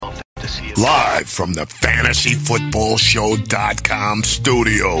Live from the FantasyFootballShow.com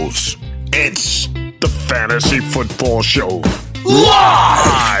studios, it's the Fantasy Football Show.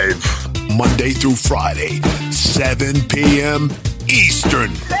 Live! Monday through Friday, 7 p.m.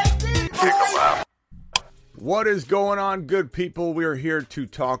 Eastern. What is going on, good people? We are here to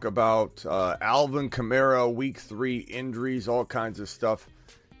talk about Alvin Kamara, Week 3 injuries, all kinds of stuff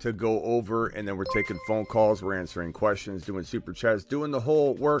to go over, and then we're taking phone calls, we're answering questions, doing super chats, doing the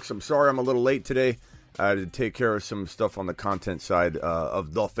whole works. I'm sorry I'm a little late today. I had to take care of some stuff on the content side of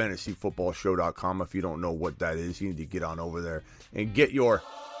thefantasyfootballshow.com. If you don't know what that is, you need to get on over there and get your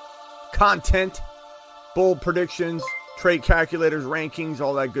content, bold predictions, trade calculators, rankings,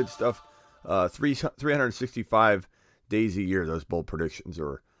 all that good stuff. 365 days a year, those bold predictions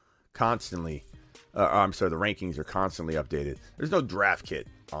are constantly the rankings are constantly updated. There's no draft kit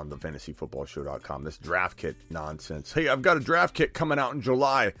on the fantasyfootballshow.com. This draft kit nonsense. Hey, I've got a draft kit coming out in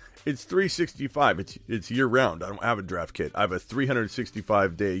July. It's 365. It's year round. I don't have a draft kit. I have a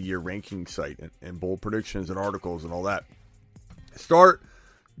 365 day a year ranking site and bold predictions and articles and all that. Start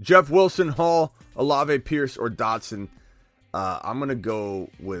Jeff Wilson, Hall, Olave, Pierce, or Dotson. I'm going to go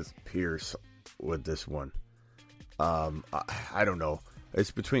with Pierce with this one. I don't know. It's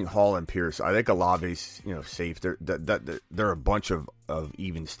between Hall and Pierce. I think Olave's, safe. They're a bunch of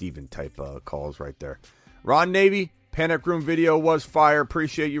even Steven type calls right there. Ron Navy, Panic Room video was fire.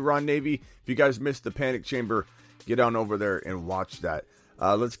 Appreciate you, Ron Navy. If you guys missed the Panic Chamber, get on over there and watch that.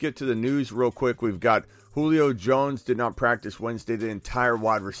 Let's get to the news real quick. We've got Julio Jones did not practice Wednesday. The entire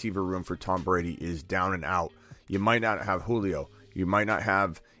wide receiver room for Tom Brady is down and out. You might not have Julio. You might not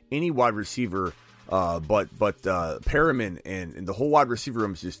have any wide receiver. But Perriman and the whole wide receiver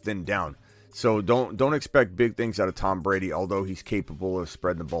room is just thinned down. So don't expect big things out of Tom Brady, although he's capable of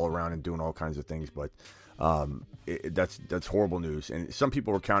spreading the ball around and doing all kinds of things. But that's horrible news. And some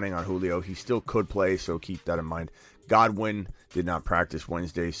people were counting on Julio. He still could play, so keep that in mind. Godwin did not practice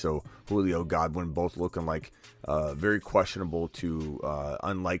Wednesday, so Julio, Godwin both looking like very questionable to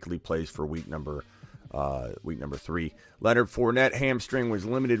unlikely plays for week number 3. Leonard Fournette hamstring was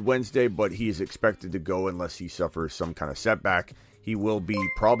limited Wednesday, but he is expected to go unless he suffers some kind of setback. He will be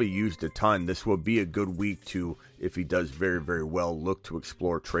probably used a ton. This will be a good week to, if he does very, very well, look to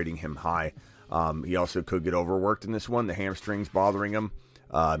explore trading him high. He also could get overworked in this one. The hamstring's bothering him.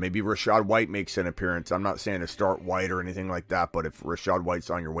 Maybe Rachaad White makes an appearance. I'm not saying to start White or anything like that, but if Rachaad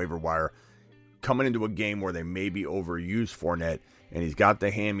White's on your waiver wire, coming into a game where they maybe overuse Fournette, and he's got the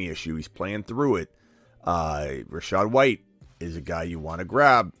hammy issue, he's playing through it, Rachaad White is a guy you want to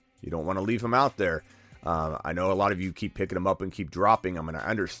grab. You don't want to leave him out there. I know a lot of you keep picking him up and keep dropping him, and I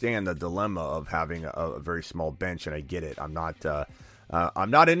understand the dilemma of having a very small bench, and I get it. I'm not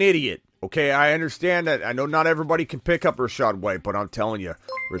an idiot. Okay, I understand that. I know not everybody can pick up Rachaad White, but I'm telling you,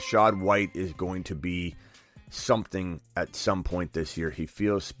 Rachaad White is going to be something at some point this year. He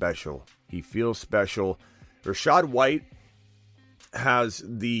feels special. Rachaad White has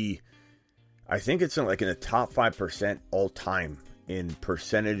I think it's in the top 5% all time in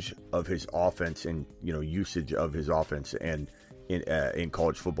percentage of his offense and usage of his offense and in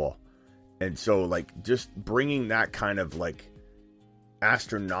college football. And so just bringing that kind of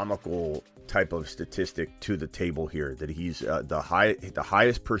astronomical type of statistic to the table here, that he's the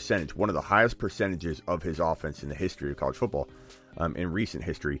highest percentage, one of the highest percentages of his offense in the history of college football, in recent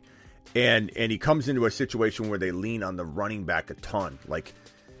history, and he comes into a situation where they lean on the running back a ton.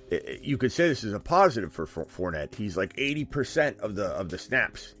 You could say this is a positive for Fournette. He's 80% of the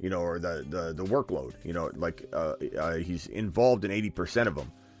snaps, or the workload, he's involved in 80% of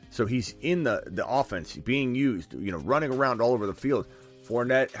them. So he's in the offense being used, running around all over the field.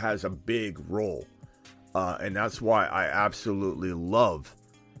 Fournette has a big role. And that's why I absolutely love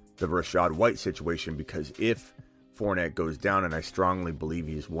the Rachaad White situation, because if Fournette goes down, and I strongly believe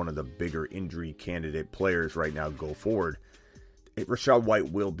he's one of the bigger injury candidate players right now go forward, Rachaad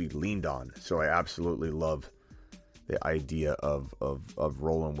White will be leaned on. So I absolutely love the idea of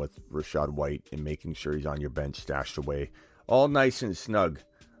rolling with Rachaad White and making sure he's on your bench stashed away. All nice and snug.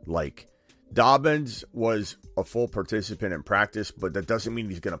 Dobbins was a full participant in practice, but that doesn't mean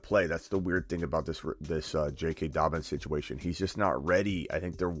he's going to play. That's the weird thing about this J.K. Dobbins situation. He's just not ready. I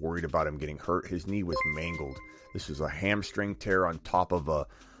think they're worried about him getting hurt. His knee was mangled. This was a hamstring tear on top of a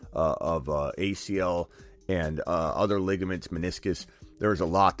ACL and other ligaments, meniscus. There was a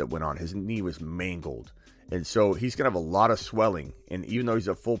lot that went on. His knee was mangled. And so he's going to have a lot of swelling. And even though he's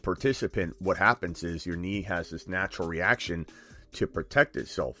a full participant, what happens is your knee has this natural reaction to protect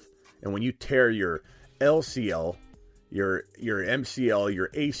itself. And when you tear your LCL, your MCL, your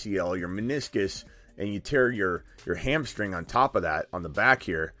ACL, your meniscus, and you tear your hamstring on top of that, on the back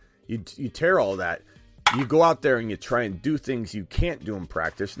here, You tear all that. You go out there and you try and do things you can't do in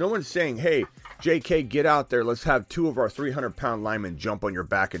practice. No one's saying, hey, JK, get out there. Let's have 2 of our 300-pound linemen jump on your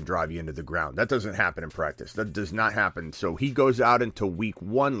back and drive you into the ground. That doesn't happen in practice. That does not happen. So he goes out into week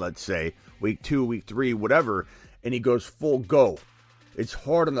 1, let's say, week 2, week 3, whatever, and he goes full go. It's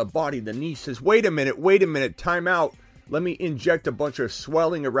hard on the body. The knee says, wait a minute, time out. Let me inject a bunch of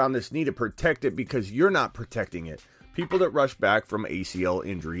swelling around this knee to protect it because you're not protecting it. People that rush back from ACL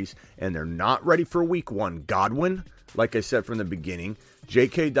injuries and they're not ready for week 1. Godwin, like I said from the beginning,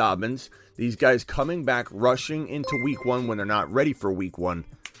 J.K. Dobbins, these guys coming back, rushing into week 1 when they're not ready for week 1.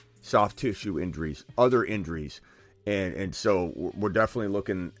 Soft tissue injuries, other injuries. And so we're definitely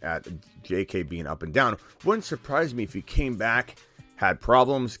looking at J.K. being up and down. Wouldn't surprise me if he came back, had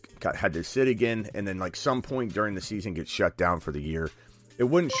problems, had to sit again, and then like some point during the season gets shut down for the year. It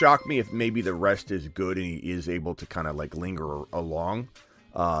wouldn't shock me if maybe the rest is good and he is able to kind of like linger along.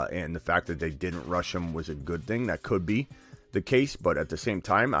 And the fact that they didn't rush him was a good thing. That could be the case. But at the same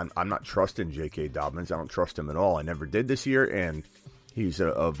time, I'm not trusting J.K. Dobbins. I don't trust him at all. I never did this year. And he's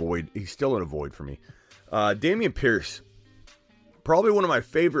a void. He's still in a void for me. Dameon Pierce, probably one of my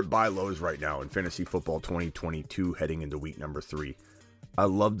favorite buy lows right now in fantasy football 2022 heading into week number 3. I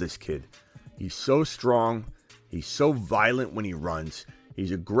love this kid. He's so strong. He's so violent when he runs.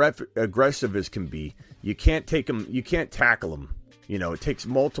 He's aggressive as can be. You can't take him. You can't tackle him. You know, it takes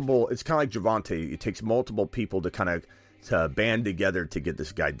multiple. It's kind of like Javonte. It takes multiple people to band together to get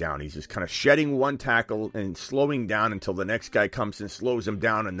this guy down. He's just kind of shedding one tackle and slowing down until the next guy comes and slows him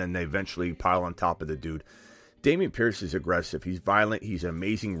down, and then they eventually pile on top of the dude. Dameon Pierce is aggressive. He's violent. He's an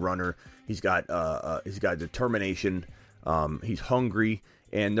amazing runner. He's got determination. He's hungry.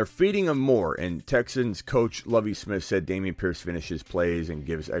 And they're feeding him more. And Texans coach Lovie Smith said Dameon Pierce finishes plays and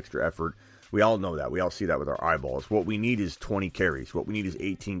gives extra effort. We all know that. We all see that with our eyeballs. What we need is 20 carries. What we need is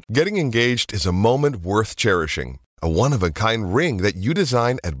 18. Getting engaged is a moment worth cherishing. A one-of-a-kind ring that you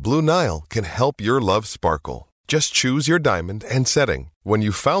design at Blue Nile can help your love sparkle. Just choose your diamond and setting. When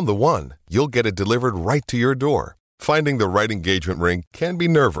you've found the one, you'll get it delivered right to your door. Finding the right engagement ring can be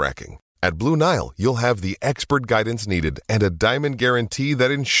nerve-wracking. At Blue Nile, you'll have the expert guidance needed and a diamond guarantee that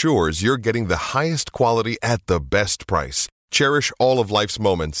ensures you're getting the highest quality at the best price. Cherish all of life's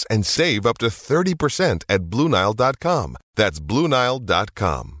moments and save up to 30% at BlueNile.com. That's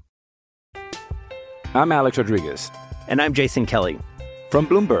BlueNile.com. I'm Alex Rodriguez. And I'm Jason Kelly. From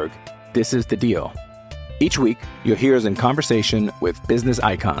Bloomberg, this is The Deal. Each week, you'll hear us in conversation with business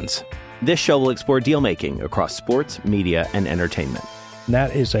icons. This show will explore deal-making across sports, media, and entertainment.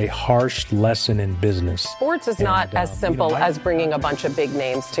 That is a harsh lesson in business. Sports is not as simple as bringing a bunch of big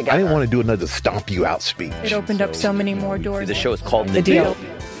names together. I didn't want to do another stomp you out speech. It opened up so many more doors. The show is called The Deal.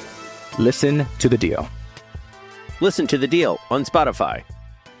 Listen to The Deal. Listen to The Deal on Spotify.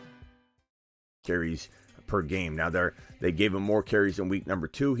 Carries per game. Now they gave him more carries in week number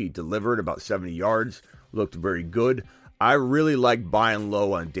 2. He delivered about 70 yards, looked very good. I really like buying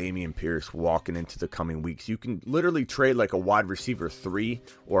low on Dameon Pierce walking into the coming weeks. You can literally trade like a wide receiver 3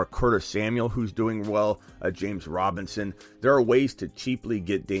 or a Curtis Samuel who's doing well, a James Robinson. There are ways to cheaply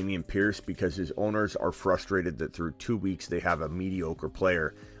get Dameon Pierce because his owners are frustrated that through 2 weeks they have a mediocre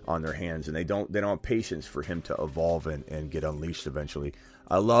player on their hands and they don't have patience for him to evolve and get unleashed eventually.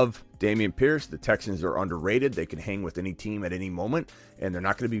 I love Dameon Pierce. The Texans are underrated. They can hang with any team at any moment, and they're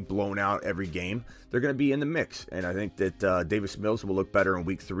not going to be blown out every game. They're going to be in the mix, and I think that Davis Mills will look better in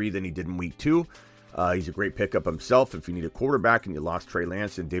week 3 than he did in week 2. He's a great pickup himself. If you need a quarterback and you lost Trey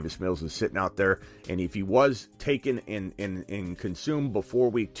Lance, and Davis Mills is sitting out there, and if he was taken and consumed before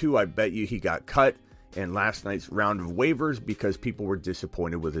week 2, I bet you he got cut in last night's round of waivers because people were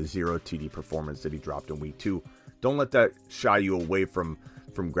disappointed with his 0 TD performance that he dropped in week 2. Don't let that shy you away from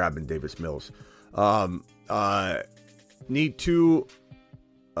grabbing Davis Mills. Need two.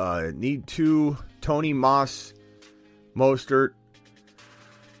 Tony Moss, Mostert,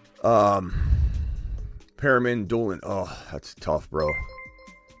 Perriman, Dolan. Oh, that's tough, bro.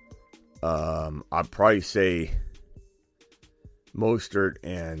 I'd probably say Mostert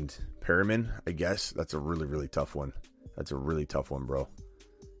and Perriman. I guess that's a really, really tough one. That's a really tough one, bro.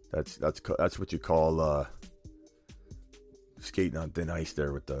 That's what you call skating on thin ice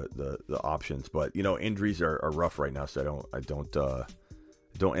there with the options. But you know, injuries are rough right now, so I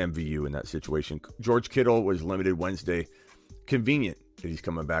don't envy you in that situation. George Kittle was limited Wednesday. Convenient that he's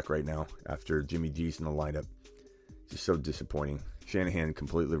coming back right now after Jimmy G's in the lineup. Just so disappointing. Shanahan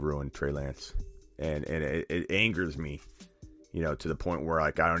completely ruined Trey Lance, and it angers me, you know, to the point where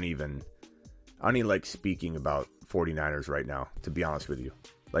like I don't even like speaking about 49ers right now, to be honest with you.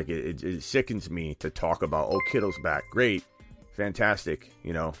 Like it sickens me to talk about, oh, Kittle's back, great, fantastic,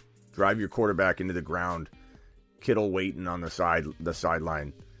 you know, Drive your quarterback into the ground. Kittle waiting on the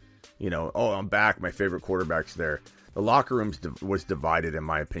sideline. Oh, I'm back. My favorite quarterback's there. The locker room was divided, in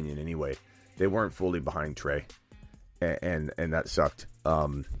my opinion, anyway. They weren't fully behind Trey, and that sucked.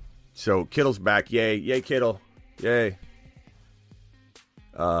 So Kittle's back. Yay, Kittle. Yay.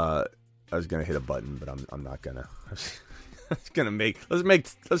 I was gonna hit a button, but I'm not gonna. Let's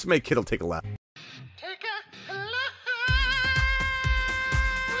make Kittle take a lap.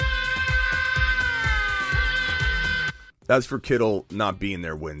 That's for Kittle not being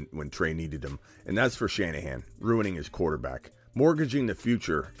there when Trey needed him. And that's for Shanahan, ruining his quarterback. Mortgaging the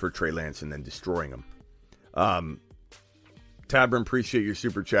future for Trey Lance and then destroying him. Tabram, appreciate your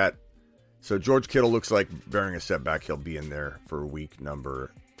super chat. So George Kittle looks like bearing a setback. He'll be in there for week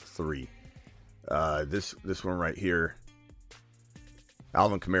number 3. This one right here.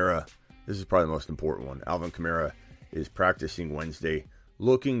 Alvin Kamara. This is probably the most important one. Alvin Kamara is practicing Wednesday.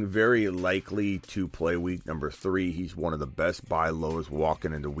 Looking very likely to play week number 3. He's one of the best buy lows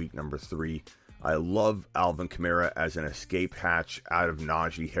walking into week number 3. I love Alvin Kamara as an escape hatch out of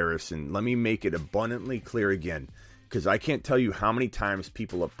Najee Harris. And let me make it abundantly clear again, because I can't tell you how many times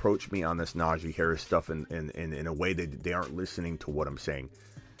people approach me on this Najee Harris stuff in a way that they aren't listening to what I'm saying.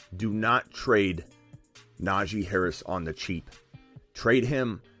 Do not trade Najee Harris on the cheap. Trade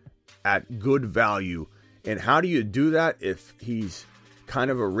him at good value. And how do you do that if he's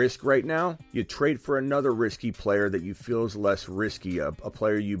kind of a risk right now? You trade for another risky player that you feel is less risky, a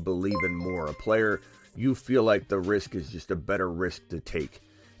player you believe in more, a player you feel like the risk is just a better risk to take.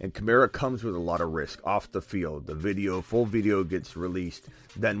 And Kamara comes with a lot of risk off the field. The full video gets released.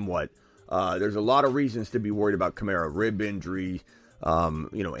 Then what? There's a lot of reasons to be worried about Kamara. Rib injury,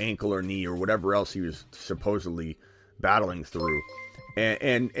 ankle or knee or whatever else he was supposedly battling through.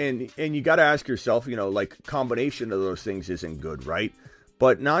 And you got to ask yourself, combination of those things isn't good, right?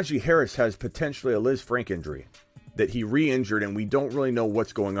 But Najee Harris has potentially a Liz Frank injury that he re-injured, and we don't really know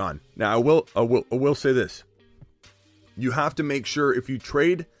what's going on. Now, I will say this. You have to make sure if you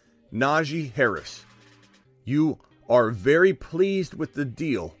trade Najee Harris, you are very pleased with the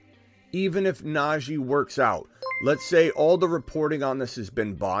deal, even if Najee works out. Let's say all the reporting on this has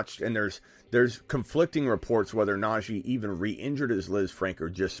been botched, and there's conflicting reports whether Najee even re-injured his Liz Frank or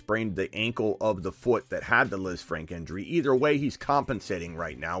just sprained the ankle of the foot that had the Liz Frank injury. Either way, he's compensating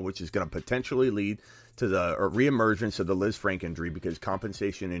right now, which is going to potentially lead to the reemergence of the Liz Frank injury, because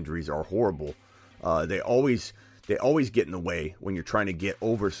compensation injuries are horrible. They always get in the way when you're trying to get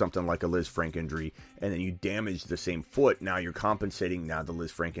over something like a Liz Frank injury, and then you damage the same foot. Now you're compensating. Now the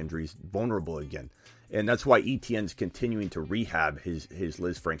Liz Frank injury is vulnerable again. And that's why ETN's continuing to rehab his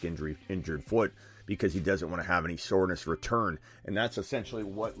Liz Frank injured foot, because he doesn't want to have any soreness return. And that's essentially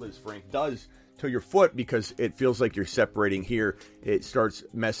what Liz Frank does to your foot, because it feels like you're separating here. It starts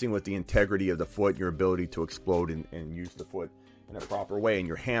messing with the integrity of the foot, your ability to explode and use the foot in a proper way, and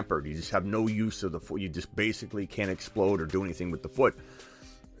you're hampered. You just have no use of the foot. You just basically can't explode or do anything with the foot.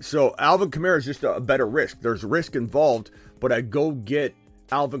 So Alvin Kamara is just a better risk. There's risk involved, but I go get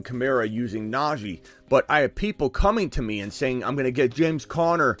Alvin Kamara using Najee. But I have people coming to me and saying, I'm going to get James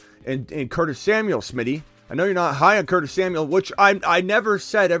Conner and Curtis Samuel, Smitty. I know you're not high on Curtis Samuel, which I never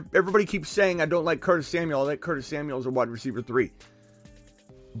said. Everybody keeps saying I don't like Curtis Samuel. I like Curtis Samuel as a wide receiver 3.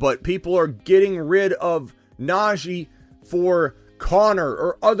 But people are getting rid of Najee for Conner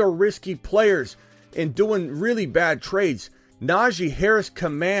or other risky players and doing really bad trades. Najee Harris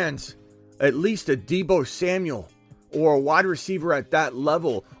commands at least a Deebo Samuel or a wide receiver at that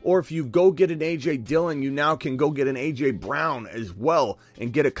level. Or if you go get an A.J. Dillon, you now can go get an A.J. Brown as well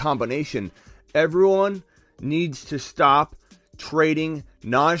and get a combination. Everyone needs to stop trading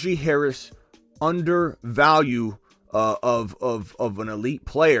Najee Harris under value of an elite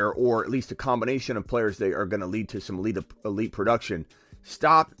player, or at least a combination of players that are going to lead to some elite production.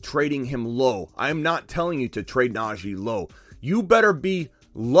 Stop trading him low. I'm not telling you to trade Najee low. You better be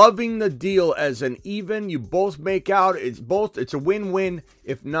loving the deal as an even. You both make out. It's a win-win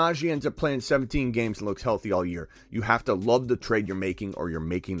if Najee ends up playing 17 games and looks healthy all year. You have to love the trade you're making, or you're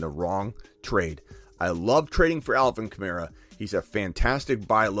making the wrong trade. I love trading for Alvin Kamara. He's a fantastic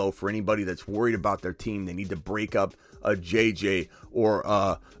buy low for anybody that's worried about their team. They need to break up a JJ or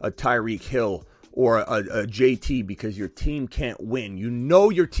a Tyreek Hill or a JT because your team can't win. You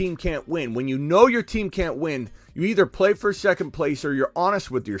know your team can't win. When you know your team can't win, you either play for second place or you're honest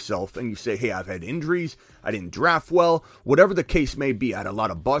with yourself and you say, hey, I've had injuries. I didn't draft well. Whatever the case may be, I had a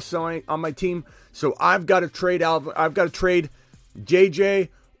lot of busts on my team. So I've got to trade Alvin. I've got to trade JJ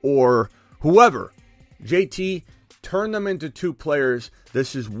or whoever. JT, Turn them into two players.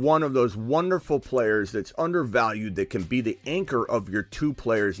 This is one of those wonderful players that's undervalued that can be the anchor of your two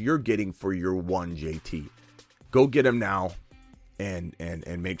players you're getting for your one JT. Go get him now and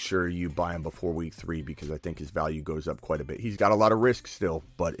make sure you buy him before week 3 because I think his value goes up quite a bit. He's got a lot of risk still,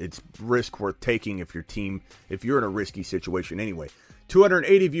 but it's risk worth taking if you're in a risky situation anyway.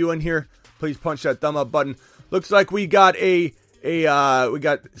 280 of you in here. Please punch that thumb up button. Looks like we got we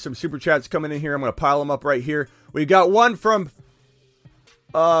got some super chats coming in here. I'm going to pile them up right here. We got one from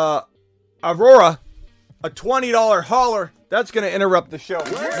Aurora, a $20 hauler. That's going to interrupt the show.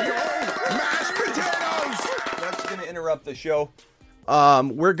 Mashed potatoes. That's going to interrupt the show.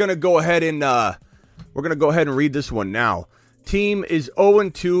 We're going to go ahead and read this one now. Team is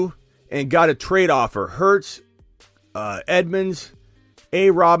 0-2 and got a trade offer. Hurts, Edmonds,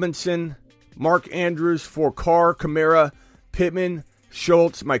 A. Robinson, Mark Andrews for Carr, Kamara, Pittman,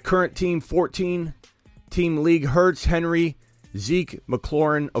 Schultz. My current team 14. Team league Hurts, Henry, Zeke,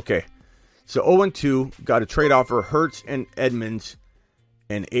 McLaurin. Okay, so 0-2, got a trade offer, Hurts and Edmonds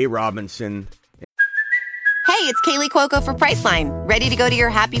and A. Robinson. Hey, it's Kaylee Cuoco for Priceline. Ready to go to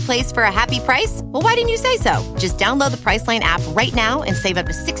your happy place for a happy price? Well, why didn't you say so? Just download the Priceline app right now and save up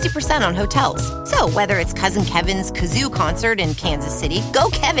to 60% on hotels. So whether it's Cousin Kevin's Kazoo Concert in Kansas City,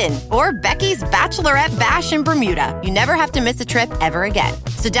 go Kevin, or Becky's Bachelorette Bash in Bermuda, you never have to miss a trip ever again.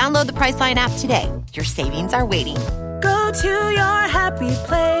 So download the Priceline app today. Your savings are waiting. Go to your happy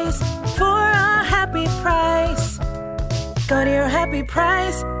place for a happy price. Go to your happy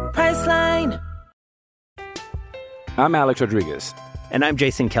price, Priceline. I'm Alex Rodriguez. And I'm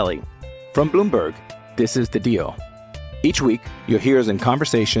Jason Kelly. From Bloomberg, this is The Deal. Each week, you'll hear us in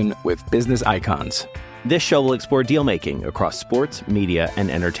conversation with business icons. This show will explore deal-making across sports, media, and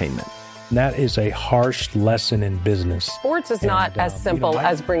entertainment. That is a harsh lesson in business. Sports is not as simple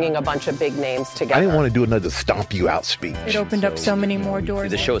as bringing a bunch of big names together. I didn't want to do another stomp you out speech. It opened up so many more doors.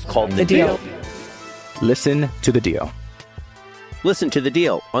 The show is called The Deal. Listen to The Deal. Listen to The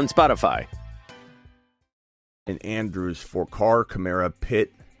Deal on Spotify. And Andrews for Carr, Kamara,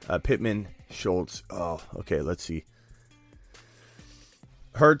 Pittman, Schultz. Oh, okay, let's see.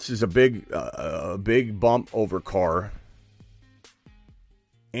 Hurts is a big bump over Carr.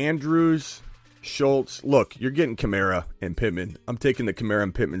 Andrews, Schultz. Look, you're getting Kamara and Pittman. I'm taking the Kamara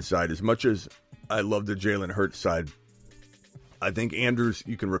and Pittman side. As much as I love the Jalen Hurts side, I think Andrews,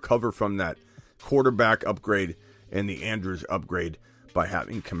 you can recover from that quarterback upgrade and the Andrews upgrade by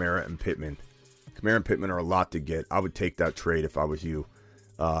having Kamara and Pittman. Kamara and Pittman are a lot to get. I would take that trade if I was you.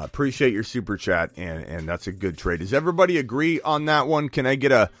 Appreciate your super chat, and that's a good trade. Does everybody agree on that one? Can I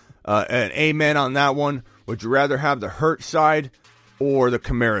get an amen on that one? Would you rather have the Hurt side or the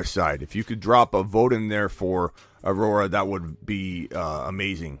Kamara side? If you could drop a vote in there for Aurora, that would be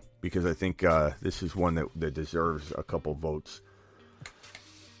amazing, because I think this is one that deserves a couple votes.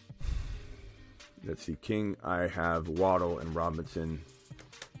 Let's see. King, I have Waddle and Robinson.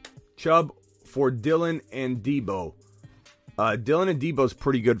 Chubb for Dylan and Debo. Dylan and Debo's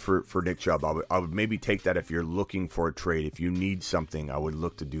pretty good for Nick Chubb. I would maybe take that if you're looking for a trade. If you need something, I would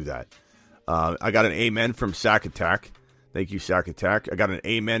look to do that. I got an amen from Sack Attack. Thank you, Sack Attack. I got an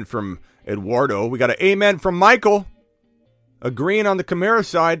amen from Eduardo. We got an amen from Michael. Agreeing on the Kamara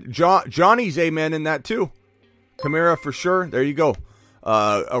side. Johnny's amen in that too. Kamara for sure. There you go.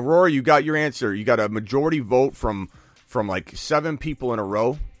 Aurora, you got your answer. You got a majority vote from like 7 people in a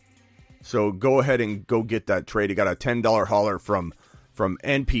row. So go ahead and go get that trade. You got a $10 hauler from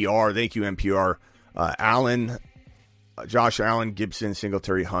NPR. Thank you, NPR. Allen, Josh Allen, Gibson,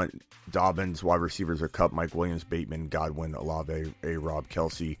 Singletary, Hunt, Dobbins. Wide receivers are Kupp, Mike Williams, Bateman, Godwin, Olave, A-Rob,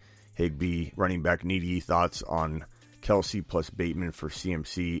 Kelsey, Higbee. Running back needy. Thoughts on Kelsey plus Bateman for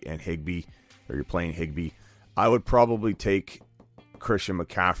CMC and Higbee? Or you're playing Higbee. I would probably take Christian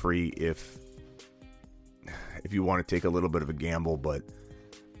McCaffrey if you want to take a little bit of a gamble, but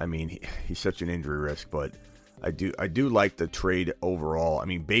I mean, he's such an injury risk, but I do like the trade overall. I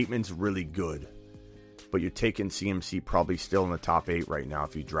mean, Bateman's really good, but you're taking CMC probably still in the top 8 right now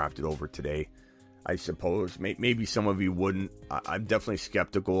if you drafted over today. I suppose maybe some of you wouldn't. I'm definitely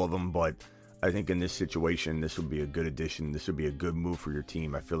skeptical of him, but I think in this situation, this would be a good addition. This would be a good move for your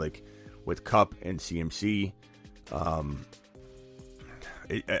team. I feel like with Kupp and CMC,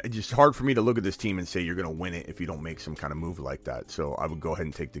 it's just hard for me to look at this team and say you're going to win it if you don't make some kind of move like that. So I would go ahead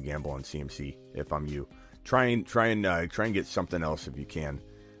and take the gamble on CMC if I'm you. Try and get something else if you can.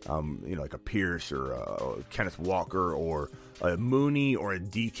 Like a Pierce or a Kenneth Walker or a Mooney or a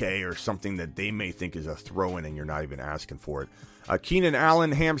DK or something that they may think is a throw-in and you're not even asking for it. Keenan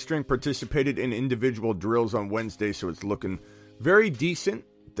Allen, hamstring, participated in individual drills on Wednesday, so it's looking very decent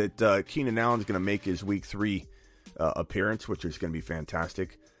that Keenan Allen's going to make his Week 3 appearance, which is going to be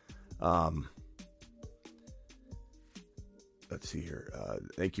fantastic. Let's see here.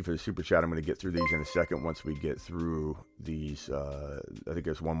 Thank you for the super chat. I'm going to get through these in a second once we get through these. I think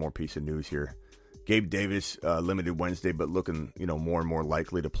there's one more piece of news here. Gabe Davis, limited Wednesday, but looking, more and more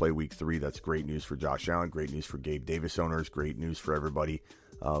likely to play week 3. That's great news for Josh Allen. Great news for Gabe Davis owners. Great news for everybody.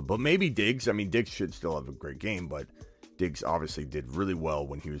 But maybe Diggs. I mean, Diggs should still have a great game, but Diggs obviously did really well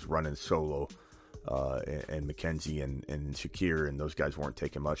when he was running solo. And McKenzie and Shakir and those guys weren't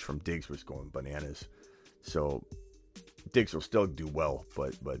taking much from Diggs, was going bananas. So Diggs will still do well,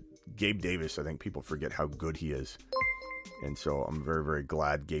 but Gabe Davis, I think people forget how good he is. And so I'm very, very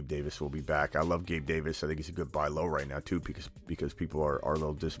glad Gabe Davis will be back. I love Gabe Davis. I think he's a good buy low right now, too, because people are a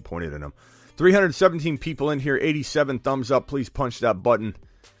little disappointed in him. 317 people in here, 87 thumbs up. Please punch that button.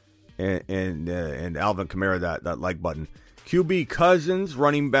 And Alvin Kamara, that like button. QB Cousins,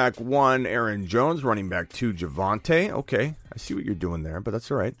 running back 1, Aaron Jones, running back 2, Javonte. Okay, I see what you're doing there, but that's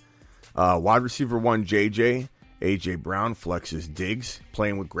all right. Wide receiver 1, JJ. A.J. Brown flexes Diggs,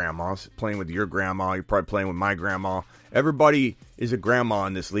 playing with grandmas, playing with your grandma. You're probably playing with my grandma. Everybody is a grandma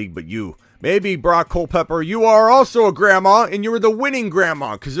in this league but you. Maybe, Brock Culpepper, you are also a grandma, and you were the winning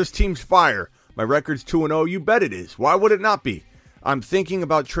grandma because this team's fire. My record's 2-0. You bet it is. Why would it not be? I'm thinking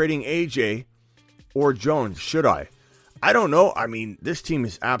about trading A.J. or Jones. Should I? I don't know. I mean, this team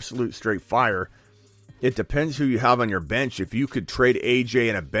is absolute straight fire. It depends who you have on your bench. If you could trade A.J.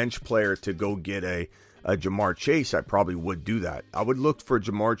 and a bench player to go get a Jamar Chase, I probably would do that. I would look for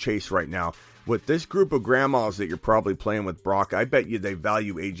Jamar Chase right now. With this group of grandmas that you're probably playing with, Brock, I bet you they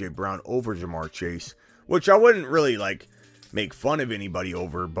value A.J. Brown over Jamar Chase, which I wouldn't really make fun of anybody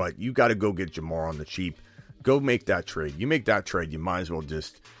over, but you got to go get Jamar on the cheap. Go make that trade. You make that trade, you might as well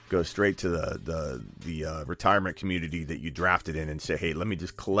just go straight to the retirement community that you drafted in and say, hey, let me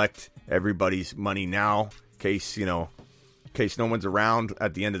just collect everybody's money now in case no one's around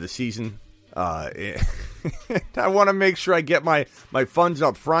at the end of the season. I want to make sure I get my funds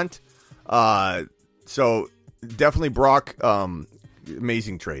up front. So definitely Brock,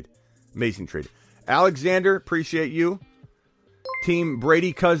 amazing trade. Alexander, appreciate you. Team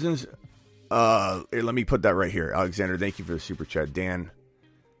Brady Cousins. Here, let me put that right here. Alexander, thank you for the super chat.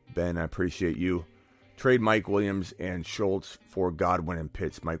 Ben, I appreciate you. Trade Mike Williams and Schultz for Godwin and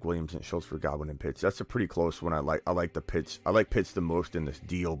Pitts. Mike Williams and Schultz for Godwin and Pitts. That's a pretty close one. I like the Pitts. I like Pitts the most in this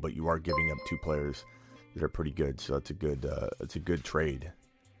deal, but you are giving up 2 players that are pretty good, so it's a good trade.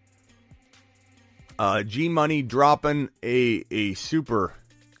 G Money dropping a super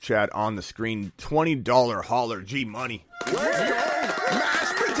chat on the screen. $20 holler, G Money. Let's go,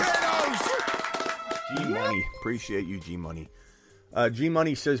 mashed potatoes. G Money, appreciate you, G Money. G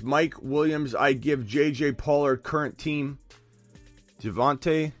Money says Mike Williams, I give JJ Pollard current team.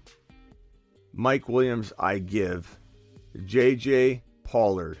 Javonte, Mike Williams, I give JJ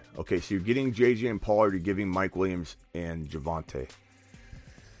Pollard. Okay, so you're getting JJ and Pollard, you're giving Mike Williams and Javonte.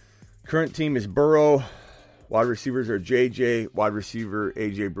 Current team is Burrow. Wide receivers are JJ, wide receiver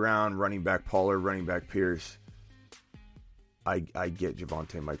AJ Brown, running back Pollard, running back Pierce. I get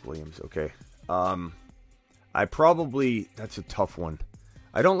Javonte and Mike Williams, okay. That's a tough one.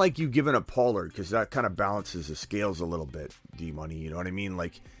 I don't like you giving up Pollard because that kind of balances the scales a little bit, D-Money. You know what I mean?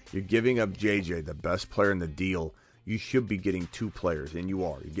 Like, you're giving up JJ, the best player in the deal. You should be getting 2 players, and you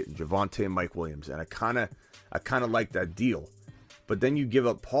are. You're getting Javonte and Mike Williams, and I kind of like that deal. But then you give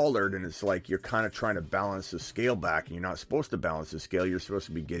up Pollard, and it's like you're kind of trying to balance the scale back, and you're not supposed to balance the scale. You're supposed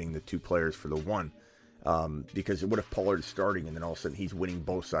to be getting the 2 players for the 1. Because what if Pollard is starting, and then all of a sudden he's winning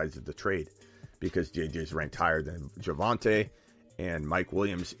both sides of the trade? Because JJ's ranked higher than Javonte, and Mike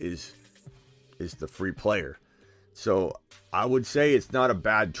Williams is the free player. So I would say it's not a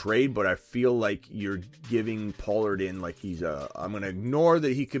bad trade, but I feel like you're giving Pollard in like I'm going to ignore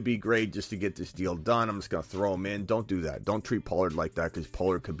that he could be great just to get this deal done. I'm just going to throw him in. Don't do that. Don't treat Pollard like that because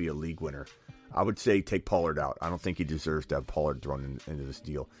Pollard could be a league winner. I would say take Pollard out. I don't think he deserves to have Pollard thrown into this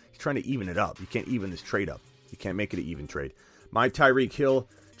deal. He's trying to even it up. You can't even this trade up. You can't make it an even trade. My Tyreek Hill,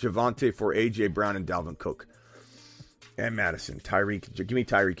 Javonte for A.J. Brown and Dalvin Cook. And Madison. Give me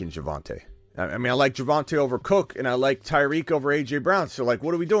Tyreek and Javonte. I mean, I like Javonte over Cook, and I like Tyreek over A.J. Brown. So, what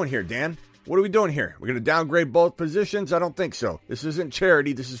are we doing here, Dan? What are we doing here? We're going to downgrade both positions? I don't think so. This isn't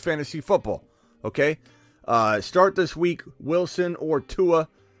charity. This is fantasy football. Okay? Start this week, Wilson or Tua.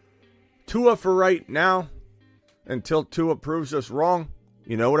 Tua for right now, until Tua proves us wrong.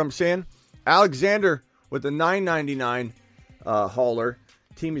 You know what I'm saying? Alexander with the $9.99 hauler.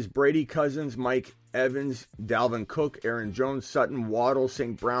 Team is Brady, Cousins, Mike Evans, Dalvin Cook, Aaron Jones, Sutton, Waddle,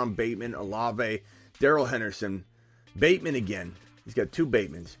 St. Brown, Bateman, Olave, Darrell Henderson, Bateman again. He's got 2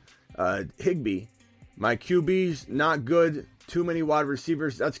 Batemans. Higbee, My QB's not good. Too many wide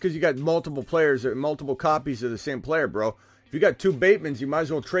receivers. That's because you got multiple players, multiple copies of the same player, bro. If you got 2 Batemans, you might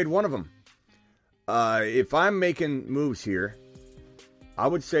as well trade one of them. If I'm making moves here, I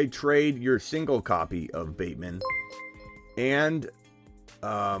would say trade your single copy of Bateman and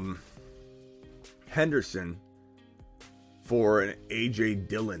Henderson for an A.J.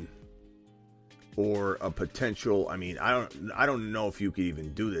 Dillon or a potential. I mean, I don't know if you could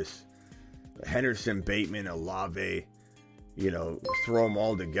even do this. Henderson, Bateman, Olave, throw them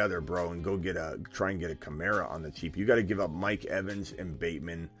all together, bro, and go try and get a Kamara on the cheap. You got to give up Mike Evans and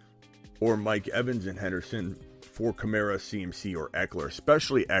Bateman, or Mike Evans and Henderson for Kamara, CMC, or Eckler.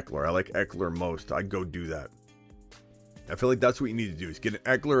 Especially Eckler. I like Eckler most. I'd go do that. I feel like that's what you need to do, is get an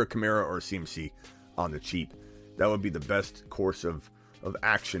Eckler, a Kamara, or a CMC on the cheap. That would be the best course of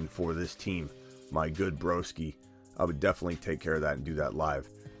action for this team, my good broski. I would definitely take care of that and do that live.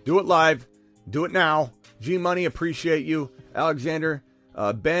 Do it live. Do it now. G-Money, appreciate you. Alexander,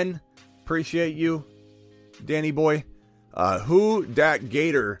 Ben, appreciate you. Danny Boy. Who Dat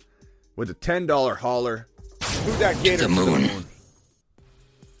Gator with a $10 hauler. Who Dat Gator? The moon.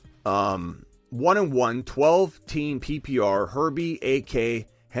 1-1, 12-team PPR. Herbie, AK,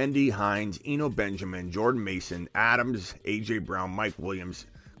 Hendy, Hines, Eno Benjamin, Jordan Mason, Adams, AJ Brown, Mike Williams,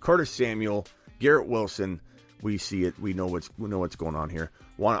 Curtis Samuel, Garrett Wilson. We see it. We know what's going on here.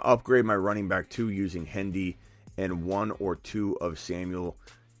 Want to upgrade my running back 2 using Hendy and 1 or 2 of Samuel,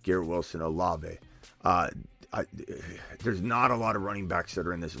 Garrett Wilson, Olave. There's not a lot of running backs that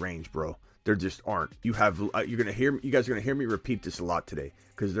are in this range, bro. There just aren't. You guys are gonna hear me repeat this a lot today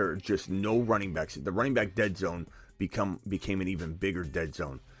because there are just no running backs. The running back dead zone became an even bigger dead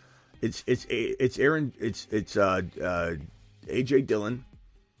zone. It's AJ Dillon,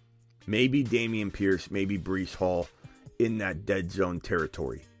 maybe Dameon Pierce, maybe Breece Hall in that dead zone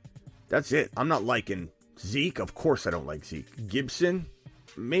territory. That's it. I'm not liking Zeke. Of course I don't like Zeke. Gibson,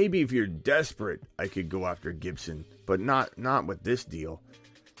 maybe if you're desperate, I could go after Gibson, but not with this deal.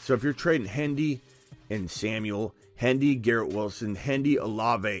 So if you're trading Hendy and Samuel, Hendy, Garrett Wilson, Hendy,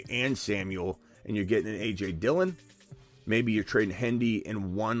 Olave, and Samuel, and you're getting an A.J. Dillon, maybe you're trading Hendy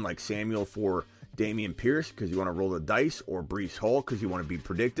and 1 like Samuel for Dameon Pierce because you want to roll the dice, or Breece Hall because you want to be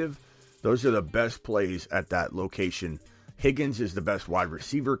predictive. Those are the best plays at that location. Higgins is the best wide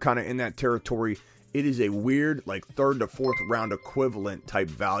receiver kind of in that territory. It is a weird, like 3rd to 4th round equivalent type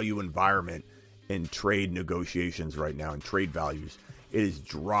value environment in trade negotiations right now, and trade values. It is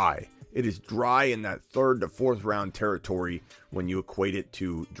dry. It is dry in that 3rd to 4th round territory when you equate it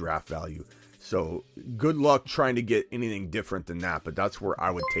to draft value. So good luck trying to get anything different than that, but that's where I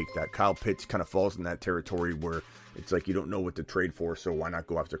would take that. Kyle Pitts kind of falls in that territory where it's like you don't know what to trade for, so why not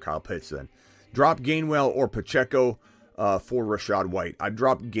go after Kyle Pitts then? Drop Gainwell or Pacheco for Rachaad White. I'd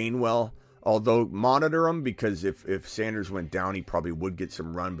drop Gainwell, although monitor him, because if Sanders went down, he probably would get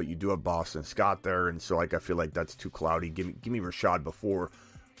some run, but you do have Boston Scott there, and so I feel like that's too cloudy. Give me Rachaad before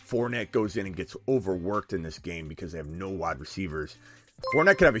Fournette goes in and gets overworked in this game because they have no wide receivers.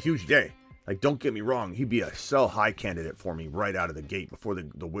 Fournette could have a huge day. Like, don't get me wrong, he'd be a sell high candidate for me right out of the gate before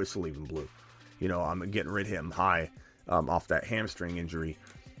the whistle even blew. I'm getting rid of him high off that hamstring injury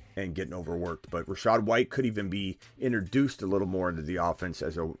and getting overworked. But Rachaad White could even be introduced a little more into the offense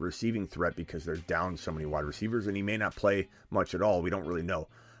as a receiving threat because they're down so many wide receivers, and he may not play much at all. We don't really know.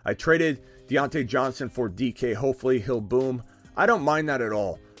 I traded Deontay Johnson for DK. Hopefully he'll boom. I don't mind that at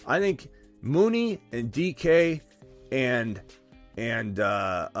all. I think Mooney and DK and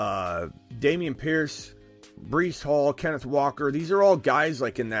Dameon Pierce, Breece Hall, Kenneth Walker, these are all guys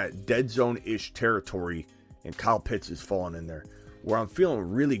like in that dead zone-ish territory, and Kyle Pitts is falling in there, where I'm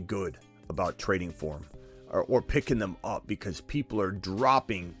feeling really good about trading for him or picking them up because people are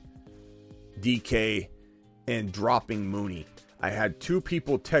dropping DK and dropping Mooney. I had 2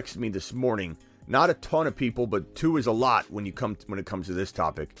 people text me this morning, not a ton of people, but 2 is a lot when it comes to this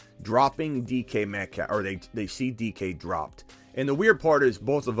topic, dropping DK Metcalf, or they see DK dropped. And the weird part is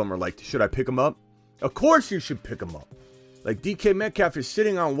both of them are like, should I pick him up? Of course you should pick him up. Like, DK Metcalf is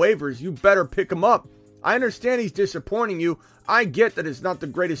sitting on waivers. You better pick him up. I understand he's disappointing you. I get that it's not the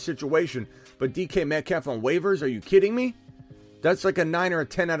greatest situation. But DK Metcalf on waivers? Are you kidding me? That's like a 9 or a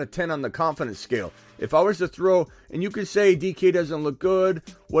 10 out of 10 on the confidence scale. If I was to throw, and you could say DK doesn't look good,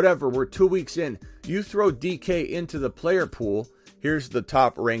 whatever, we're 2 weeks in. You throw DK into the player pool. Here's the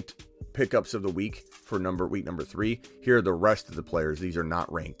top ranked pickups of the week for week number 3. Here are the rest of the players. These are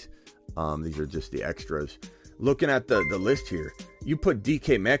not ranked. These are just the extras. looking at the list here, you put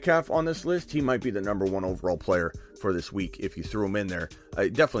DK Metcalf on this list, he might be the number 1 overall player for this week if you threw him in there.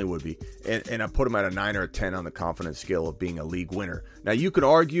 It definitely would be. And I put him at a 9 or a 10 on the confidence scale of being a league winner. Now, you could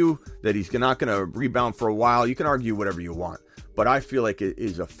argue that he's not going to rebound for a while. You can argue whatever you want. But I feel like it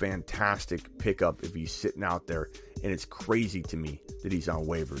is a fantastic pickup if he's sitting out there. And it's crazy to me that he's on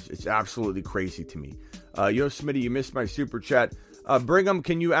waivers. It's absolutely crazy to me. Smitty, you missed my super chat. Brigham,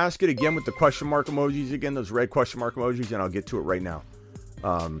 can you ask it again with the question mark emojis again? Those red question mark emojis, and I'll get to it right now.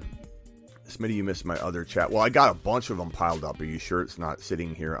 Smitty, you missed my other chat. Well, I got a bunch of them piled up. Are you sure it's not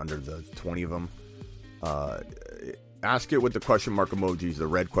sitting here under the 20 of them? Ask it with the question mark emojis, the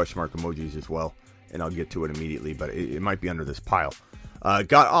red question mark emojis as well, and I'll get to it immediately, but it might be under this pile.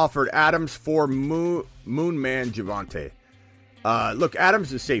 Got offered Adams for Moon Man Javonte. Look,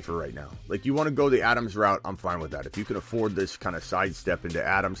 Adams is safer right now. Like, you want to go the Adams route, I'm fine with that. If you can afford this kind of sidestep into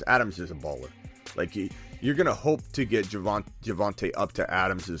Adams is a baller. Like, you're going to hope to get Javonte up to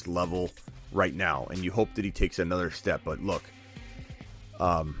Adams' level right now, and you hope that he takes another step. But look,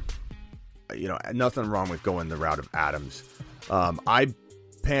 nothing wrong with going the route of Adams. I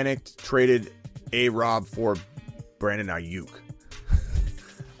panicked, traded A-Rob for Brandon Ayuk.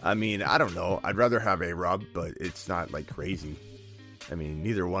 I mean, I don't know. I'd rather have A-Rob, but it's not like crazy. I mean,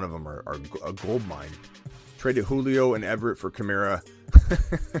 neither one of them are a gold mine. Traded Julio and Everett for Kamara.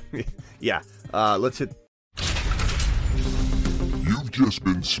 Yeah, let's hit. You've just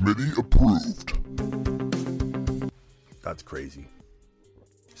been Smitty approved. That's crazy.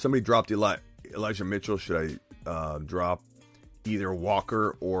 Somebody dropped Elijah Mitchell. Should I drop either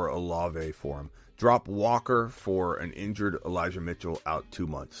Walker or Olave for him? Drop Walker for an injured Elijah Mitchell out 2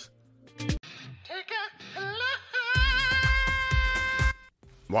 months.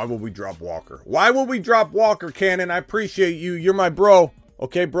 Why would we drop Walker? Why would we drop Walker, Cannon? I appreciate you. You're my bro.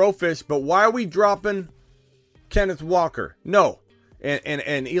 Okay, bro fist. But why are we dropping Kenneth Walker? No.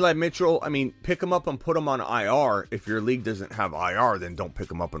 And Eli Mitchell, I mean, pick him up and put him on IR. If your league doesn't have IR, then don't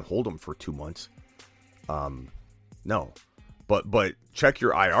pick him up and hold him for 2 months. No. But check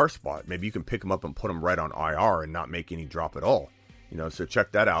your IR spot. Maybe you can pick him up and put him right on IR and not make any drop at all. So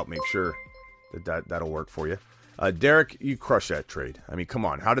check that out. Make sure that'll work for you. Derek, you crushed that trade. I mean, come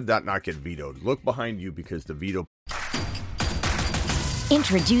on. How did that not get vetoed? Look behind you because the veto...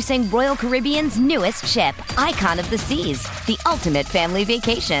 Introducing Royal Caribbean's newest ship, Icon of the Seas, the ultimate family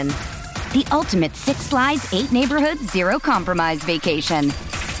vacation. The ultimate 6 slides, 8 neighborhoods, 0 compromise vacation.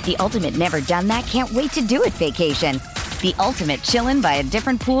 The ultimate never done that, can't wait to do it vacation. The ultimate chillin' by a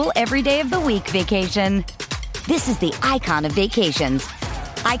different pool every day of the week vacation. This is the Icon of vacations.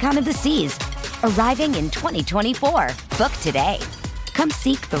 Icon of the Seas. Arriving in 2024. Book today. Come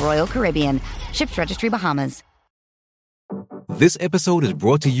seek the Royal Caribbean. Ships Registry, Bahamas. This episode is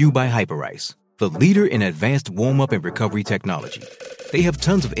brought to you by Hyperice, the leader in advanced warm-up and recovery technology. They have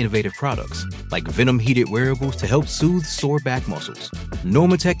tons of innovative products, like Venom-heated wearables to help soothe sore back muscles,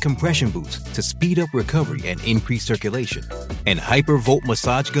 Normatec compression boots to speed up recovery and increase circulation, and Hypervolt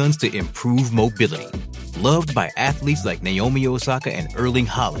massage guns to improve mobility. Loved by athletes like Naomi Osaka and Erling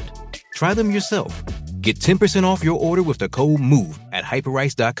Haaland. Try them yourself. Get 10% off your order with the code MOVE at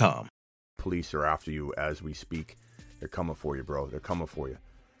Hyperice.com. Police are after you as we speak. They're coming for you, bro. They're coming for you.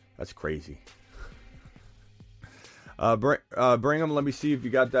 That's crazy. Bring them. Let me see if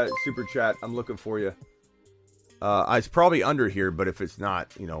you got that super chat. I'm looking for you. It's probably under here, but if it's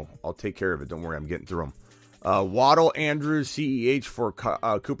not, I'll take care of it. Don't worry. I'm getting through them. Waddle, Andrews, CEH for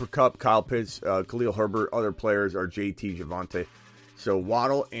Cooper Kupp, Kyle Pitts, Khalil Herbert. Other players are JT, Javonte. So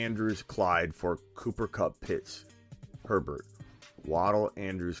Waddle, Andrews, Clyde for Cooper Kupp, Pitts, Herbert. Waddle,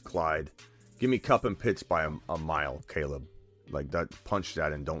 Andrews, Clyde. Give me Kupp and Pitts by a mile, Caleb. Like that. Punch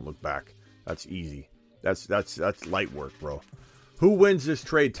that and don't look back. That's easy. That's light work, bro. Who wins this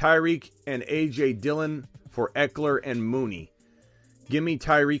trade? Tyreek and AJ Dillon for Eckler and Mooney. Give me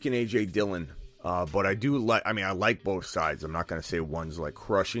Tyreek and AJ Dillon. But I do like. I like both sides. I'm not gonna say one's like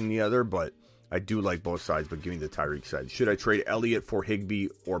crushing the other, but I do like both sides. But give me the Tyreek side. Should I trade Elliott for Higbee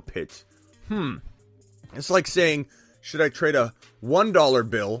or Pitts? It's like saying, should I trade a $1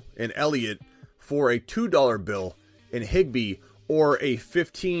 bill in Elliott for a $2 bill in Higbee, or a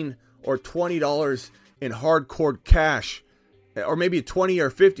 $15 or $20 in hardcore cash, or maybe a $20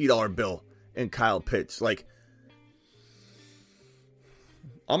 or $50 bill in Kyle Pitts? Like,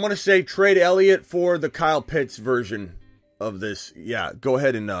 I'm going to say trade Elliott for the Kyle Pitts version of this. Yeah, go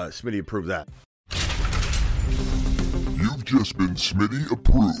ahead and Smitty approve that. You've just been Smitty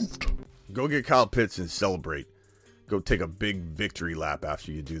approved. Go get Kyle Pitts and celebrate. Go take a big victory lap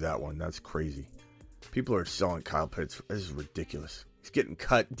after you do that one. That's crazy. People are selling Kyle Pitts. This is ridiculous. He's getting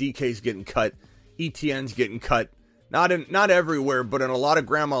cut. DK's getting cut. ETN's getting cut. Not everywhere, but in a lot of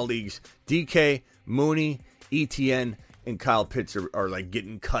grandma leagues, DK, Mooney, ETN, and Kyle Pitts are like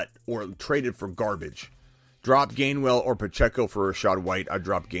getting cut or traded for garbage. Drop Gainwell or Pacheco for Rachaad White. I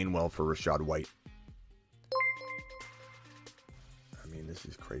dropped Gainwell for Rachaad White. I mean, this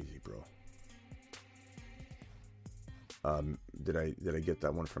is crazy, bro. Did I get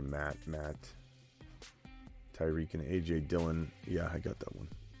that one from Matt, Tyreek, and AJ Dillon? Yeah, I got that one.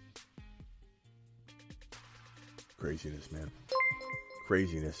 Craziness, man.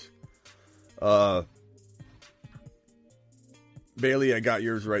 Craziness. Bailey, I got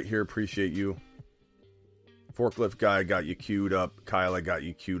yours right here. Appreciate you. Forklift guy, I got you queued up. Kyle, I got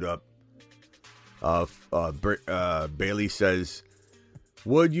you queued up. Bailey says,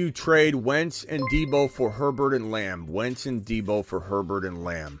 would you trade Wentz and Debo for Herbert and Lamb? Wentz and Debo for Herbert and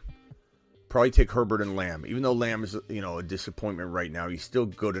Lamb. Probably take Herbert and Lamb. Even though Lamb is, a disappointment right now, he's still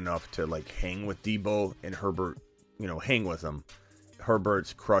good enough to like hang with Debo, and Herbert, hang with him.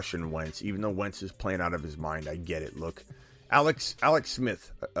 Herbert's crushing Wentz. Even though Wentz is playing out of his mind, I get it. Look, Alex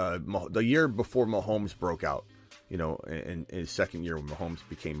Smith, the year before Mahomes broke out, in his second year when Mahomes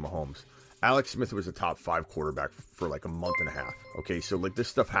became Mahomes, Alex Smith was a top 5 quarterback for like a month and a half. Okay, so like this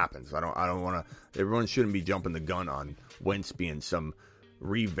stuff happens. I don't want to. Everyone shouldn't be jumping the gun on Wentz being some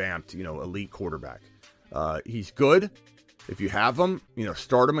revamped, elite quarterback. He's good. If you have him,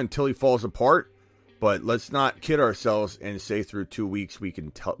 start him until he falls apart. But let's not kid ourselves and say through 2 weeks we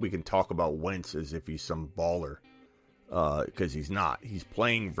can talk about Wentz as if he's some baller, because he's not. He's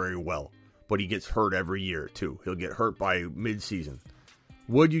playing very well, but he gets hurt every year too. He'll get hurt by midseason.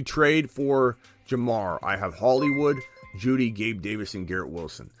 Would you trade for Jamar? I have Hollywood, Judy, Gabe Davis, and Garrett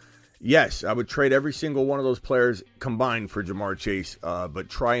Wilson. Yes, I would trade every single one of those players combined for Jamar Chase, but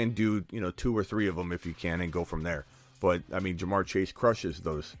try and do 2 or 3 of them if you can and go from there. But I mean, Jamar Chase crushes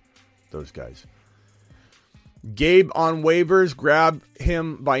those guys. Gabe on waivers, grab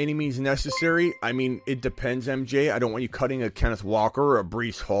him by any means necessary. I mean, it depends, MJ. I don't want you cutting a Kenneth Walker or a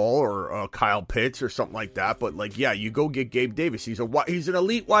Breece Hall or a Kyle Pitts or something like that. But like, yeah, you go get Gabe Davis. He's an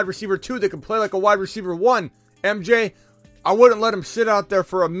elite wide receiver 2 that can play like a wide receiver 1. MJ, I wouldn't let him sit out there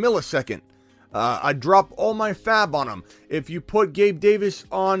for a millisecond. I'd drop all my fab on him. If you put Gabe Davis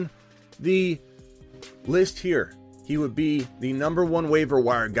on the list here, he would be the number 1 waiver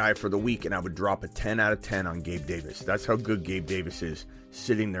wire guy for the week, and I would drop a 10 out of 10 on Gabe Davis. That's how good Gabe Davis is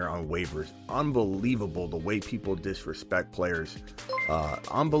sitting there on waivers. Unbelievable the way people disrespect players.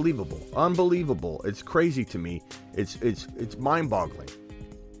 Unbelievable. It's crazy to me. It's mind-boggling.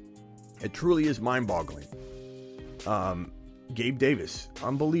 It truly is mind-boggling. Gabe Davis,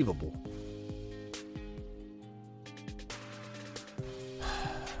 unbelievable.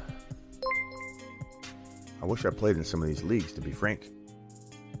 I wish I played in some of these leagues, to be frank.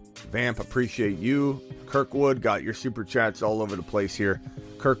 Vamp, appreciate you. Kirkwood, got your super chats all over the place here.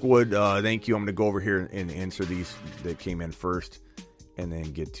 Kirkwood, thank you. I'm going to go over here and answer these that came in first, and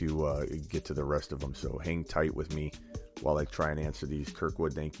then get to the rest of them. So hang tight with me while I try and answer these.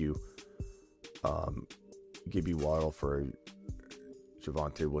 Kirkwood, thank you. Gibby Waddle for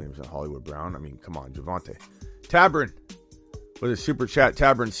Javonte Williams and Hollywood Brown. I mean, come on, Javonte. Tabern with a super chat.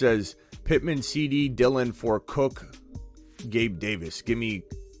 Tabern says, Pittman, CD, Dillon for Cook, Gabe Davis. Give me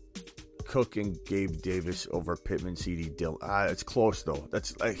Cook and Gabe Davis over Pittman, CD, Dillon. It's close, though.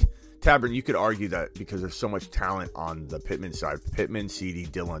 That's like, Tabern, you could argue that because there's so much talent on the Pittman side. Pittman, CD,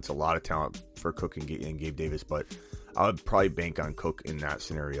 Dillon, it's a lot of talent for Cook and Gabe Davis, but I would probably bank on Cook in that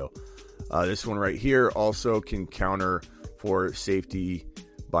scenario. This one right here also can counter for safety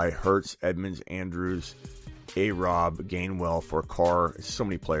by Hurts, Edmonds, Andrews, A-Rob, Gainwell for Carr. So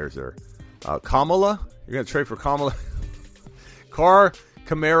many players there. Kamala, you're going to trade for Kamala. Carr,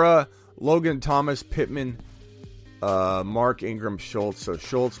 Kamara, Logan Thomas, Pittman, Mark Ingram, Schultz. So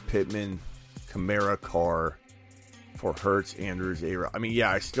Schultz, Pittman, Kamara, Carr for Hurts, Andrews, A-Rob. I mean,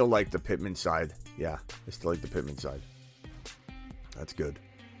 yeah, I still like the Pittman side. Yeah, I still like the Pittman side. That's good.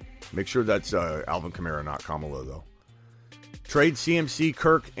 Make sure that's Alvin Kamara, not Kamala, though. Trade CMC,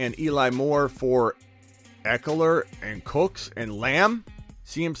 Kirk, and Eli Moore for Eckler and Cooks and Lamb.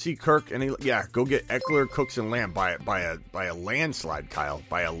 CMC, Kirk, and yeah, go get Eckler, Cooks, and Lamb by a landslide, Kyle.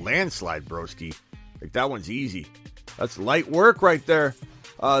 By a landslide, broski. Like, that one's easy. That's light work right there.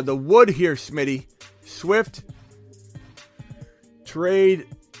 The wood here, Smitty. Swift's trade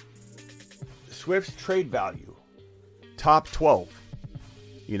value. Top 12.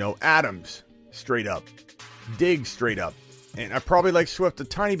 Adams, straight up. Diggs, straight up. And I probably like Swift a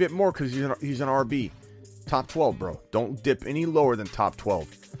tiny bit more because he's an RB. Top 12, bro. Don't dip any lower than top 12.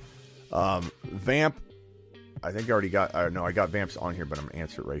 Vamp, I think I already got, no, I got Vamps on here, but I'm going to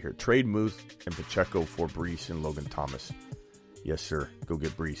answer it right here. Trade Muth and Pacheco for Brees and Logan Thomas. Yes, sir. Go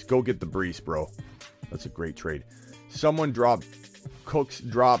get Brees. Go get the Brees, bro. That's a great trade. Someone drop Cooks,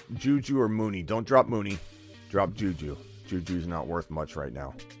 drop Juju or Mooney. Don't drop Mooney. Drop Juju. Juju's not worth much right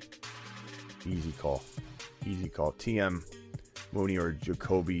now. Easy call. Easy call. TM, Mooney or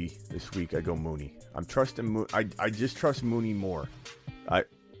Jacoby this week. I go Mooney. I'm trusting Mooney. I just trust Mooney more. I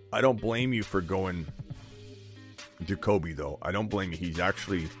don't blame you for going Jacoby, though. I don't blame you. He's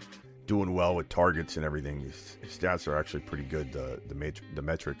actually doing well with targets and everything. His stats are actually pretty good. The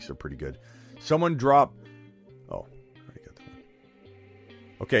metrics are pretty good. Someone drop. Oh, I already got that one.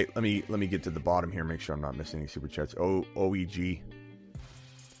 Okay, let me get to the bottom here. Make sure I'm not missing any super chats. OEG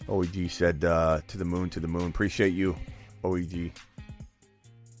said to the moon. Appreciate you, OEG.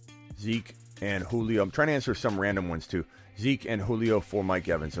 Zeke and Julio. I'm trying to answer some random ones too. Zeke and Julio for Mike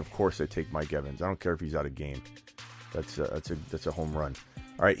Evans. Of course, I take Mike Evans. I don't care if he's out of game. That's a home run.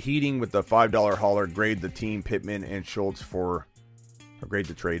 All right, Heating with the $5 hauler. Grade the team. Pittman and Schultz for. Or grade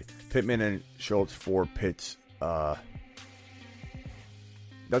the trade. Pittman and Schultz for Pitts.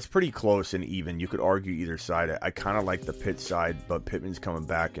 That's pretty close and even. You could argue either side. I kind of like the Pitt side, but Pittman's coming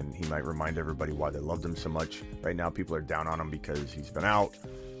back, and he might remind everybody why they loved him so much. Right now, people are down on him because he's been out.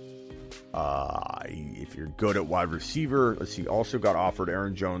 If you're good at wide receiver, let's see. Also got offered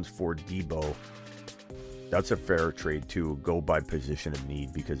Aaron Jones for Debo. That's a fair trade too. Go by position of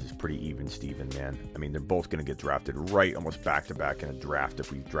need because it's pretty even, Steven, man. I mean, they're both going to get drafted right almost back to back in a draft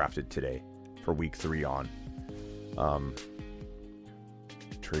if we drafted today for week 3 on.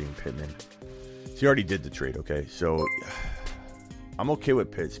 Trading Pittman. So you already did the trade, okay? So I'm okay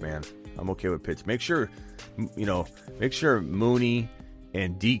with Pitts, man. I'm okay with Pitts. Make sure Mooney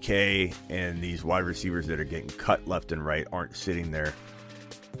and DK and these wide receivers that are getting cut left and right aren't sitting there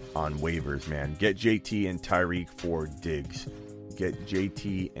on waivers, man. Get JT and Tyreek for Diggs.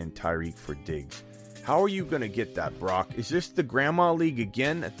 How are you going to get that, Brock? Is this the grandma league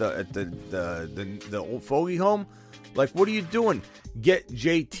again at the old fogey home? Like, what are you doing? Get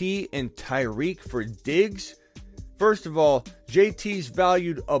JT and Tyreek for Diggs? First of all, JT's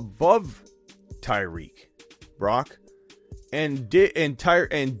valued above Tyreek, Brock. And Diggs and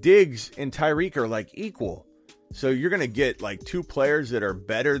Tyreek are like equal. So you're going to get like 2 players that are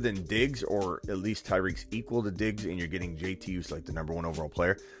better than Diggs, or at least Tyreek's equal to Diggs, and you're getting JT, who's like the number 1 overall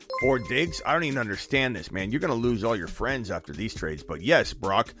player, for Diggs? I don't even understand this, man. You're going to lose all your friends after these trades. But yes,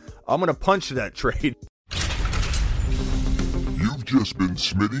 Brock, I'm going to punch that trade. You've just been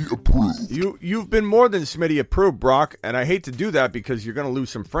Smitty approved. You've been more than Smitty approved, Brock, and I hate to do that because you're going to lose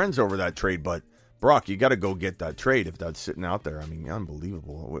some friends over that trade, but Brock, you got to go get that trade if that's sitting out there. I mean,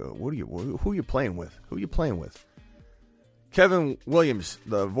 unbelievable. Who are you playing with? Kevin Williams,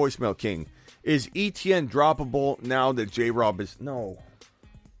 the voicemail king. Is ETN droppable now that J-Rob is... No.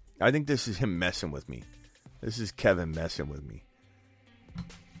 I think this is him messing with me. This is Kevin messing with me.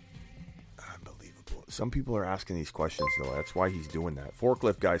 Unbelievable. Some people are asking these questions, though. That's why he's doing that.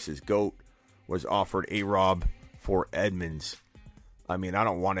 Forklift guy says GOAT was offered A-Rob for Edmonds. I mean, I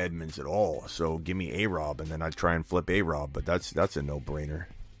don't want Edmonds at all, so give me A-Rob, and then I'd try and flip A-Rob, but that's a no-brainer.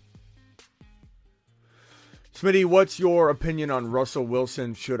 Smitty, what's your opinion on Russell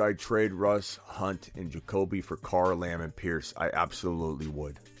Wilson? Should I trade Russ, Hunt, and Jacoby for Carr, Lamb, and Pierce? I absolutely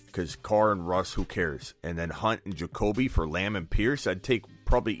would, because Carr and Russ, who cares? And then Hunt and Jacoby for Lamb and Pierce? I'd take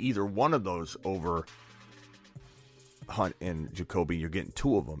probably either one of those over Hunt and Jacoby. You're getting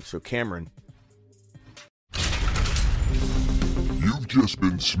 2 of them. So, Cameron... You've just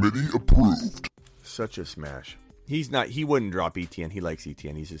been Smitty approved. Such a smash. He wouldn't drop ETN. He likes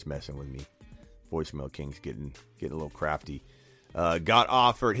ETN. He's just messing with me. Voicemail King's getting a little crafty. Got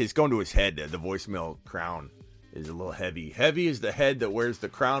offered. He's going to his head. The voicemail crown is a little heavy. Heavy is the head that wears the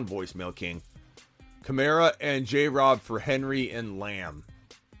crown, Voicemail King. Kamara and J-Rob for Henry and Lamb.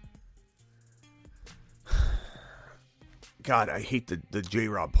 God, I hate the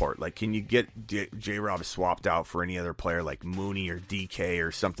J-Rob part. Like, can you get J-Rob swapped out for any other player like Mooney or DK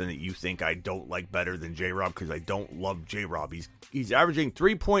or something that you think I don't like better than J-Rob? Because I don't love J-Rob. He's averaging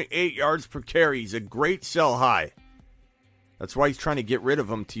 3.8 yards per carry. He's a great sell high. That's why he's trying to get rid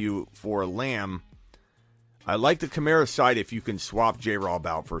of him to you for Lamb. I like the Kamara side if you can swap J-Rob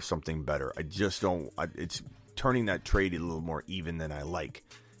out for something better. I just don't. It's turning that trade a little more even than I like.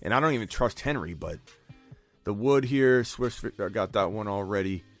 And I don't even trust Henry, but... The Wood here, Swift, I got that one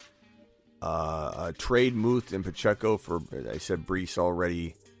already. Trade Muth and Pacheco for, I said Brees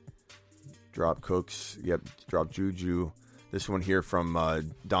already. Drop Cooks, yep, drop Juju. This one here from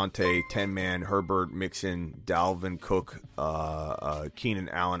Dante, 10-man, Herbert, Mixon, Dalvin Cook, Keenan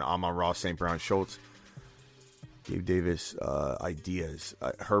Allen, Amon Ross, St. Brown, Schultz. Gabe Davis, ideas.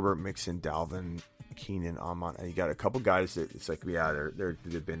 Herbert, Mixon, Dalvin, Keenan, Amon. And you got a couple guys that it's like, yeah,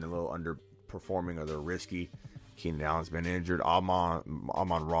 they've been a little underperforming or they're risky. Keenan Allen's been injured.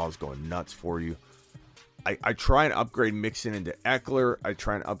 Amon Ra's going nuts for you. I try and upgrade Mixon into Eckler. I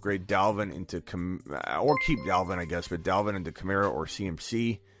try and upgrade Dalvin into or keep Dalvin, I guess, but Dalvin into Kamara or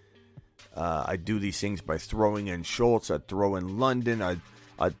CMC. I do these things by throwing in Schultz. I'd throw in London.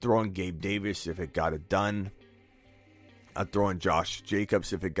 I'd throw in Gabe Davis if it got it done. I'd throw in Josh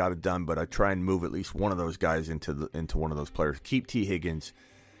Jacobs if it got it done, but I try and move at least one of those guys into one of those players. Keep T. Higgins,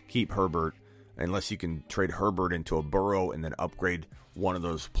 keep Herbert, unless you can trade Herbert into a Burrow and then upgrade one of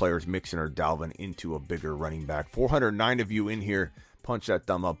those players, Mixon or Dalvin, into a bigger running back. 409 of you in here. Punch that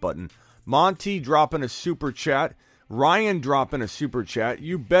thumb up button. Monty dropping a super chat. Ryan dropping a super chat.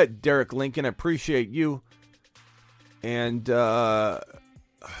 You bet, Derek Lincoln. I appreciate you. And am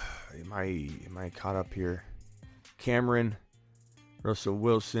I caught up here? Cameron, Russell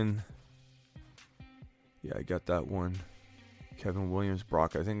Wilson. Yeah, I got that one. Kevin Williams,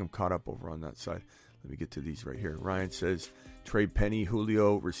 Brock. I think I'm caught up over on that side. Let me get to these right here. Ryan says, trade Penny,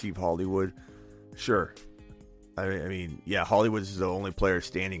 Julio, receive Hollywood. Sure. I mean, yeah, Hollywood is the only player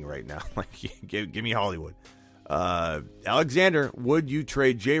standing right now. Like, give me Hollywood. Alexander, would you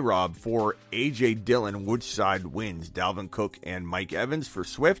trade J-Rob for A.J. Dillon? Which side wins? Dalvin Cook and Mike Evans for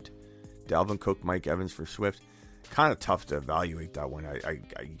Swift? Dalvin Cook, Mike Evans for Swift. Kind of tough to evaluate that one.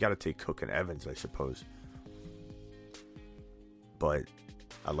 I got to take Cook and Evans, I suppose. But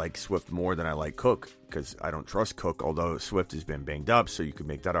I like Swift more than I like Cook because I don't trust Cook, although Swift has been banged up, so you could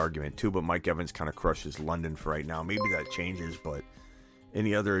make that argument too. But Mike Evans kind of crushes London for right now. Maybe that changes, but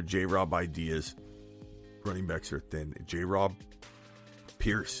any other J-Rob ideas? Running backs are thin. J-Rob,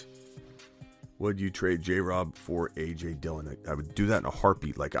 Pierce. Would you trade J-Rob for A.J. Dillon? I would do that in a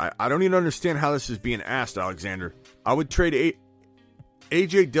heartbeat. Like, I don't even understand how this is being asked, Alexander. I would trade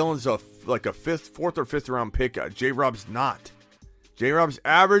A.J. Dillon's like a fourth or fifth round pick. J-Rob's not. J-Rob's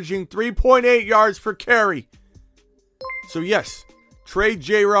averaging 3.8 yards per carry. So, yes, trade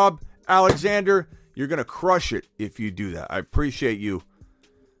J-Rob. Alexander, you're going to crush it if you do that. I appreciate you.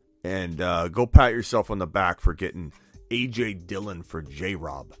 And go pat yourself on the back for getting A.J. Dillon for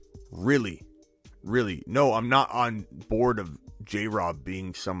J-Rob. Really? No, I'm not on board of J-Rob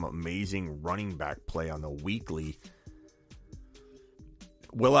being some amazing running back play on the weekly.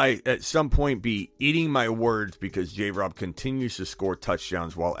 Will I at some point be eating my words because J-Rob continues to score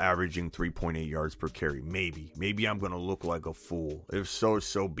touchdowns while averaging 3.8 yards per carry? Maybe I'm going to look like a fool. If so,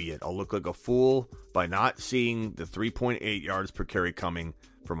 so be it. I'll look like a fool by not seeing the 3.8 yards per carry coming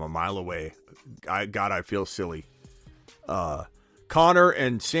from a mile away. I feel silly. Connor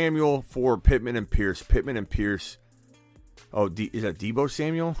and Samuel for Pittman and Pierce. Pittman and Pierce. Oh, is that Deebo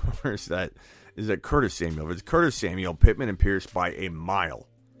Samuel? Or is that Curtis Samuel? If it's Curtis Samuel, Pittman and Pierce by a mile.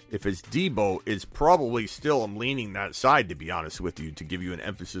 If it's Deebo, it's probably still, I'm leaning that side, to be honest with you, to give you an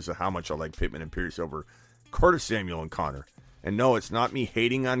emphasis of how much I like Pittman and Pierce over Curtis Samuel and Connor. And no, it's not me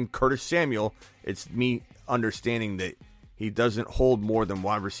hating on Curtis Samuel. It's me understanding that he doesn't hold more than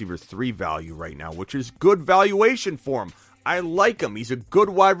wide receiver 3 value right now, which is good valuation for him. I like him. He's a good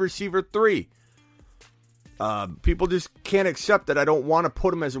wide receiver 3. People just can't accept that I don't want to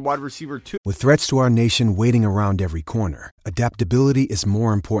put him as a wide receiver 2. With threats to our nation waiting around every corner, adaptability is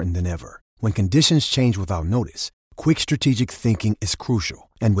more important than ever. When conditions change without notice, quick strategic thinking is crucial.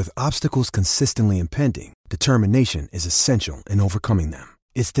 And with obstacles consistently impending, determination is essential in overcoming them.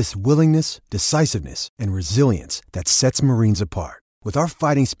 It's this willingness, decisiveness, and resilience that sets Marines apart. With our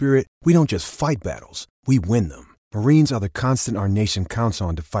fighting spirit, we don't just fight battles, we win them. Marines are the constant our nation counts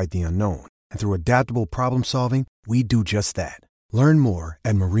on to fight the unknown. And through adaptable problem solving, we do just that. Learn more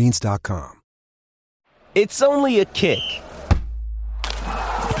at Marines.com. It's only a kick,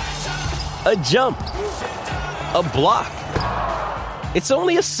 a jump, a block. It's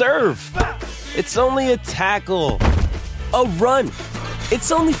only a serve. It's only a tackle, a run.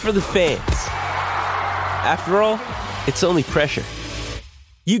 It's only for the fans. After all, it's only pressure.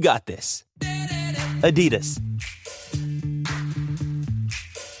 You got this. Adidas.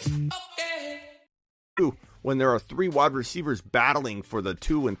 When there are 3 wide receivers battling for the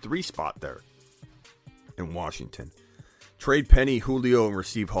 2 and 3 spot there in Washington. Trade Penny, Julio, and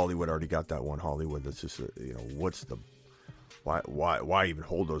receive Hollywood. Already got that one, Hollywood. That's just, what's the... Why even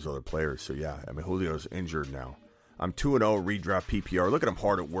hold those other players? So, yeah, I mean, Julio's injured now. I'm 2-0, redraft PPR. Look at him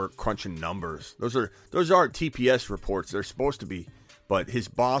hard at work, crunching numbers. Those aren't TPS reports. They're supposed to be. But his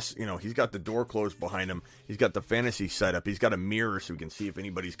boss, he's got the door closed behind him. He's got the fantasy set up. He's got a mirror so he can see if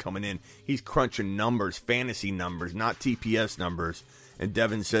anybody's coming in. He's crunching numbers, fantasy numbers, not TPS numbers. And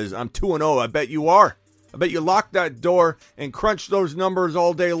Devin says, I'm 2-0. I bet you are. I bet you locked that door and crunched those numbers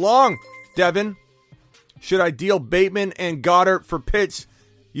all day long, Devin. Should I deal Bateman and Goddard for Pitts?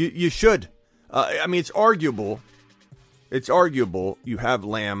 You should. I mean, it's arguable. It's arguable. You have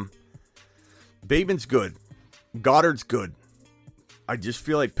Lamb. Bateman's good. Goddard's good. I just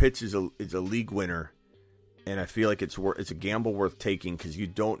feel like Pitts is a league winner, and I feel like it's a gamble worth taking because you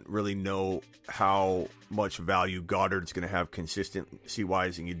don't really know how much value Goddard's going to have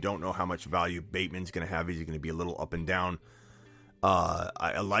consistency-wise, and you don't know how much value Bateman's going to have. Is he going to be a little up and down?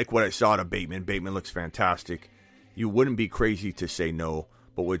 I like what I saw out of Bateman. Bateman looks fantastic. You wouldn't be crazy to say no,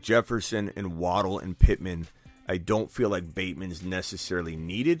 but with Jefferson and Waddle and Pittman, I don't feel like Bateman's necessarily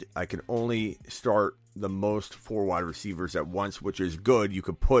needed. I can only start the most 4 wide receivers at once, which is good. You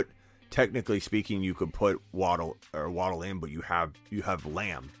could put, technically speaking, you could put Waddle in, but you have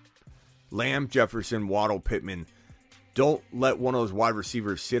Lamb, Jefferson, Waddle, Pittman. Don't let one of those wide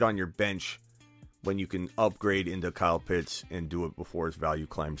receivers sit on your bench when you can upgrade into Kyle Pitts and do it before his value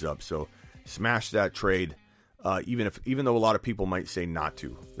climbs up. So smash that trade. Even though a lot of people might say not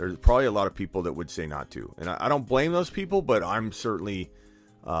to, there's probably a lot of people that would say not to, and I don't blame those people, but I'm certainly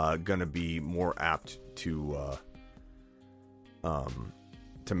going to be more apt to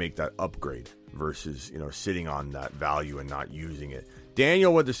make that upgrade versus sitting on that value and not using it.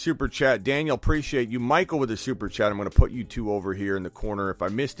 Daniel with the super chat. Daniel, appreciate you. Michael with the super chat. I'm going to put you two over here in the corner. If I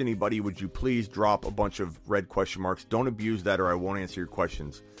missed anybody, would you please drop a bunch of red question marks? Don't abuse that or I won't answer your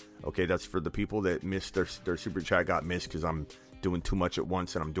questions. Okay, that's for the people that missed their super chat got missed because I'm doing too much at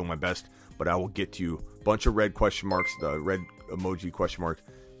once and I'm doing my best. But I will get to you. Bunch of red question marks, the red emoji question mark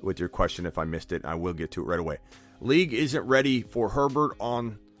with your question if I missed it. I will get to it right away. League isn't ready for Herbert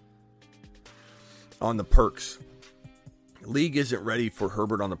on the perks. League isn't ready for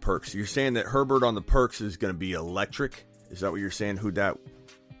Herbert on the perks. You're saying that Herbert on the perks is going to be electric? Is that what you're saying? Who that?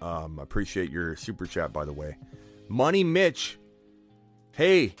 Appreciate your super chat, by the way. Money Mitch.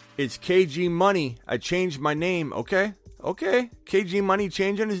 Hey, it's KG Money. I changed my name. Okay. KG Money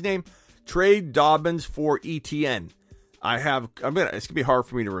changing his name. Trade Dobbins for ETN. It's going to be hard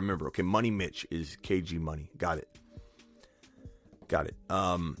for me to remember. Okay. Money Mitch is KG Money. Got it.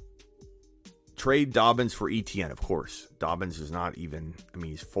 Trade Dobbins for ETN, of course. Dobbins is not even,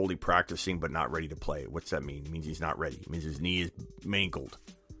 he's fully practicing but not ready to play. What's that mean? It means he's not ready. It means his knee is mangled.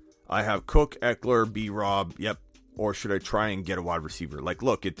 I have Cook, Eckler, B-Rob. Yep. Or should I try and get a wide receiver?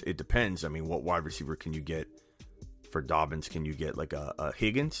 Look, it depends. What wide receiver can you get for Dobbins? Can you get like a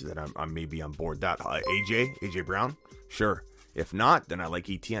Higgins? That I'm maybe on board that. AJ Brown? Sure. If not, then I like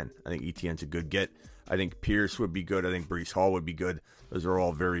ETN. I think ETN's a good get. I think Pierce would be good. I think Breece Hall would be good. Those are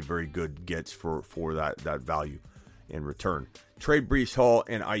all very, very good gets for that value in return. Trade Breece Hall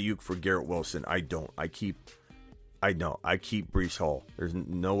and Ayuk for Garrett Wilson. I don't. I keep Breece Hall. There's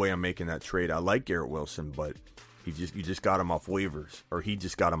no way I'm making that trade. I like Garrett Wilson, but you just got him off waivers, or he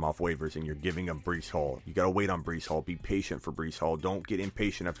just got him off waivers, and you're giving him Breece Hall. You got to wait on Breece Hall. Be patient for Breece Hall. Don't get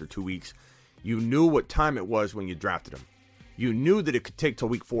impatient after 2 weeks. You knew what time it was when you drafted him. You knew that it could take till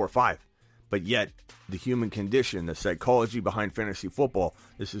week 4 or 5. But yet, the human condition, the psychology behind fantasy football,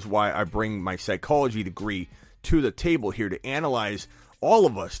 this is why I bring my psychology degree to the table here to analyze all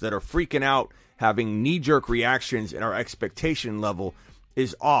of us that are freaking out, having knee-jerk reactions, and our expectation level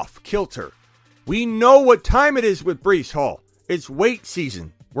is off kilter. We know what time it is with Breece Hall. It's wait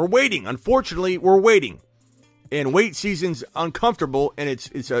season. We're waiting. Unfortunately, we're waiting. And wait season's uncomfortable, and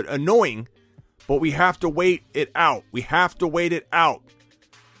it's annoying, but we have to wait it out.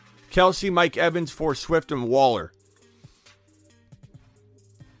 Kelsey, Mike Evans for Swift and Waller.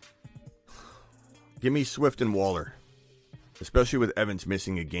 Give me Swift and Waller. Especially with Evans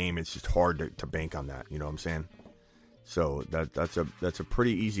missing a game, it's just hard to bank on that. You know what I'm saying? So that's a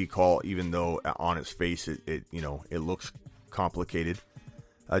pretty easy call, even though on its face it looks complicated.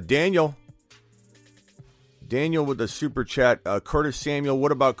 Daniel with the super chat. Curtis Samuel.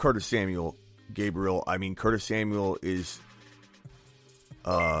 What about Curtis Samuel, Gabriel? Curtis Samuel is.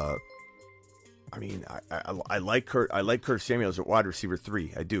 I like Curtis Samuel as a wide receiver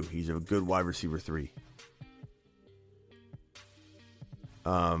 3. I do. He's a good wide receiver 3.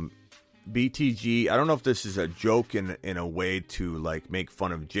 BTG. I don't know if this is a joke in a way to make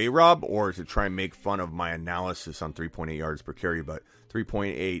fun of J-Rob or to try and make fun of my analysis on 3.8 yards per carry, but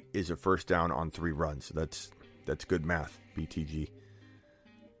 3.8 is a first down on 3 runs. That's good math, BTG.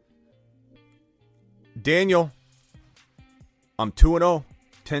 Daniel, I'm 2-0.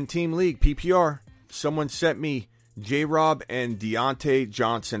 10-team league, PPR. Someone sent me J-Rob and Deontay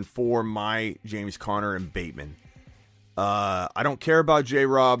Johnson for my James Conner and Bateman. I don't care about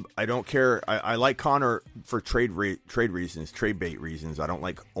J-Rob. I don't care. I like Conner for trade reasons, trade bait reasons. I don't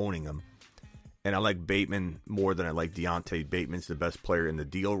like owning him. And I like Bateman more than I like Deontay. Bateman's the best player in the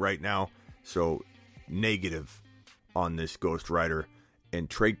deal right now. So negative on this Ghost Rider. And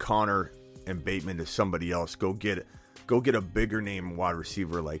trade Connor and Bateman to somebody else. Go get a bigger name wide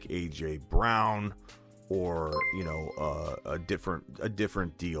receiver like A.J. Brown, or a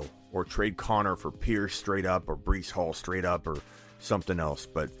different deal. Or trade Connor for Pierce straight up, or Breece Hall straight up, or something else.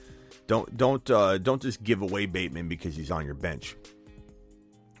 But don't just give away Bateman because he's on your bench.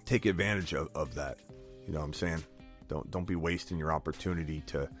 Take advantage of that. You know what I'm saying? Don't be wasting your opportunity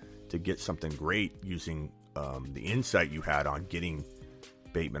to get something great using the insight you had on getting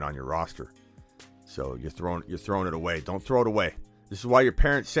Bateman on your roster. So you're throwing it away. Don't throw it away. This is why your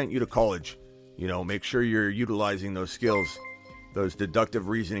parents sent you to college. Make sure you're utilizing those skills, those deductive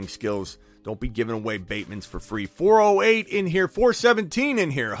reasoning skills. Don't be giving away Batemans for free. 408 in here, 417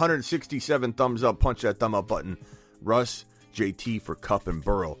 in here, 167 thumbs up. Punch that thumb up button. Russ, JT for Kupp and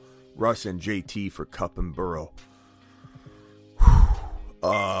Burrow. Russ and JT for Kupp and Burrow.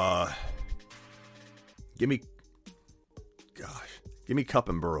 Give me Kupp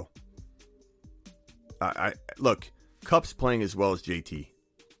and Burrow. Look, Kupp's playing as well as JT.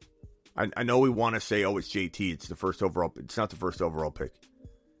 I know we want to say, oh, it's JT. It's the first overall. It's not the first overall pick.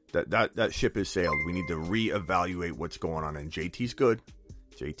 That ship has sailed. We need to reevaluate what's going on. And JT's good.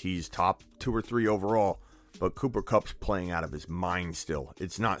 JT's top 2 or 3 overall. But Cooper Kupp's playing out of his mind still.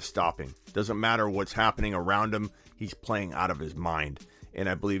 It's not stopping. Doesn't matter what's happening around him. He's playing out of his mind. And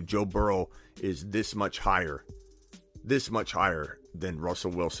I believe Joe Burrow is this much higher than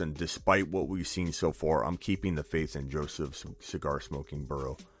Russell Wilson, despite what we've seen so far. I'm keeping the faith in Joseph cigar-smoking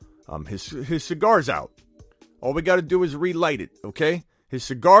Burrow. His cigar's out. All we got to do is relight it, okay? His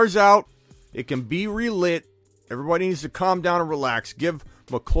cigar's out. It can be relit. Everybody needs to calm down and relax. Give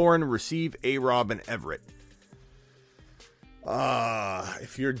McLaurin, receive A-Rob, and Everett.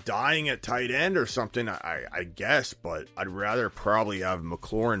 If you're dying at tight end or something, I guess, but I'd rather probably have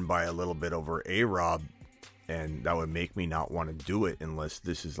McLaurin by a little bit over A-Rob, and that would make me not want to do it unless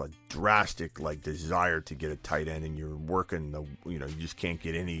this is a drastic desire to get a tight end and you're working you just can't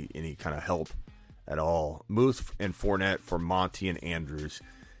get any kind of help at all. Muth and Fournette for Monty and Andrews.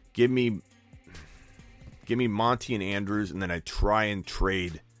 Give me Monty and Andrews, and then I try and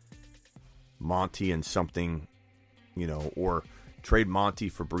trade Monty and something, or trade Monty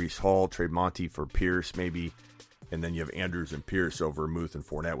for Breece Hall, trade Monty for Pierce maybe, and then you have Andrews and Pierce over Muth and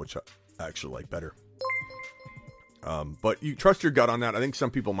Fournette, which I actually like better. But you trust your gut on that. I think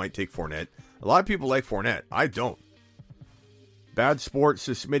some people might take Fournette. A lot of people like Fournette. I don't. Bad Sports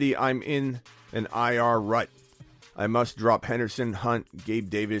says, Smitty, I'm in an IR rut. I must drop Henderson, Hunt, Gabe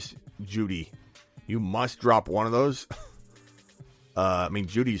Davis, Judy. You must drop one of those.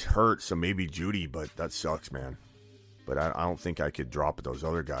 Judy's hurt, so maybe Judy, but that sucks, man. But I don't think I could drop those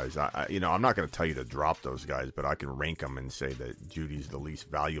other guys. I'm not going to tell you to drop those guys, but I can rank them and say that Judy's the least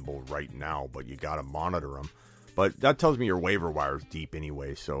valuable right now, but you got to monitor them. But that tells me your waiver wire is deep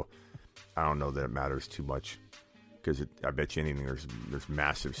anyway, so I don't know that it matters too much. Because I bet you anything, there's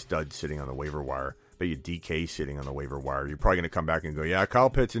massive studs sitting on the waiver wire. I bet you DK sitting on the waiver wire. You're probably going to come back and go, yeah, Kyle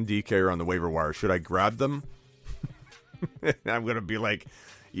Pitts and DK are on the waiver wire. Should I grab them? I'm going to be like,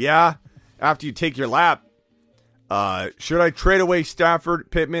 yeah, after you take your lap. Should I trade away Stafford,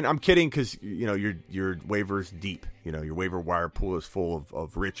 Pittman? I'm kidding, because your waiver's deep. Your waiver wire pool is full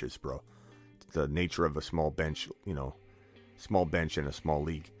of riches, bro. It's the nature of a small bench, small bench in a small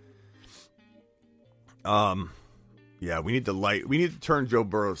league. Yeah, we need to turn Joe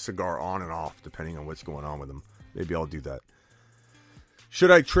Burrow's cigar on and off depending on what's going on with him. Maybe I'll do that.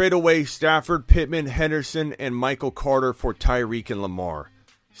 Should I trade away Stafford, Pittman, Henderson, and Michael Carter for Tyreek and Lamar?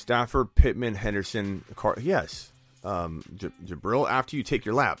 Stafford, Pittman, Henderson, Carter. Yes. Jabril, after you take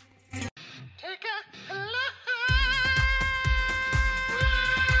your lap.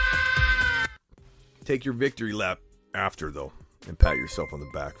 Take your victory lap after, though, and pat yourself on the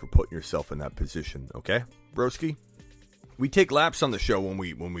back for putting yourself in that position. Okay, broski? We take laps on the show when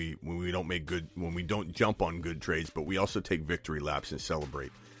we don't make good, when we don't jump on good trades, but we also take victory laps and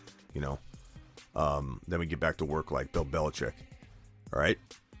celebrate. Then we get back to work like Bill Belichick. All right,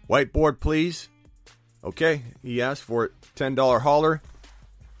 whiteboard, please. Okay, he asked for it. $10 holler.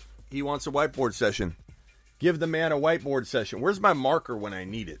 He wants a whiteboard session. Give the man a whiteboard session. Where's my marker when I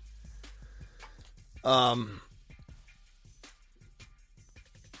need it?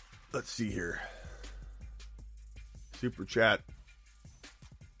 Let's see here. Super chat.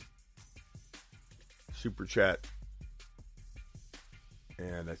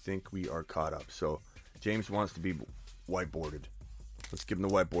 And I think we are caught up. So James wants to be whiteboarded. Let's give him the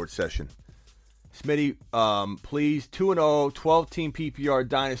whiteboard session. Smitty, please, 2-0, 12-team PPR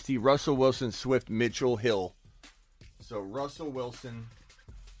Dynasty, Russell Wilson, Swift, Mitchell, Hill. So Russell Wilson,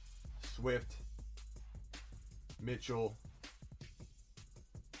 Swift, Mitchell,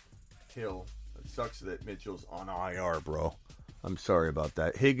 Hill. It sucks that Mitchell's on IR, bro. I'm sorry about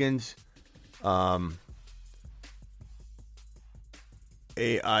that. Higgins, AIO.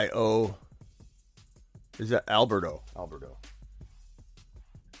 Is that Alberto? Alberto.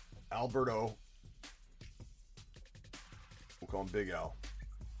 We'll call him Big Al.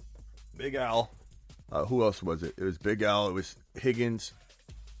 Big Al. Who else was it? It was Big Al. It was Higgins.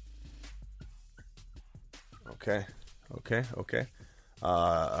 Okay.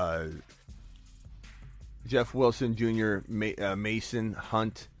 Jeff Wilson Jr., Mason,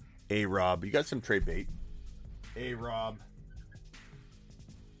 Hunt, A-Rob. You got some trade bait. A-Rob.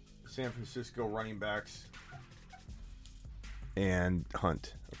 San Francisco running backs. And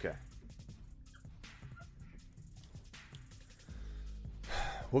Hunt. Okay.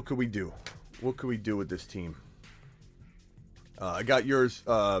 What could we do? What could we do with this team? I got yours,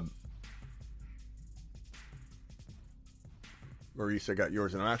 Maurice. I got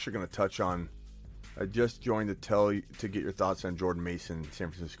yours, and I'm actually going to touch on. I just joined to get your thoughts on Jordan Mason,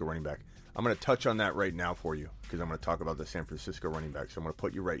 San Francisco running back. I'm going to touch on that right now for you because I'm going to talk about the San Francisco running back. So I'm going to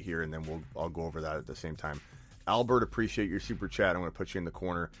put you right here, and then I'll go over that at the same time. Albert, appreciate your super chat. I'm going to put you in the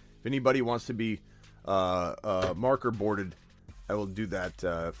corner. If anybody wants to be marker boarded, I will do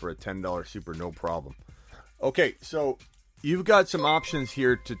that for a $10 super, no problem. Okay, so you've got some options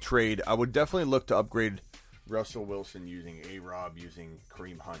here to trade. I would definitely look to upgrade Russell Wilson using A-Rob, using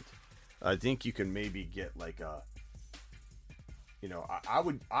Kareem Hunt. I think you can maybe get like a,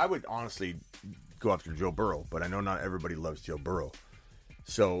 I would honestly go after Joe Burrow, but I know not everybody loves Joe Burrow.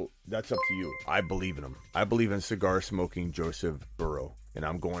 So that's up to you. I believe in him. I believe in cigar-smoking Joseph Burrow, and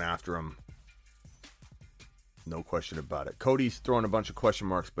I'm going after him. No question about it. Cody's throwing a bunch of question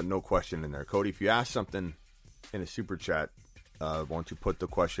marks, but no question in there. Cody, if you ask something in a super chat, why don't you put the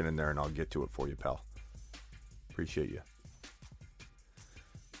question in there, and I'll get to it for you, pal. Appreciate you.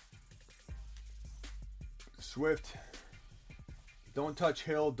 Swift. Don't touch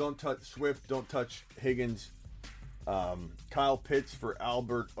Hill. Don't touch Swift. Don't touch Higgins. Kyle Pitts for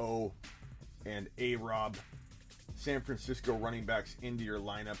Albert O. and A-Rob. San Francisco running backs into your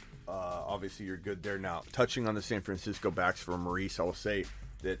lineup. Obviously, you're good there. Now, touching on the San Francisco backs for Maurice, I will say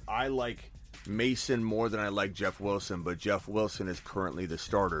that I like Mason more than I like Jeff Wilson, but Jeff Wilson is currently the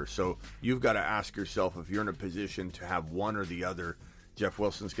starter. So you've got to ask yourself, if you're in a position to have one or the other, Jeff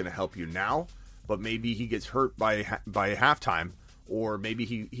Wilson's going to help you now, but maybe he gets hurt by halftime, or maybe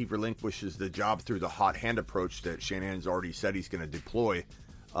he relinquishes the job through the hot hand approach that Shanahan's already said he's going to deploy,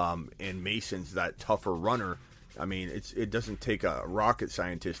 and Mason's that tougher runner. I mean, it doesn't take a rocket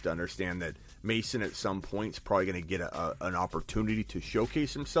scientist to understand that Mason at some point is probably going to get an opportunity to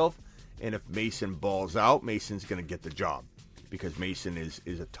showcase himself. And if Mason balls out, Mason's going to get the job because Mason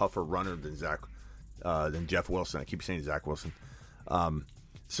is a tougher runner than Jeff Wilson. I keep saying Zach Wilson.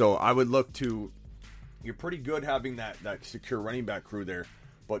 So I would look to, you're pretty good having that secure running back crew there,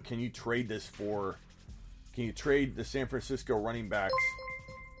 but can you trade the San Francisco running backs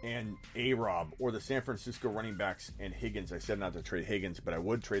and A-Rob, or the San Francisco running backs and Higgins? I said not to trade Higgins, but I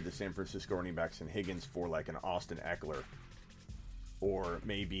would trade the San Francisco running backs and Higgins for like an Austin Eckler or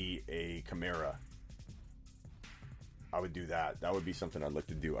maybe a Kamara. I would do that. That would be something I'd look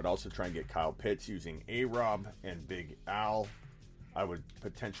to do. I'd also try and get Kyle Pitts using A-Rob and Big Al. I would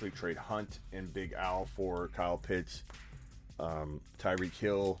potentially trade Hunt and Big Al for Kyle Pitts, Tyreek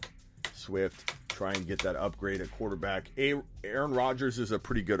Hill, Swift. Try and get that upgrade at quarterback. Aaron Rodgers is a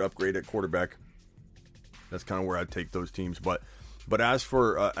pretty good upgrade at quarterback. That's kind of where I'd take those teams. But as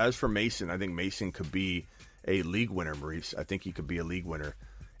for Mason, I think Mason could be a league winner, Maurice. I think he could be a league winner.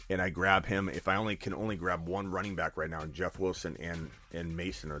 And I grab him if I can only grab one running back right now, and Jeff Wilson and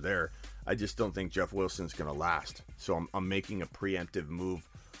Mason are there. I just don't think Jeff Wilson's going to last. So I'm making a preemptive move.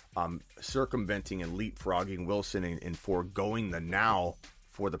 I'm circumventing and leapfrogging Wilson and foregoing the now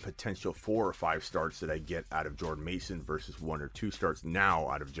for the potential 4 or 5 starts that I get out of Jordan Mason versus 1 or 2 starts now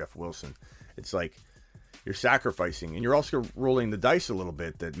out of Jeff Wilson. It's like you're sacrificing, and you're also rolling the dice a little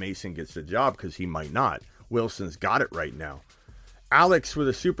bit that Mason gets the job because he might not. Wilson's got it right now. Alex with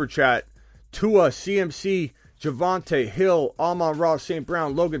a super chat. Tua, CMC, Javonte, Hill, Amon-Ra, St.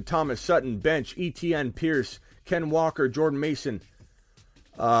 Brown, Logan Thomas, Sutton, Bench, ETN, Pierce, Ken Walker, Jordan Mason.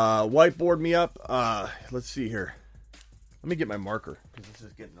 Whiteboard me up. Let's see here. Let me get my marker because this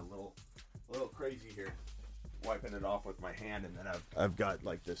is getting a little crazy here. Wiping it off with my hand, and then I've got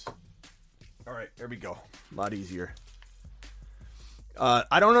like this. All right, there we go. A lot easier.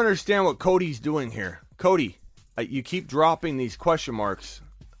 I don't understand what Cody's doing here. Cody, you keep dropping these question marks,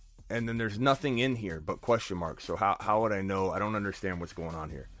 and then there's nothing in here but question marks. So how would I know? I don't understand what's going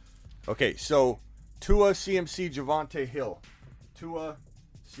on here. Okay, so Tua, CMC, Javonte Hill. Tua,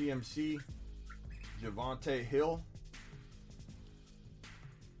 CMC, Javonte Hill.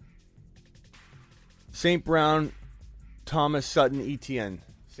 St. Brown, Thomas, Sutton, ETN.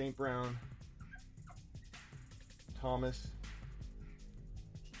 St. Brown, Thomas,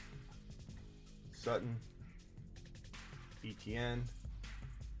 Sutton, ETN,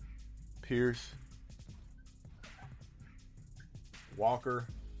 Pierce, Walker.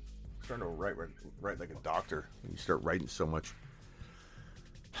 I'm starting to write like a doctor. You start writing so much.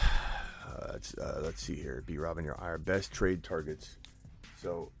 Let's see here. B. Robin, your best trade targets.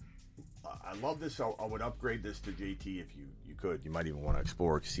 So I love this. I would upgrade this to JT if you could. You might even want to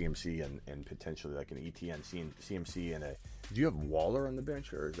explore CMC and potentially like an ETN, CMC, and a. Do you have Waller on the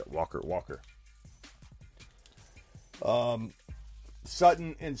bench or is it Walker?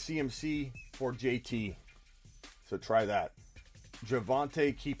 Sutton and CMC for JT. So try that.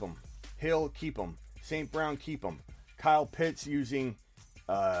 Javonte, keep him. Hill, keep him. St. Brown, keep him. Kyle Pitts using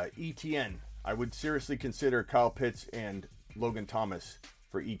ETN. I would seriously consider Kyle Pitts and Logan Thomas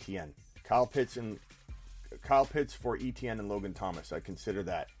for ETN. Kyle Pitts for ETN and Logan Thomas. I consider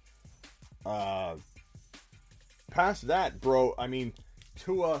that. Past that, bro, I mean,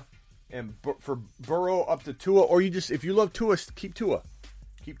 Tua and for Burrow up to Tua, or if you love Tua, keep Tua.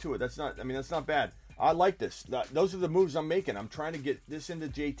 Keep Tua. That's not bad. I like this. Those are the moves I'm making. I'm trying to get this into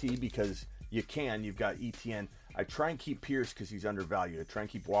JT because you can. You've got ETN. I try and keep Pierce because he's undervalued. I try and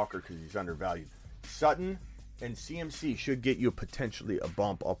keep Walker because he's undervalued. Sutton and CMC should get you potentially a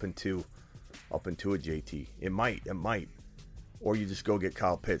bump up into a JT. It might. Or you just go get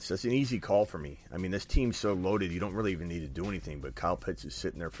Kyle Pitts. That's an easy call for me. I mean, this team's so loaded, you don't really even need to do anything. But Kyle Pitts is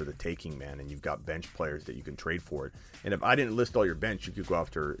sitting there for the taking, man, and you've got bench players that you can trade for it. And if I didn't list all your bench, you could go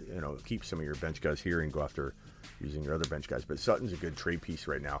after, keep some of your bench guys here and go after using your other bench guys. But Sutton's a good trade piece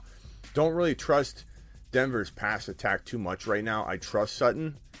right now. Don't really trust Denver's pass attack too much right now. I trust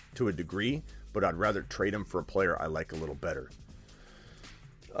Sutton to a degree, but I'd rather trade him for a player I like a little better.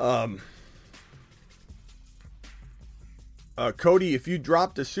 Cody, if you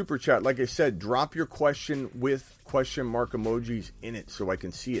dropped a super chat, like I said, drop your question with question mark emojis in it so I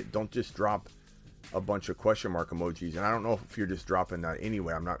can see it. Don't just drop a bunch of question mark emojis. And I don't know if you're just dropping that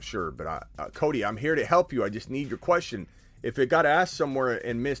anyway. I'm not sure. But Cody, I'm here to help you. I just need your question. If it got asked somewhere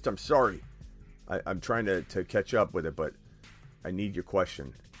and missed, I'm sorry. I'm trying to catch up with it, but I need your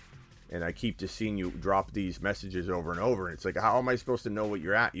question. And I keep just seeing you drop these messages over and over. And it's like, how am I supposed to know what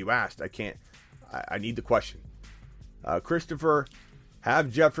you asked? I can't. I need the question. Christopher,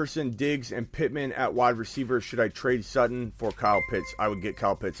 have Jefferson, Diggs, and Pittman at wide receiver. Should I trade Sutton for Kyle Pitts? I would get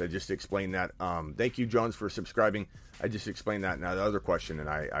Kyle Pitts. I just explained that. Thank you, Jones, for subscribing. I just explained that. Now the other question, and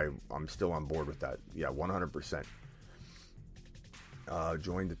I'm still on board with that. Yeah, 100%.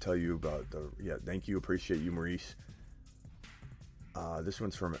 Joined to tell you about thank you. Appreciate you, Maurice. This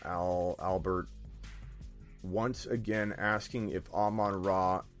one's from Albert. Once again, asking if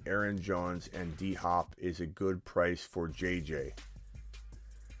Amon-Ra, Aaron Jones, and D-Hop is a good price for JJ.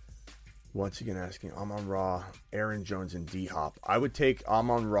 Once again, asking Amon-Ra, Aaron Jones, and D-Hop. I would take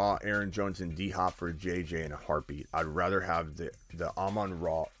Amon-Ra, Aaron Jones, and D-Hop for JJ in a heartbeat. I'd rather have the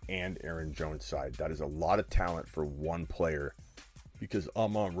Amon-Ra and Aaron Jones side. That is a lot of talent for one player because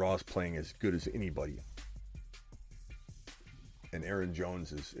Amon-Ra is playing as good as anybody. And Aaron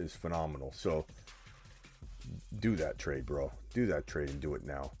Jones is phenomenal. So do that trade, bro. Do that trade and do it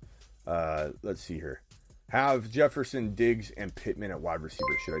now. Let's see here. Have Jefferson, Diggs, and Pittman at wide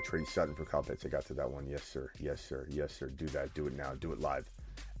receiver. Should I trade Sutton for Kyle Pitts? I got to that one. Yes, sir. Yes, sir. Yes, sir. Do that. Do it now. Do it live.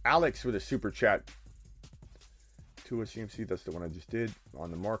 Alex with a super chat. Tua CMC. That's the one I just did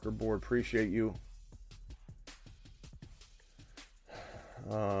on the marker board. Appreciate you.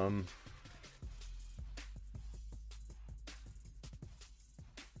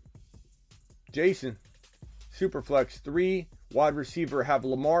 Jason, Superflex 3 wide receiver have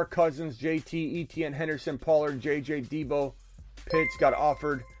Lamar, Cousins, JT, ETN, Henderson, Pollard, JJ, Debo. Pitts got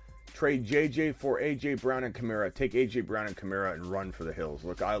offered. Trade JJ for AJ Brown and Kamara. Take AJ Brown and Kamara and run for the hills.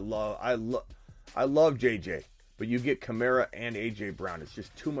 Look, I love JJ, but you get Kamara and AJ Brown. It's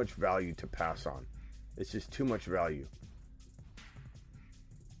just too much value to pass on. It's just too much value.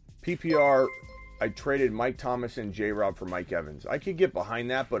 PPR, I traded Mike Thomas and J-Rob for Mike Evans. I could get behind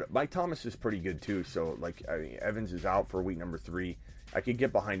that, but Mike Thomas is pretty good too. So, Evans is out for week number 3. I could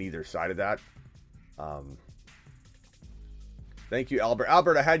get behind either side of that. Thank you, Albert.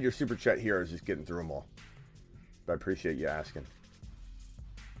 Albert, I had your super chat here. I was just getting through them all. But I appreciate you asking.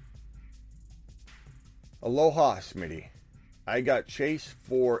 Aloha, Smitty. I got Chase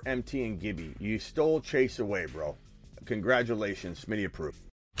for MT and Gibby. You stole Chase away, bro. Congratulations, Smitty approved.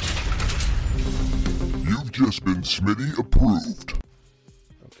 You've just been Smitty approved.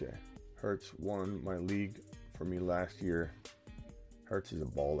 Okay. Hurts won my league for me last year. Hurts is a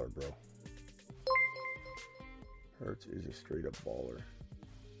baller, bro. Hurts is a straight up baller.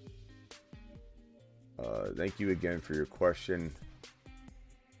 Thank you again for your question,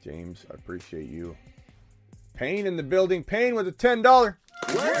 James. I appreciate you. Payne in the building. Payne with a $10.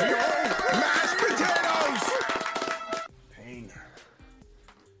 Where's your mashed potatoes? Payne.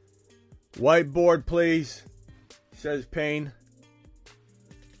 Whiteboard, please, says Payne.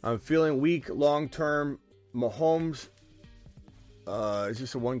 I'm feeling weak long term. Mahomes. Is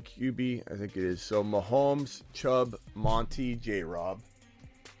this a 1 QB? I think it is. So Mahomes, Chubb, Monty, J-Rob.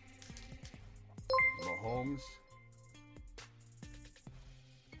 Mahomes,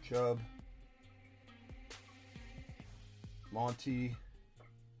 Chubb, Monty,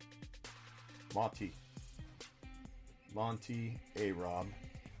 A-Rob.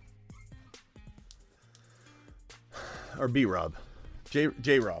 Or B-Rob.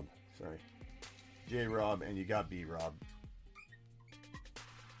 J-Rob. Sorry. J-Rob, and you got B-Rob.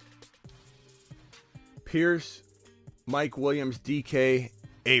 Pierce, Mike Williams, DK,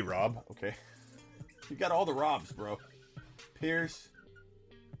 A-Rob. Okay. You got all the Robs, bro. Pierce,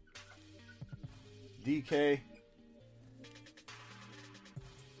 DK,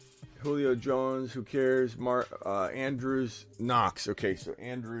 Julio Jones, who cares? Andrews, Knox. Okay, so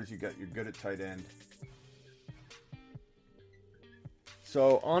Andrews, you're good at tight end.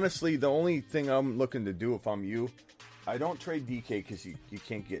 So honestly, the only thing I'm looking to do if I'm you, I don't trade DK because you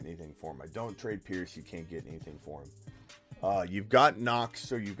can't get anything for him. I don't trade Pierce, you can't get anything for him. You've got Knox,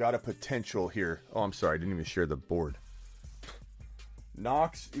 so you've got a potential here. Oh, I'm sorry, I didn't even share the board.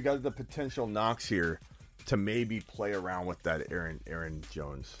 Knox, you got the potential Knox here to maybe play around with that Aaron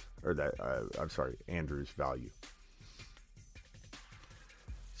Jones, or that, Andrews value.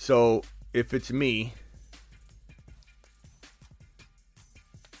 So, if it's me,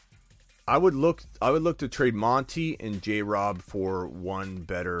 I would look to trade Monty and J-Rob for one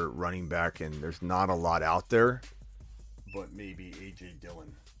better running back, and there's not a lot out there. But maybe A.J.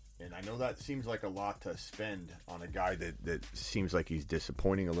 Dillon. And I know that seems like a lot to spend on a guy that seems like he's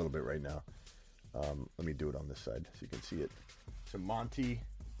disappointing a little bit right now. Let me do it on this side so you can see it. So Monty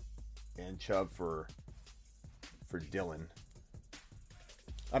and Chubb for Dillon.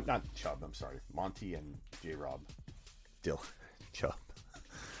 I'm not Chubb, I'm sorry. Monty and J-Rob. Dillon. Chubb.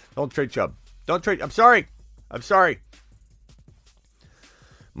 Don't trade Chubb. Don't trade. I'm sorry.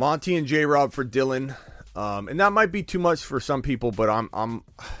 Monty and J-Rob for Dillon. And that might be too much for some people, but I'm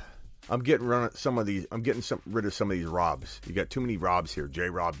getting rid of some of these. I'm getting rid of some of these Robs. You got too many Robs here: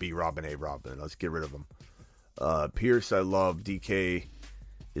 J-Rob, B-Rob, and A-Rob. And let's get rid of them. Pierce, I love. DK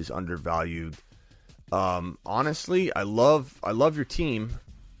is undervalued. Honestly, I love your team.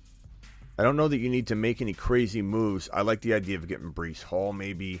 I don't know that you need to make any crazy moves. I like the idea of getting Breece Hall,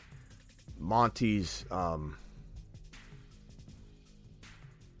 maybe. Monty's.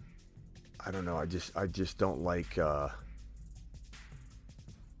 I don't know. I just don't like. I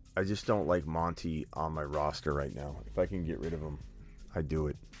just don't like Monty on my roster right now. If I can get rid of him, I do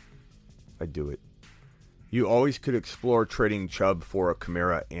it. You always could explore trading Chubb for a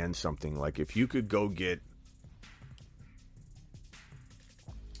Kamara and something. Like if you could go get.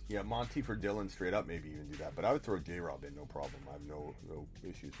 Yeah, Monty for Dillon straight up, maybe even do that. But I would throw J-Rob in, no problem. I have no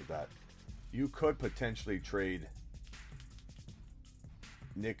issues with that. You could potentially trade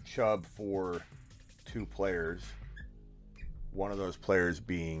Nick Chubb for two players. One of those players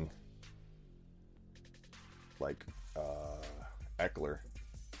being like Eckler.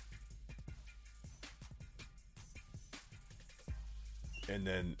 And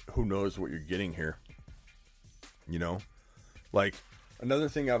then who knows what you're getting here. You know? Like another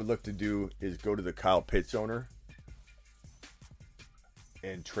thing I would look to do is go to the Kyle Pitts owner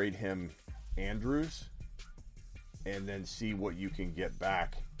and trade him Andrews and then see what you can get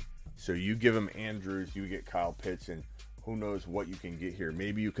back. So you give him Andrews, you get Kyle Pitts, and who knows what you can get here.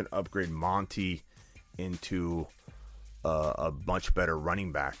 Maybe you can upgrade Monty into a much better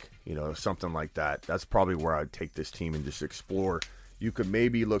running back, you know, something like that. That's probably where I'd take this team and just explore. You could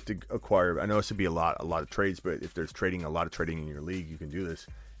maybe look to acquire. I know this would be a lot of trades, but if there's a lot of trading in your league, you can do this.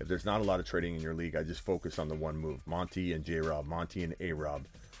 If there's not a lot of trading in your league, I just focus on the one move: Monty and J-Rob, Monty and A-Rob,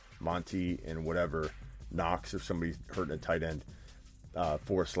 Monty and whatever Knox if somebody's hurting a tight end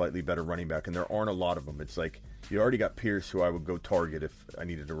for a slightly better running back. And there aren't a lot of them. It's like you already got Pierce, who I would go target if I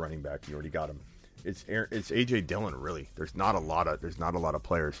needed a running back. You already got him. It's A.J. Dillon, really. There's not a lot of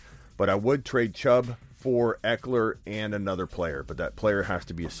players, but I would trade Chubb for Eckler and another player, but that player has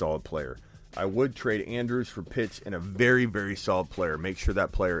to be a solid player. I would trade Andrews for Pitts and a very, very solid player. Make sure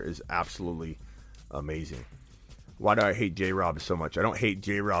that player is absolutely amazing. Why do I hate J-Rob so much? I don't hate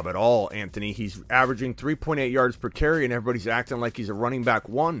J-Rob at all, Anthony. He's averaging 3.8 yards per carry, and everybody's acting like he's a running back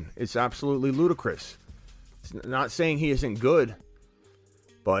one. It's absolutely ludicrous. It's not saying he isn't good,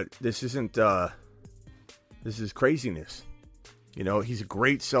 but this isn't. This is craziness. You know, he's a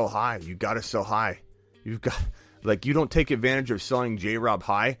great sell high. You got to sell high. You've got, like, you don't take advantage of selling J-Rob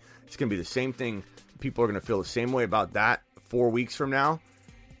high. It's going to be the same thing. People are going to feel the same way about that 4 weeks from now.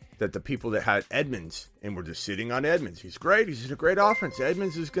 That the people that had Edmonds and were just sitting on Edmonds. He's great. He's in a great offense.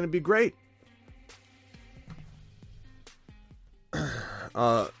 Edmonds is going to be great.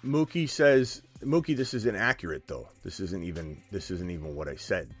 Mookie says, Mookie, this is inaccurate though. This isn't even what I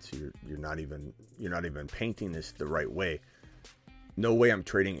said. So you're not even painting this the right way. No way I'm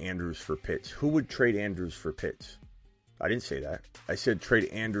trading Andrews for Pitts. Who would trade Andrews for Pitts? I didn't say that. I said trade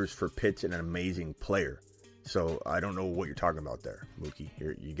Andrews for Pitts and an amazing player. So I don't know what you're talking about there, Mookie.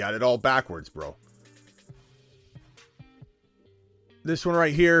 You got it all backwards, bro. This one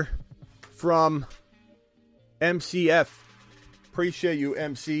right here from MCF. Appreciate you,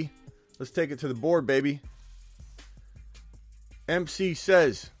 MC. Let's take it to the board, baby. MC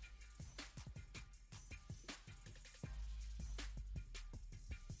says,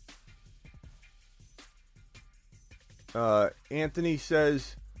 Anthony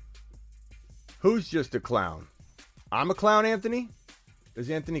says, who's just a clown? I'm a clown, Anthony? Is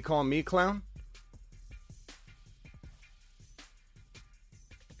Anthony calling me a clown?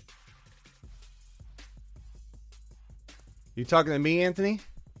 You talking to me, Anthony?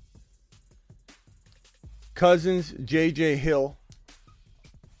 Cousins, JJ Hill.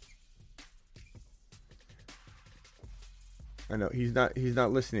 I know he's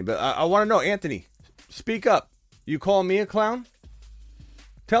not listening, but I want to know, Anthony, speak up. You calling me a clown?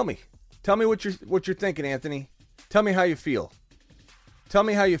 Tell me what you're thinking, Anthony. Tell me how you feel. Tell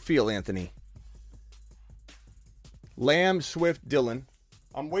me how you feel, Anthony. Lamb, Swift, Dylan.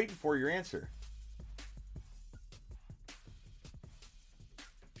 I'm waiting for your answer.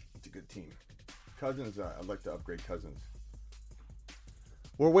 It's a good team. Cousins, I'd like to upgrade Cousins.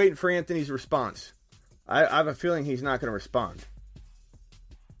 We're waiting for Anthony's response. I have a feeling he's not going to respond.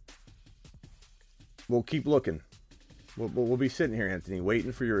 We'll keep looking. We'll be sitting here, Anthony,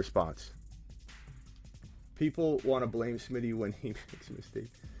 waiting for your response. People want to blame Smitty when he makes a mistake.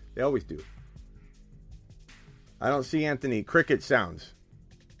 They always do. I don't see Anthony. Cricket sounds.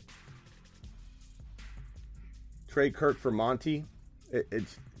 Trade Kirk for Monty.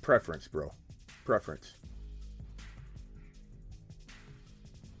 It's preference, bro. Preference.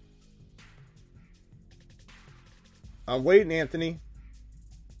 I'm waiting, Anthony.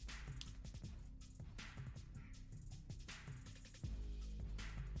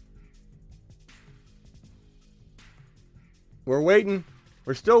 We're waiting.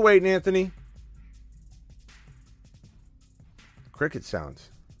 We're still waiting, Anthony. Cricket sounds.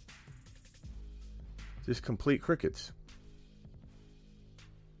 Just complete crickets.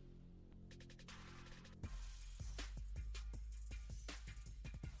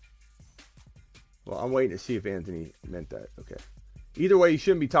 Well, I'm waiting to see if Anthony meant that. Okay. Either way, you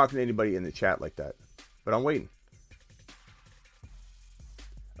shouldn't be talking to anybody in the chat like that. But I'm waiting.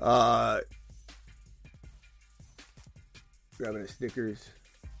 Grabbing a Snickers.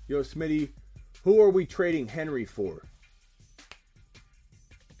 Yo, Smitty, who are we trading Henry for?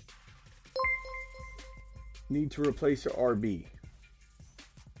 Need to replace a RB.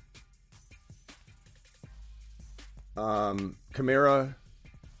 Kamara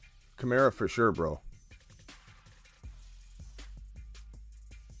for sure, bro.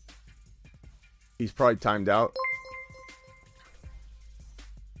 He's probably timed out.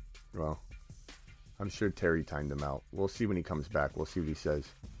 Well, I'm sure Terry timed him out. We'll see when he comes back. We'll see what he says.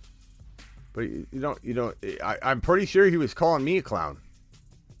 But you don't. I'm pretty sure he was calling me a clown.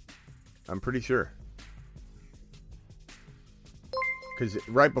 I'm pretty sure. Because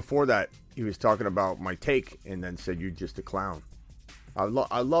right before that, he was talking about my take and then said, you're just a clown. I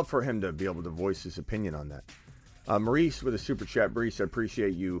love for him to be able to voice his opinion on that. Maurice with a super chat. Maurice, I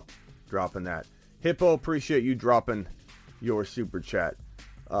appreciate you dropping that. Hippo, appreciate you dropping your super chat.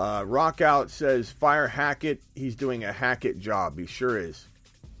 Rockout says, fire Hackett. He's doing a Hackett job. He sure is.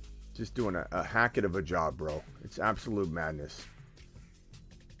 Just doing a Hackett of a job, bro. It's absolute madness.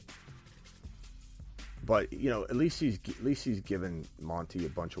 But, at least he's given Monty a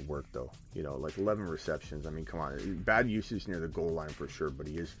bunch of work, though. Like 11 receptions. I mean, come on. Bad usage near the goal line for sure, but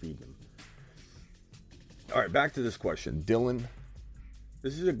he is feeding him. All right, back to this question. Dylan,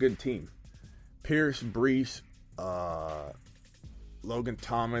 this is a good team. Pierce, Brees, Logan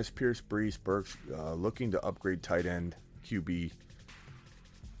Thomas, Pierce, Brees, Burks, looking to upgrade tight end, QB. You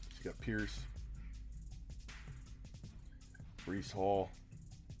got Pierce, Brees Hall,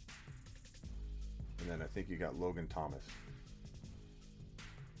 and then I think you got Logan Thomas.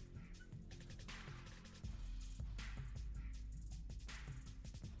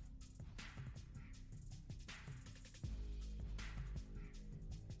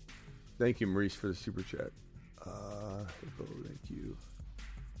 Thank you, Maurice, for the super chat. Thank you.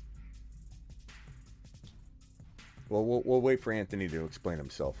 Well, we'll wait for Anthony to explain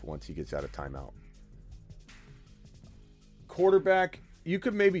himself once he gets out of timeout. Quarterback, you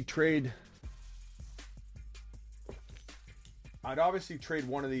could maybe trade. I'd obviously trade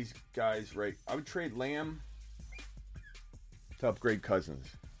one of these guys, right? I would trade Lamb to upgrade Cousins.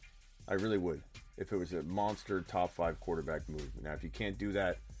 I really would. If it was a monster top 5 quarterback move. Now, if you can't do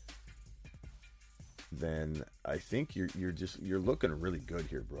that, then I think you're looking really good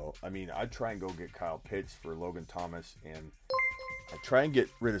here, bro. I mean, I'd try and go get Kyle Pitts for Logan Thomas, and I'd try and get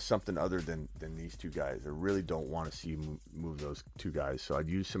rid of something other than these two guys. I really don't want to see you move those two guys, so I'd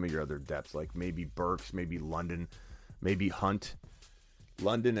use some of your other depths, like maybe Burks, maybe London, maybe Hunt.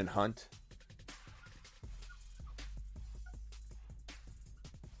 London and Hunt.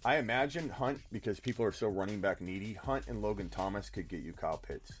 I imagine Hunt, because people are so running back needy, Hunt and Logan Thomas could get you Kyle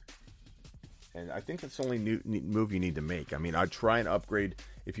Pitts. And I think that's the only move you need to make. I mean, I'd try and upgrade.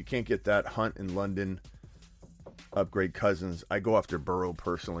 If you can't get that, Hunt in London, upgrade Cousins. I go after Burrow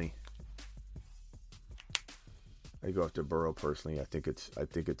personally. I think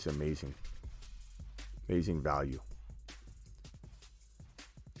it's amazing. Amazing value.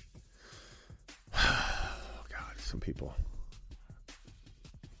 Oh, God, some people.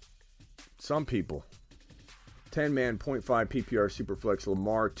 10-man, 0.5 PPR Superflex,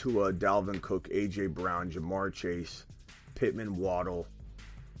 Lamar, Tua, Dalvin Cook, A.J. Brown, Jamar Chase, Pittman, Waddle.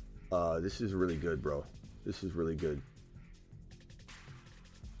 This is really good, bro. This is really good.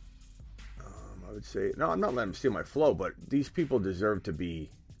 I would say, no, I'm not letting them steal my flow, but these people deserve to be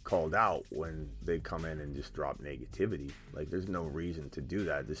called out when they come in and just drop negativity. Like, there's no reason to do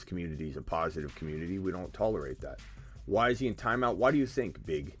that. This community is a positive community. We don't tolerate that. Why is he in timeout? Why do you think,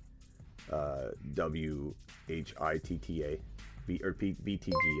 Big WHITTA or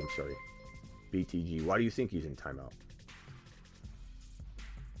BTG? I'm sorry, BTG. Why do you think he's in timeout?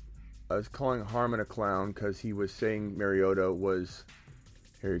 I was calling Harmon a clown because he was saying Mariota was.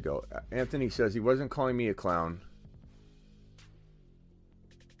 Here you go. Anthony says he wasn't calling me a clown.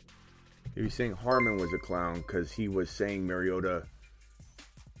 He was saying Harmon was a clown because he was saying Mariota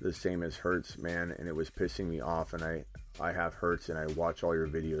the same as Hurts, man, and it was pissing me off. And I have Hurts, and I watch all your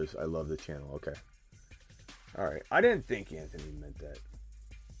videos. I love the channel. Okay. All right. I didn't think Anthony meant that.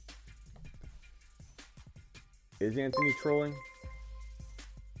 Is Anthony trolling?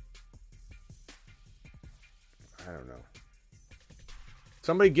 I don't know.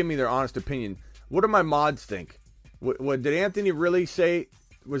 Somebody give me their honest opinion. What do my mods think? What did Anthony really say?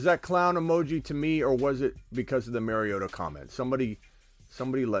 Was that clown emoji to me, or was it because of the Mariota comment? Somebody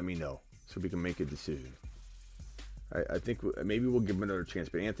let me know so we can make a decision. I think maybe we'll give him another chance.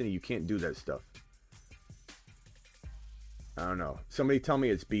 But Anthony, you can't do that stuff. I don't know. Somebody tell me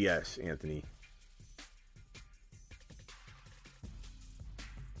it's BS, Anthony.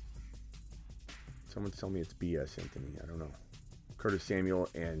 Someone tell me it's BS, Anthony. I don't know. Curtis Samuel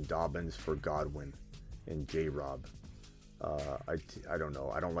and Dobbins for Godwin and J-Rob. I don't know.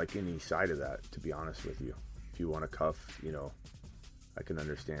 I don't like any side of that, to be honest with you. If you want to cuff, I can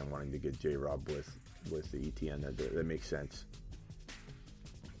understand wanting to get J-Rob with the ETN. That makes sense.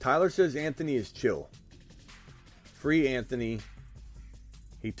 Tyler says Anthony is chill. Free Anthony.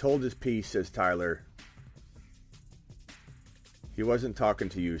 He told his piece, says Tyler. He wasn't talking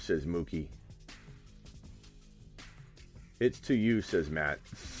to you, says Mookie. It's to you, says Matt.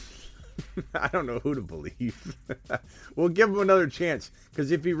 I don't know who to believe. We'll give him another chance,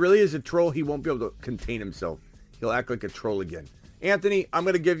 because if he really is a troll, he won't be able to contain himself. He'll act like a troll again. Anthony, I'm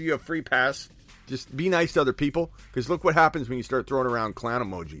going to give you a free pass. Just be nice to other people, because look what happens when you start throwing around clown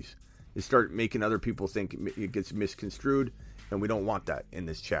emojis. You start making other people think it gets misconstrued, and we don't want that in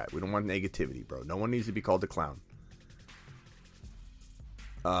this chat. We don't want negativity, bro. No one needs to be called a clown.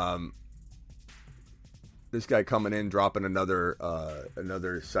 This guy coming in, dropping another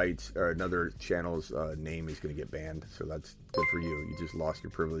site's or another channel's name is going to get banned. So that's good for you. You just lost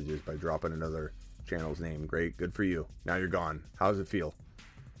your privileges by dropping another channel's name. Great, good for you. Now you're gone. How does it feel?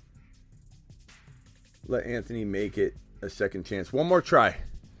 Let Anthony make it a second chance. One more try.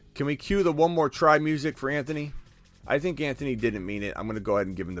 Can we cue the one more try music for Anthony? I think Anthony didn't mean it. I'm going to go ahead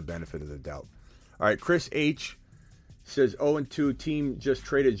and give him the benefit of the doubt. All right, Chris H. says 0-2 team just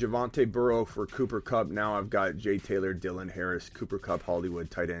traded Javonte Burrow for Cooper Kupp. Now I've got Jay Taylor, Dylan Harris, Cooper Kupp,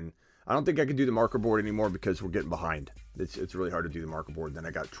 Hollywood, tight end. I don't think I can do the marker board anymore because we're getting behind. It's really hard to do the marker board. Then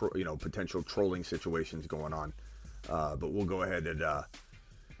I got potential trolling situations going on. But we'll go ahead and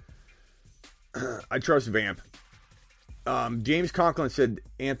I trust Vamp. James Conklin said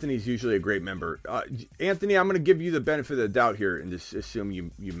Anthony's usually a great member. Anthony, I'm going to give you the benefit of the doubt here and just assume you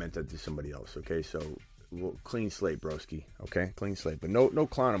meant that to somebody else. Okay, so clean slate, broski. Okay, clean slate, but no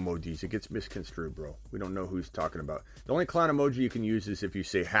clown emojis. It gets misconstrued, bro. We don't know who's talking about. The only clown emoji you can use is if you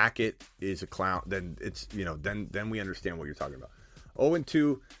say Hackett is a clown. Then it's then we understand what you're talking about.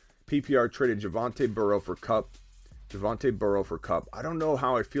 0-2 PPR traded Javonte Burrow for Kupp. Javonte Burrow for Kupp. I don't know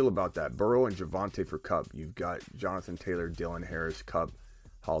how I feel about that. Burrow and Javonte for Kupp. You've got Jonathan Taylor, Dylan Harris, Kupp,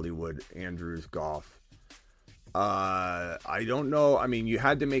 Hollywood, Andrews, Goff. I don't know. I mean, you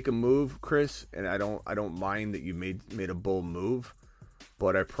had to make a move, Chris, and I don't mind that you made a bold move,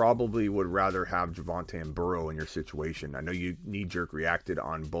 but I probably would rather have Javonte and Burrow in your situation. I know you knee-jerk reacted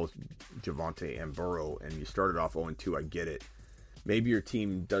on both Javonte and Burrow, and you started off 0-2. I get it. Maybe your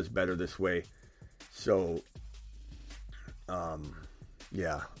team does better this way. So,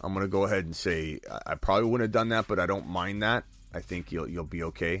 yeah, I'm going to go ahead and say I probably wouldn't have done that, but I don't mind that. I think you'll be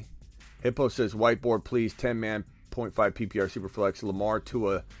okay. Hippo says, whiteboard, please. 10-man, 0.5 PPR Superflex. Lamar,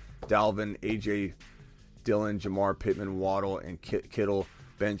 Tua, Dalvin, AJ, Dylan, Jamar, Pittman, Waddle, and Kittle.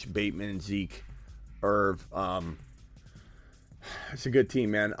 Bench, Bateman, Zeke, Irv. It's a good team,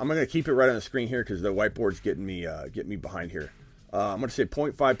 man. I'm going to keep it right on the screen here because the whiteboard's getting me behind here. I'm going to say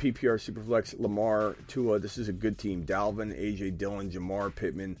 0.5 PPR Superflex. Lamar, Tua. This is a good team. Dalvin, AJ, Dylan, Jamar,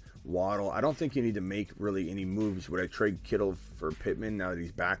 Pittman, Waddle. I don't think you need to make really any moves. Would I trade Kittle for Pittman now that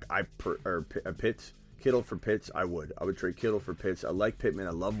he's back? Pitts? Kittle for Pitts? I would. I would trade Kittle for Pitts. I like Pittman.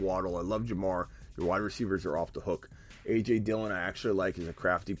 I love Waddle. I love Jamar. Your wide receivers are off the hook. AJ Dillon I actually like as a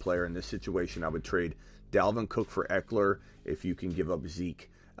crafty player. In this situation, I would trade Dalvin Cook for Eckler if you can give up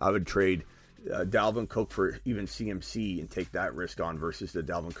Zeke. I would trade Dalvin Cook for even CMC and take that risk on versus the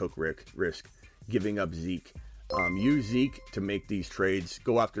Dalvin Cook risk giving up Zeke. Use Zeke to make these trades.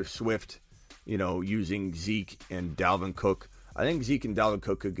 Go after Swift, using Zeke and Dalvin Cook. I think Zeke and Dalvin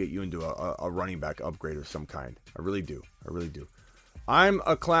Cook could get you into a running back upgrade of some kind. I really do. I'm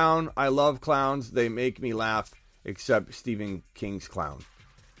a clown. I love clowns. They make me laugh, except Stephen King's clown.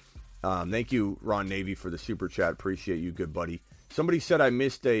 Thank you, Ron Navy, for the super chat. Appreciate you, good buddy. Somebody said I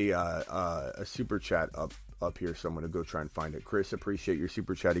missed a super chat up here, so I'm going to go try and find it. Chris, appreciate your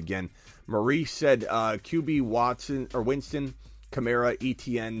super chat again. Marie said QB Winston, Kamara,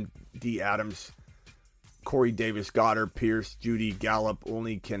 ETN, D. Adams, Corey Davis, Goddard, Pierce, Judy, Gallup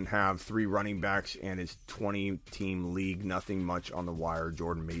only can have 3 running backs and his 20-team league. Nothing much on the wire.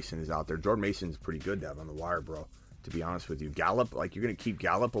 Jordan Mason is out there. Jordan Mason's pretty good to have on the wire, bro, to be honest with you. Gallup, you're going to keep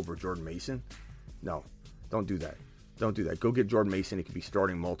Gallup over Jordan Mason? No, don't do that. Don't do that. Go get Jordan Mason. He could be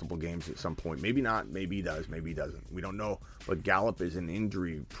starting multiple games at some point. Maybe not. Maybe he does. Maybe he doesn't. We don't know. But Gallup is an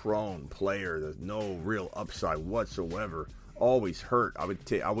injury-prone player. There's no real upside whatsoever. Always hurt. I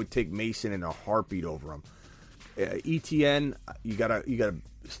would take Mason in a heartbeat over him. ETN, you gotta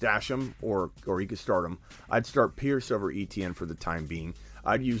stash him or you could start him. I'd start Pierce over ETN for the time being.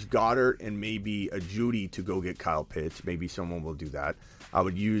 I'd use Goddard and maybe a Judy to go get Kyle Pitts. Maybe someone will do that. I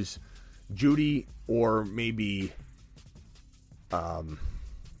would use Judy or maybe.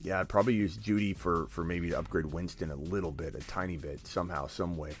 I'd probably use Judy for maybe to upgrade Winston a little bit, a tiny bit, somehow,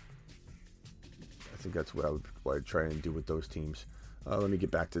 some way. I think that's what I'd try and do with those teams. Let me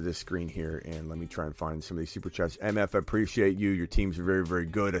get back to this screen here, and let me try and find some of these super chats. MF, I appreciate you. Your team's very, very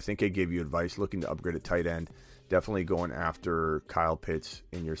good. I think I gave you advice looking to upgrade a tight end. Definitely going after Kyle Pitts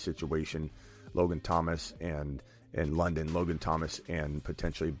in your situation. Logan Thomas and London. Logan Thomas and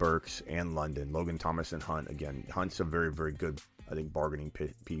potentially Burks and London. Logan Thomas and Hunt. Again, Hunt's a very, very good, I think, bargaining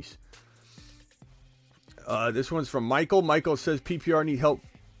piece. This one's from Michael. Michael says, PPR need help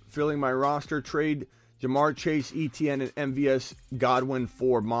filling my roster. Trade Jamar Chase, ETN, and MVS Godwin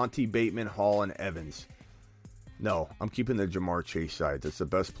for Monty, Bateman, Hall, and Evans. No, I'm keeping the Jamar Chase side. That's the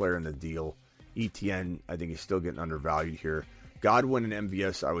best player in the deal. ETN, I think, is still getting undervalued here. Godwin and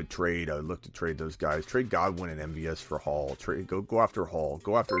MVS, I would trade. I would look to trade those guys. Trade Godwin and MVS for Hall. Go after Hall.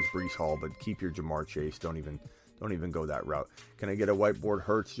 Go after his Breece Hall, but keep your Jamar Chase. Don't even go that route. Can I get a whiteboard?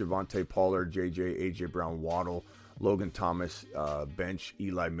 Hurts, Javonte Pollard, AJ Brown, Waddle, Logan Thomas, bench,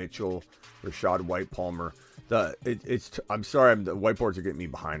 Eli Mitchell, Rashad White, Palmer. I'm sorry, the whiteboards are getting me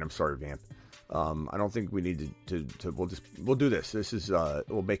behind. I'm sorry, Vamp. I don't think we need to we'll do this. This is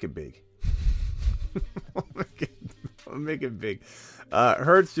we'll make it big. We'll make it big.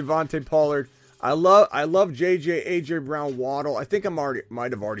 Hurts, Javonte Pollard. I love JJ, AJ Brown, Waddle. I think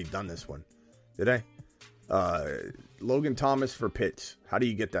might have already done this one. Did I? Logan Thomas for Pitts. How do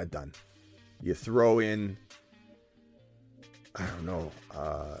you get that done? You throw in, I don't know.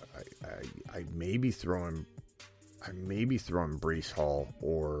 I maybe throw in Breece Hall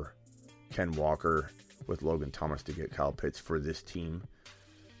or Ken Walker with Logan Thomas to get Kyle Pitts for this team.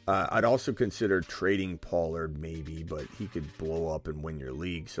 I'd also consider trading Pollard maybe, but he could blow up and win your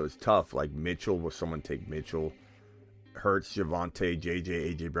league. So it's tough. Like Mitchell, will someone take Mitchell? Hurts, Javonte,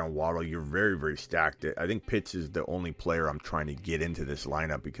 JJ, AJ Brown, Waddle. You're very, very stacked. I think Pitts is the only player I'm trying to get into this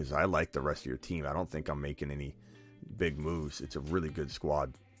lineup because I like the rest of your team. I don't think I'm making any big moves. It's a really good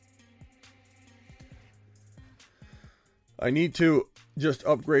squad. I need to just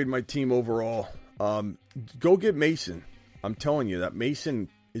upgrade my team overall. Go get Mason. I'm telling you that Mason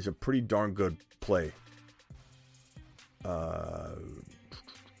is a pretty darn good play. Don't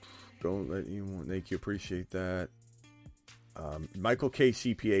let anyone make you appreciate that. Michael K.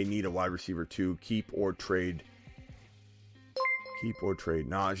 CPA need a wide receiver too. Keep or trade.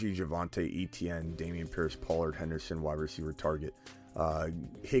 Najee, Javonte, Etienne, Damian Pierce, Pollard, Henderson, wide receiver target.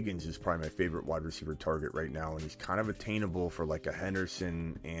 Higgins is probably my favorite wide receiver target right now, and he's kind of attainable for like a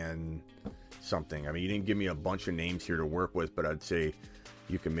Henderson and something. I mean, you didn't give me a bunch of names here to work with, but I'd say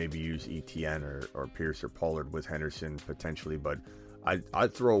you can maybe use Etienne or Pierce or Pollard with Henderson potentially, but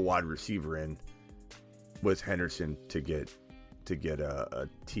I'd throw a wide receiver in with Henderson to get a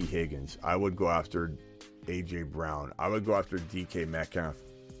T. Higgins. I would go after AJ Brown. I would go after DK Metcalf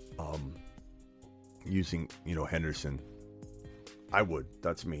using, Henderson. I would.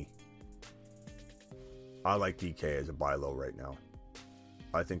 That's me. I like DK as a buy low right now.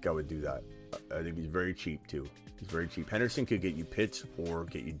 I think I would do that. I think he's very cheap too. He's very cheap. Henderson could get you Pitts or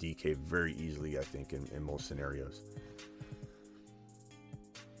get you DK very easily, I think, in most scenarios.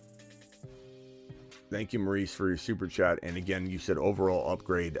 Thank you, Maurice, for your super chat. And again, you said overall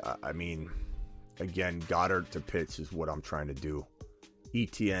upgrade. I mean, again, Goddard to Pitts is what I'm trying to do.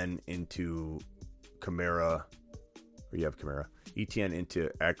 Etienne into Kamara. Or you have Kamara. Etienne into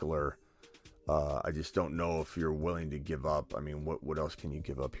Eckler. I just don't know if you're willing to give up. I mean, what else can you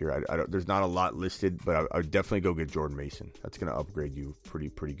give up here? I don't, there's not a lot listed, but I would definitely go get Jordan Mason. That's going to upgrade you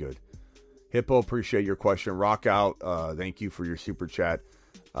pretty good. Hippo, appreciate your question. Rock out. Thank you for your super chat.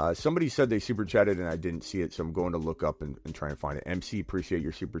 Somebody said they super chatted and I didn't see it, so I'm going to look up and try and find it. MC, appreciate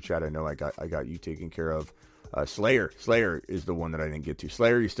your super chat. I know I got you taken care of. Slayer is the one that I didn't get to.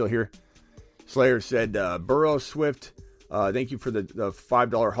 Slayer, you still here? Slayer said Burrow, Swift. Thank you for the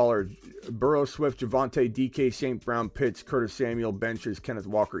 $5 holler. Burrow, Swift, Javonte, DK, St. Brown, Pitts, Curtis Samuel, benches, Kenneth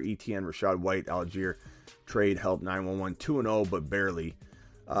Walker, Etienne, Rashad White, Algier, trade, help, 911, 2-0, but barely.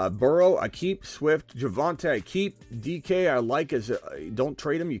 Burrow, I keep. Swift, Javonte, I keep. DK, I like as don't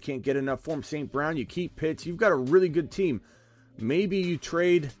trade him. You can't get enough for him. St. Brown, you keep. Pitts, you've got a really good team. Maybe you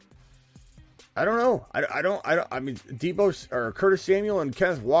trade. I don't know. I mean, Debo or Curtis Samuel and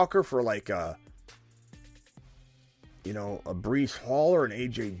Kenneth Walker for like a Breece Hall or an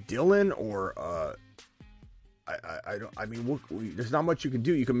AJ Dillon or I mean, there's not much you can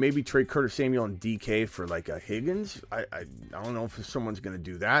do. You can maybe trade Curtis Samuel and DK for like a Higgins. I don't know if someone's going to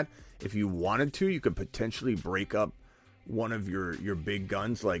do that. If you wanted to, you could potentially break up one of your big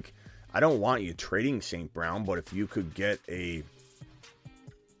guns. Like, I don't want you trading St. Brown, but if you could get a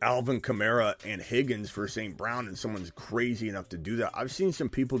Alvin Kamara and Higgins for St. Brown and someone's crazy enough to do that. I've seen some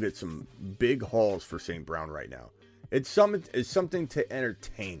people get some big hauls for St. Brown right now. It's something to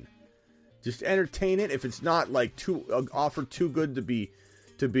entertain. Just entertain it. If it's not like offer too good to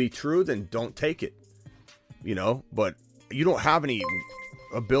be true, then don't take it. But you don't have any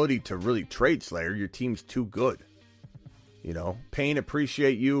ability to really trade, Slayer. Your team's too good. Payne,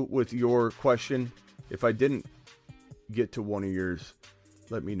 appreciate you with your question. If I didn't get to one of yours,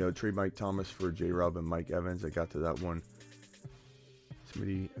 let me know. Trade Mike Thomas for J-Rob and Mike Evans. I got to that one.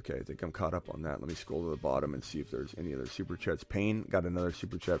 Okay, I think I'm caught up on that. Let me scroll to the bottom and see if there's any other super chats. Payne, got another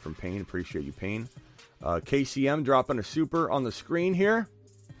super chat from Payne. Appreciate you, Payne. KCM dropping a super on the screen here.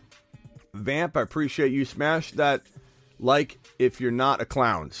 Vamp, I appreciate you. Smash that like if you're not a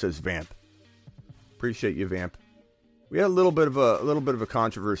clown, says Vamp. Appreciate you, Vamp. We had a little bit of a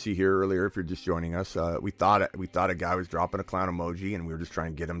controversy here earlier. If you're just joining us, we thought a guy was dropping a clown emoji, and we were just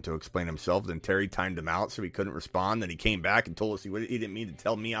trying to get him to explain himself. Then Terry timed him out, so he couldn't respond. Then he came back and told us he didn't mean to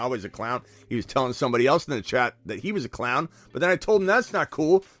tell me I was a clown. He was telling somebody else in the chat that he was a clown. But then I told him that's not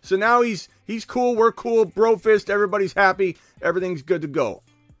cool. So now he's cool. We're cool. Bro fist. Everybody's happy. Everything's good to go.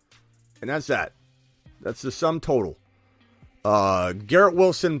 And that's that. That's the sum total. Garrett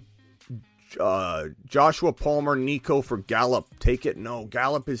Wilson. Joshua Palmer, Nico for Gallup. Take it. No,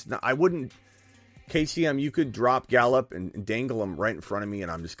 Gallup is not. I wouldn't. KCM, you could drop Gallup and dangle him right in front of me,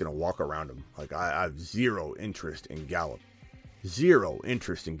 and I'm just going to walk around him. Like, I have zero interest in Gallup. Zero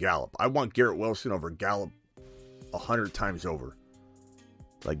interest in Gallup. I want Garrett Wilson over Gallup 100 times over.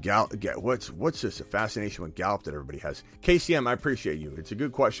 Like, what's this a fascination with Gallup that everybody has? KCM, I appreciate you. It's a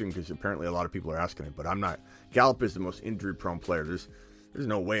good question because apparently a lot of people are asking it, but I'm not. Gallup is the most injury-prone player. There's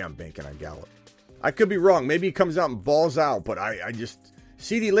no way I'm banking on Gallup. I could be wrong. Maybe he comes out and balls out, but I just...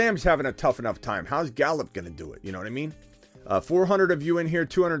 CeeDee Lamb's having a tough enough time. How's Gallup going to do it? You know what I mean? 400 of you in here,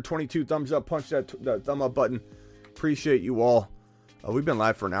 222 thumbs up. Punch that thumb up button. Appreciate you all. We've been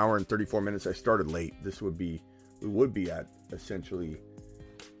live for an hour and 34 minutes. I started late. We would be at essentially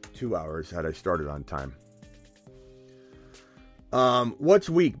 2 hours had I started on time. What's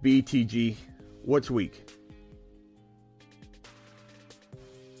weak, BTG? What's weak?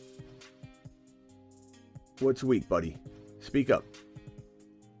 What's weak, buddy? Speak up.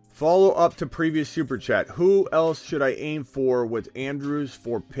 Follow up to previous super chat. Who else should I aim for with Andrews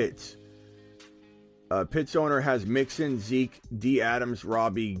for Pitts? Pitts owner has Mixon, Zeke, D. Adams,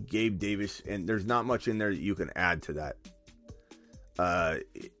 Robbie, Gabe Davis, and there's not much in there that you can add to that.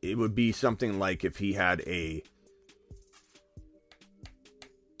 It would be something like if he had an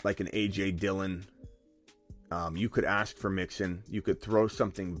A.J. Dillon. You could ask for Mixon. You could throw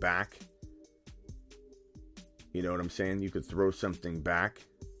something back. You know what I'm saying? You could throw something back.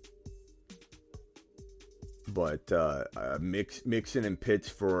 But Mixon and Pitts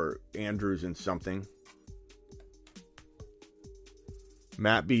for Andrews and something.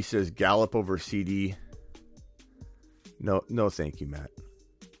 Matt B says Gallup over CD. No, thank you, Matt.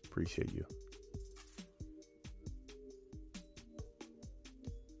 Appreciate you.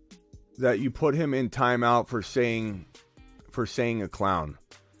 That you put him in timeout for saying a clown.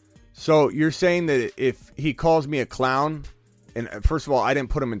 So you're saying that if he calls me a clown, and first of all, I didn't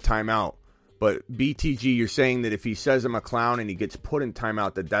put him in timeout. But BTG, you're saying that if he says I'm a clown and he gets put in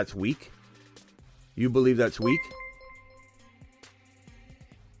timeout, that's weak? You believe that's weak?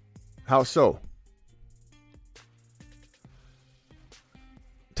 How so?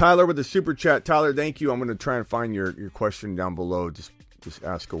 Tyler with the super chat. Tyler, thank you. I'm going to try and find your question down below. Just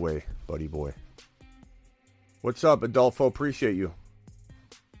ask away, buddy boy. What's up, Adolfo? Appreciate you.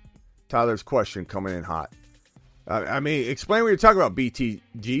 Tyler's question coming in hot. I mean, explain what you're talking about,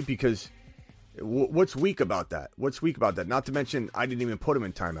 BTG, because... What's weak about that? What's weak about that? Not to mention, I didn't even put him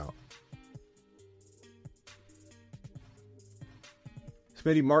in timeout.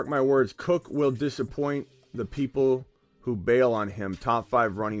 Smitty, mark my words. Cook will disappoint the people who bail on him. Top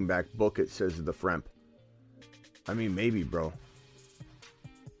 5 running back. Book it, says the Fremp. I mean, maybe, bro.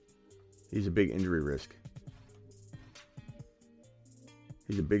 He's a big injury risk.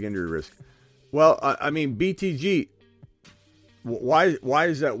 Well, I mean, BTG... Why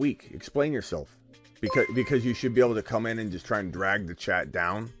is that weak? Explain yourself. Because you should be able to come in and just try and drag the chat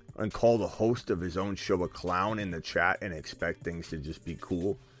down and call the host of his own show a clown in the chat and expect things to just be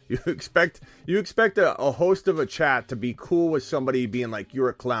cool. You expect a host of a chat to be cool with somebody being like, you're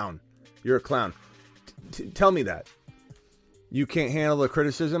a clown. You're a clown. Tell me that. You can't handle the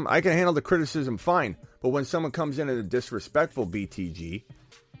criticism? I can handle the criticism fine. But when someone comes in a disrespectful BTG,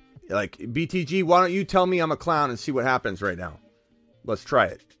 like, BTG, why don't you tell me I'm a clown and see what happens right now? Let's try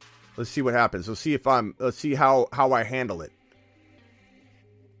it. Let's see what happens. Let's see how I handle it.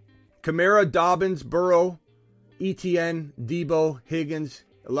 Kamara, Dobbins, Burrow, ETN, Debo, Higgins,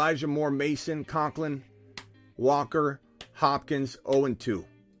 Elijah Moore, Mason, Conklin, Walker, Hopkins, 0-2.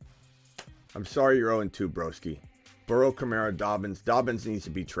 I'm sorry you're 0-2, broski. Burrow, Kamara, Dobbins. Dobbins needs to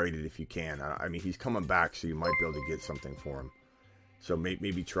be traded if you can. I mean, he's coming back, so you might be able to get something for him. So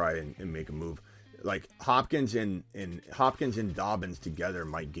maybe try and make a move. Like Hopkins and Dobbins together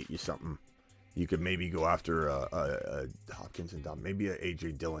might get you something. You could maybe go after Hopkins and Dobbins. Maybe a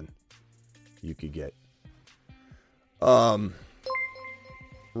A.J. Dillon you could get. Ryan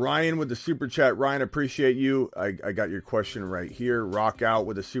with the super chat. Ryan, appreciate you. I got your question right here. Rock out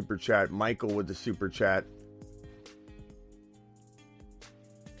with a super chat. Michael with the super chat.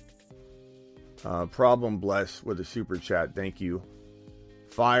 Problem Bless with a super chat. Thank you.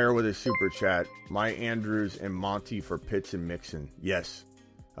 Fire with a super chat. My Andrews and Monty for Pitts and Mixon. Yes,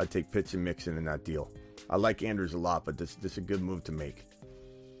 I'd take Pitts and Mixon in that deal. I like Andrews a lot, but this is a good move to make.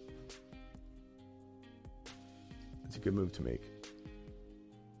 It's a good move to make.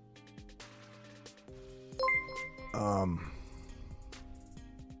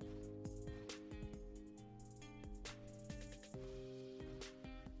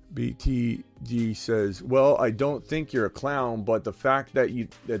 BTG says, well, I don't think you're a clown, but the fact that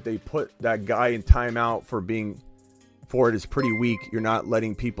they put that guy in timeout for it is pretty weak. You're not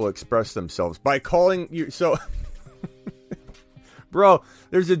letting people express themselves by calling you. So, bro,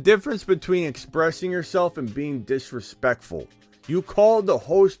 there's a difference between expressing yourself and being disrespectful. You called the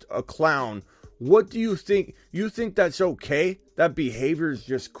host a clown. What do you think? You think that's okay? That behavior is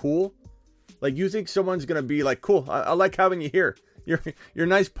just cool? Like, you think someone's going to be like, cool, I like having you here. You're a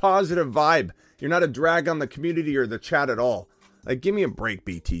nice positive vibe. You're not a drag on the community or the chat at all. Like, give me a break,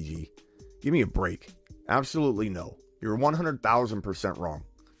 BTG. Give me a break. Absolutely no. You're 100,000% wrong.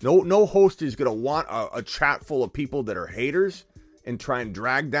 No host is going to want a chat full of people that are haters and try and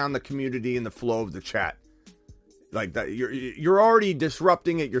drag down the community and the flow of the chat. Like that, you're already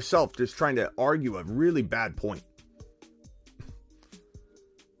disrupting it yourself, just trying to argue a really bad point.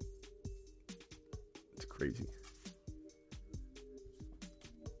 It's crazy.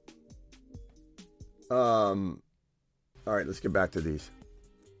 All right, let's get back to these.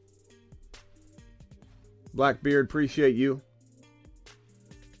 Blackbeard, appreciate you.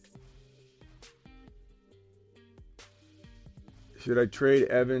 Should I trade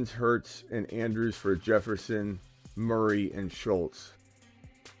Evans, Hurts, and Andrews for Jefferson, Murray, and Schultz?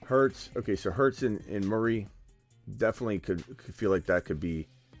 Hurts, okay, so Hurts and Murray definitely could feel like that could be,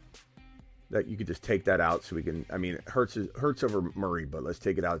 that you could just take that out so we can, I mean, Hurts over Murray, but let's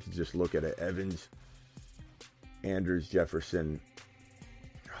take it out to just look at it. Evans, Andrews, Jefferson,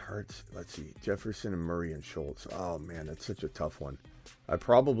 Hurts, let's see, Jefferson and Murray and Schultz. Oh man, that's such a tough one. I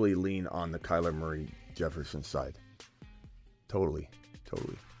probably lean on the Kyler Murray Jefferson side. Totally.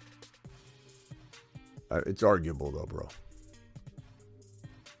 It's arguable though, bro.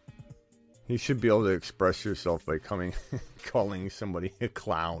 You should be able to express yourself by calling somebody a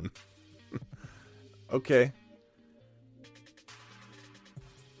clown. Okay.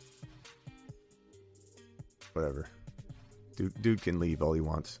 Whatever. Dude can leave all he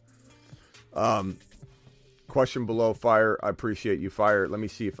wants. Question below, Fire. I appreciate you, Fire. Let me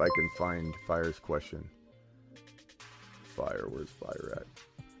see if I can find Fire's question. Fire, where's Fire at?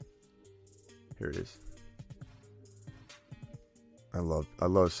 Here it is. I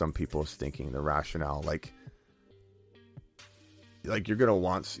love some people's thinking, the rationale. Like you're gonna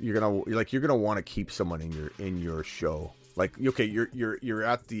want to keep someone in your show. Like, okay, you're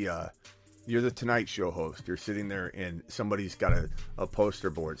at the you're the Tonight Show host. You're sitting there and somebody's got a poster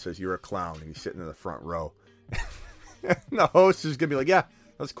board that says you're a clown and he's sitting in the front row. And the host is gonna be like, yeah,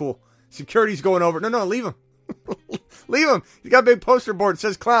 that's cool. Security's going over. No, leave him. Leave him. He's got a big poster board that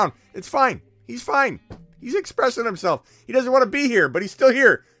says clown. It's fine. He's fine. He's expressing himself. He doesn't want to be here, but he's still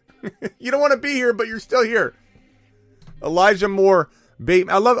here. You don't want to be here, but you're still here. Elijah Moore,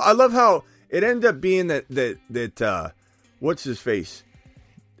 Bateman. I love how it ended up being that what's his face?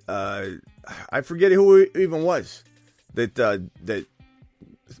 I forget who it even was. That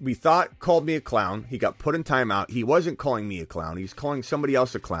we thought called me a clown. He got put in timeout. He wasn't calling me a clown. He's calling somebody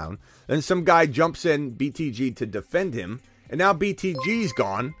else a clown. Then some guy jumps in, BTG, to defend him. And now BTG's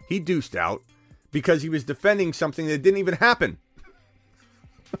gone. He deuced out because he was defending something that didn't even happen.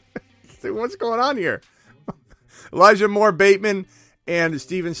 What's going on here? Elijah Moore, Bateman, and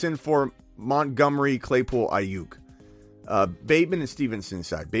Stevenson for Montgomery, Claypool, Ayuk. Bateman and Stevenson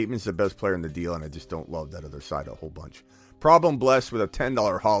side. Bateman's the best player in the deal, and I just don't love that other side a whole bunch. Problem blessed with a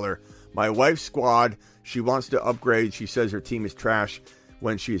 $10 holler. My wife's squad, she wants to upgrade. She says her team is trash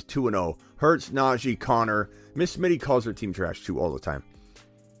when she is 2-0. Hurts, Najee, Connor. Miss Smitty calls her team trash too all the time.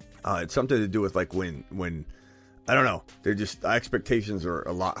 It's something to do with like when I don't know. They're just, expectations are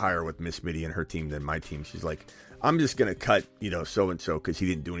a lot higher with Miss Smitty and her team than my team. She's like, I'm just going to cut, so-and-so because he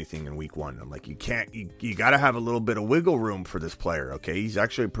didn't do anything in week 1. I'm like, you got to have a little bit of wiggle room for this player, okay? He's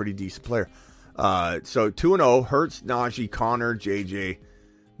actually a pretty decent player. So 2-0, Hurts, Najee, Connor, JJ,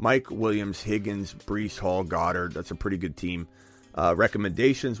 Mike Williams, Higgins, Breece Hall, Goddard. That's a pretty good team.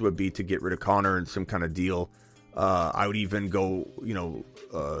 Recommendations would be to get rid of Connor in some kind of deal. I would even go,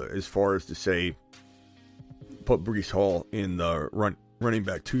 as far as to say, put Breece Hall in the running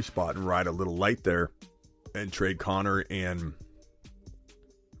back 2 spot and ride a little light there and trade Connor and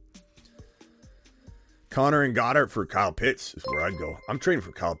Goddard for Kyle Pitts is where I'd go. I'm trading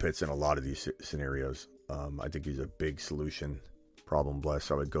for Kyle Pitts in a lot of these scenarios. I think he's a big solution. Problem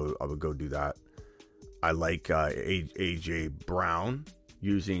blessed. I would go do that. I like AJ Brown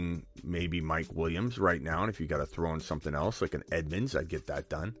using maybe Mike Williams right now. And if you got to throw in something else like an Edmonds, I'd get that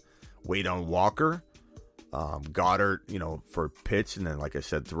done. Wait on Walker. Goddard, for Pitts, and then like I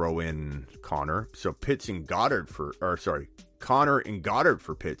said, throw in Connor. So Connor and Goddard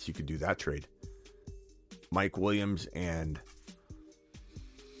for Pitts. You could do that trade. Mike Williams and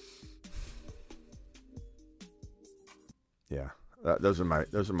those are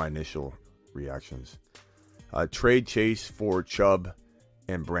my initial reactions. Trade Chase for Chubb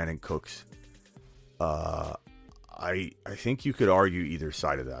and Brandon Cooks. I think you could argue either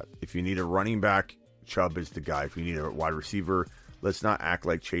side of that. If you need a running back, Chubb is the guy. If you need a wide receiver, let's not act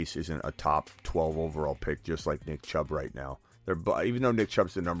like Chase isn't a top 12 overall pick, just like Nick Chubb right now. Even though Nick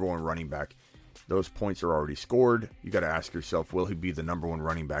Chubb's the number one running back, those points are already scored. You got to ask yourself, will he be the number one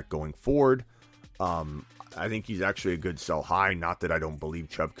running back going forward? I think he's actually a good sell high. Not that I don't believe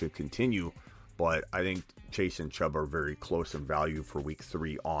Chubb could continue, but I think Chase and Chubb are very close in value for week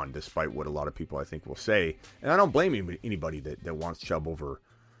 3 on, despite what a lot of people I think will say. And I don't blame anybody that wants Chubb over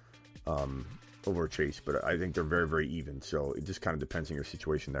Chase, but I think they're very, very even. So it just kind of depends on your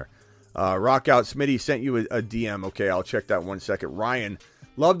situation there. Rock Out Smitty sent you a DM. Okay, I'll check that 1 second. Ryan,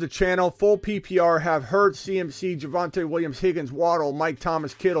 love the channel. Full PPR, have Hurts, CMC, Javonte Williams, Higgins, Waddle, Mike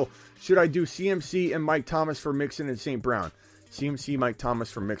Thomas, Kittle. Should I do CMC and Mike Thomas for Mixon and St. Brown? CMC, Mike Thomas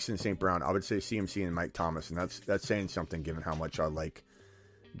for Mixon, St. Brown. I would say CMC and Mike Thomas, and that's saying something given how much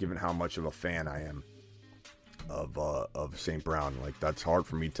given how much of a fan I am of St. Brown. Like, that's hard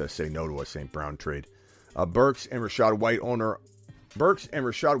for me to say no to a St. Brown trade. Burks and Rachaad White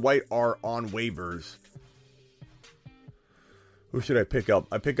are on waivers. Who should I pick up?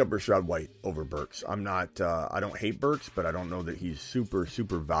 I pick up Rachaad White over Burks. I don't hate Burks, but I don't know that he's super,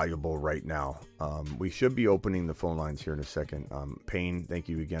 super valuable right now. We should be opening the phone lines here in a second. Payne, thank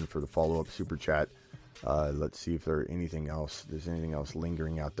you again for the follow-up super chat. Let's see if there's anything else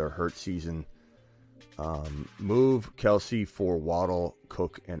lingering out there. Hurt season. Move Kelsey for Waddle,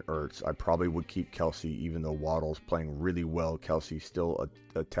 Cook, and Ertz. I probably would keep Kelsey, even though Waddle's playing really well. Kelsey's still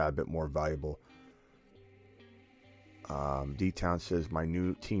a tad bit more valuable. D-Town says, my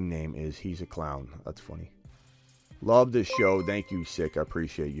new team name is He's a Clown. That's funny. Love this show. Thank you, Sick. I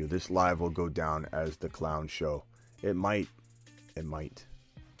appreciate you. This live will go down as the Clown Show. It might.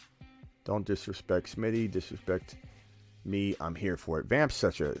 Don't disrespect Smitty. Disrespect me. I'm here for it. Vamp's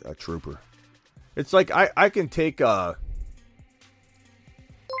such a trooper. It's like I can take a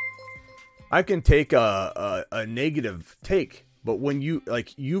negative take, but when you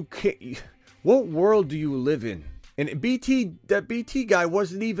can't. What world do you live in? And that BT guy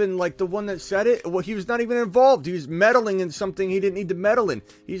wasn't even like the one that said it. Well, he was not even involved. He was meddling in something he didn't need to meddle in.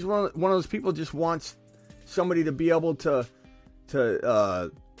 He's one of those people just wants somebody to be able to.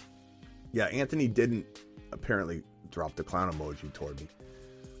 Anthony didn't apparently drop the clown emoji toward me,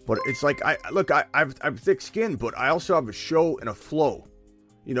 but it's like I've thick skin, but I also have a show and a flow.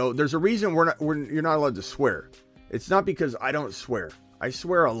 You know, there's a reason you're not allowed to swear. It's not because I don't swear. I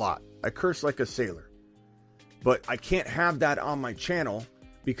swear a lot. I curse like a sailor. But I can't have that on my channel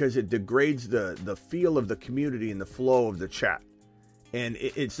because it degrades the feel of the community and the flow of the chat. And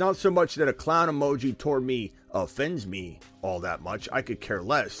it's not so much that a clown emoji toward me offends me all that much. I could care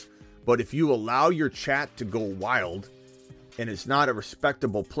less. But if you allow your chat to go wild and it's not a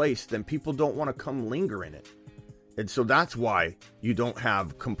respectable place, then people don't want to come linger in it. And so that's why you don't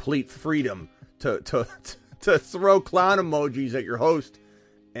have complete freedom to throw clown emojis at your host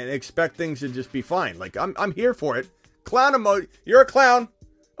and expect things to just be fine. Like, I'm here for it. Clown emoji. You're a clown.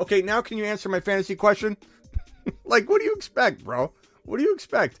 Okay, now can you answer my fantasy question? Like, what do you expect, bro? What do you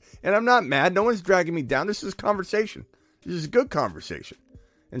expect? And I'm not mad. No one's dragging me down. This is conversation. This is good conversation.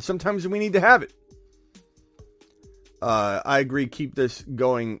 And sometimes we need to have it. I agree. Keep this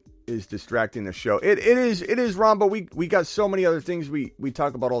going is distracting the show. It is, Ron, but we got so many other things we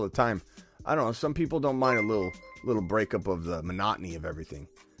talk about all the time. I don't know. Some people don't mind a little breakup of the monotony of everything.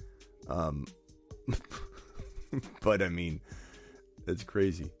 But I mean, it's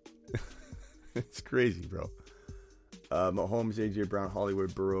crazy. It's crazy, bro. Mahomes, AJ Brown,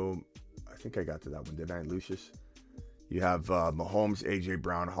 Hollywood, Burrow. I think I got to that one, didn't I, Lucius? You have Mahomes, AJ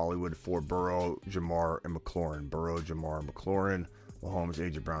Brown, Hollywood for Burrow, Jamar, and McLaurin. Burrow, Jamar, McLaurin. Mahomes,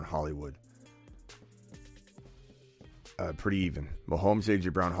 AJ Brown, Hollywood. Pretty even. Mahomes,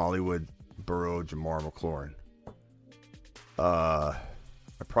 AJ Brown, Hollywood, Burrow, Jamar, McLaurin.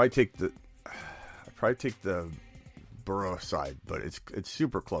 I probably take the Burrow side, but it's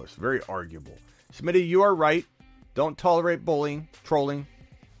super close, very arguable. Smitty, you are right. Don't tolerate bullying, trolling.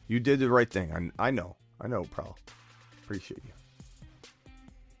 You did the right thing. I know, pal. Appreciate you.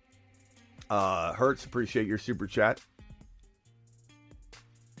 Hertz, appreciate your super chat.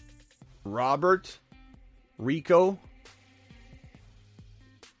 Robert, Rico,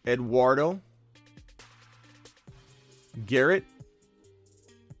 Eduardo, Garrett,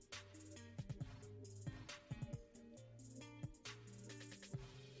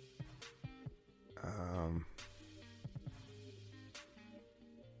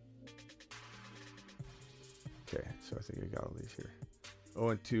 okay, so I think I got all these here.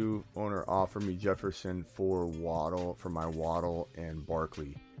 0-2 owner offered me Jefferson for my Waddle and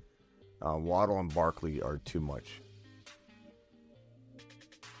Barkley. Waddle and Barkley are too much.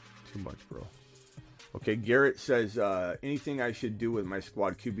 Too much, bro. Okay, Garrett says, anything I should do with my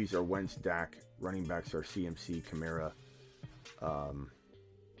squad? QBs are Wentz, Dak. Running backs are CMC, Kamara,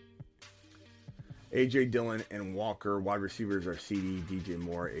 A.J. Dillon, and Walker. Wide receivers are CD, DJ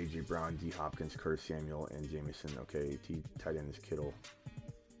Moore, A.J. Brown, D. Hopkins, Curtis Samuel, and Jameson. Okay, tight end is Kittle.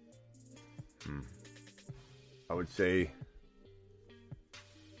 I would say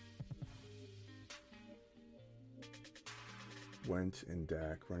Wentz and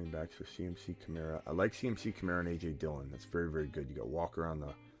Dak. Running backs for CMC, Kamara. I like CMC, Kamara, and A.J. Dillon. That's very, very good. You got Walker on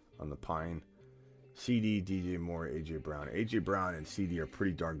the pine. CD, DJ Moore, AJ Brown. AJ Brown and CD are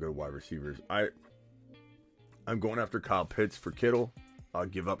pretty darn good wide receivers. I'm going after Kyle Pitts for Kittle. I'll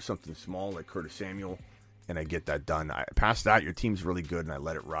give up something small like Curtis Samuel, and I get that done. Past that, your team's really good, and I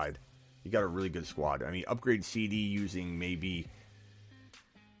let it ride. You got a really good squad. I mean, upgrade CD using maybe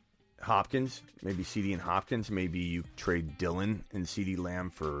Hopkins, maybe CD and Hopkins. Maybe you trade Dillon and CD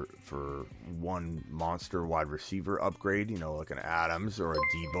Lamb for one monster wide receiver upgrade, like an Adams or a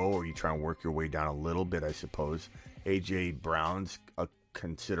Debo, or you try and work your way down a little bit, I suppose. AJ Brown's a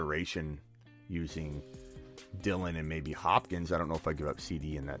consideration using Dillon and maybe Hopkins. I don't know if I give up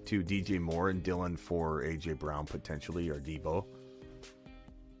CD in that too. DJ Moore and Dillon for AJ Brown potentially, or Debo.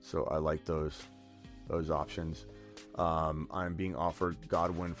 So I like those options. I'm being offered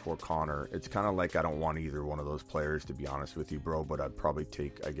Godwin for Connor. It's kind of like I don't want either one of those players, to be honest with you, bro. But I'd probably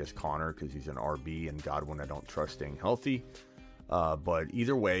take, I guess, Connor because he's an RB, and Godwin I don't trust staying healthy. But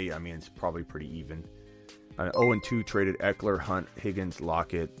either way, I mean, it's probably pretty even. 0-2 traded Eckler, Hunt, Higgins,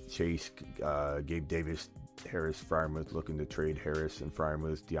 Lockett, Chase, Gabe Davis, Harris, Freiermuth. Looking to trade Harris and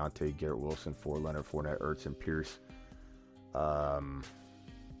Freiermuth, Deontay, Garrett Wilson for Leonard Fournette, Ertz, and Pierce.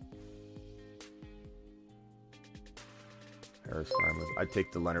 Harris, Freiermuth. I'd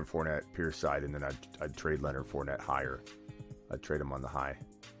take the Leonard Fournette Pierce side, and then I'd trade Leonard Fournette higher. I'd trade him on the high.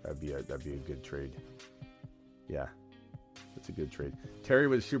 That'd be a good trade. Yeah, that's a good trade. Terry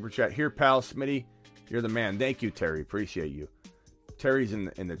with a super chat. Here, pal, Smitty, you're the man. Thank you, Terry. Appreciate you. Terry's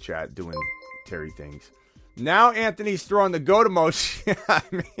in the chat doing Terry things. Now Anthony's throwing the go to motion. I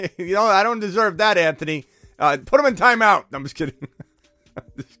mean, I don't deserve that, Anthony. Put him in timeout. I'm just kidding. I'm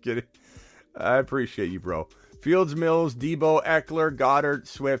just kidding. I appreciate you, bro. Fields, Mills, Debo, Eckler, Goddard,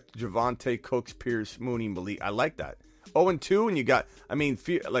 Swift, Javonte, Cooks, Pierce, Mooney, Malik. I like that. 0-2, and you got,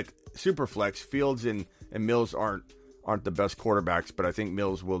 like super flex. Fields and Mills aren't the best quarterbacks, but I think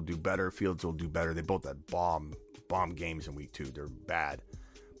Mills will do better. Fields will do better. They both had bomb games in week 2. They're bad.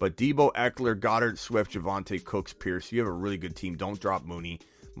 But Debo, Eckler, Goddard, Swift, Javonte, Cooks, Pierce. You have a really good team. Don't drop Mooney.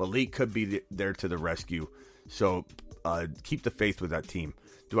 Malik could be there to the rescue. So keep the faith with that team.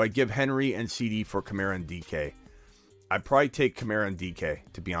 Do I give Henry and CD for Kamara and DK? I'd probably take Kamara and DK,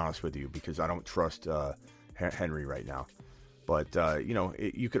 to be honest with you, because I don't trust Henry right now. But,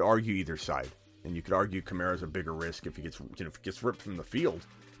 you could argue either side. And you could argue Kamara's a bigger risk if he gets ripped from the field.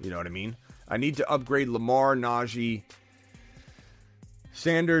 You know what I mean? I need to upgrade Lamar, Najee,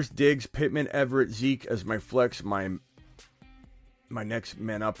 Sanders, Diggs, Pittman, Everett, Zeke as my flex. My next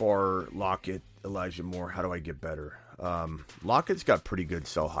men up are Lockett, Elijah Moore. How do I get better? Lockett's got pretty good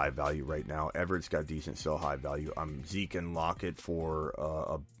sell high value right now. Everett's got decent sell high value. Zeke and Lockett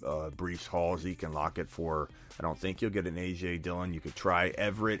for Breece Hall. Zeke and Lockett for, I don't think you'll get an AJ Dillon. You could try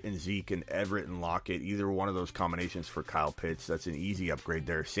Everett and Zeke and Everett and Lockett. Either one of those combinations for Kyle Pitts. That's an easy upgrade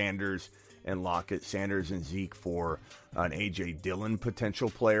there. Sanders and Lockett. Sanders and Zeke for an AJ Dillon potential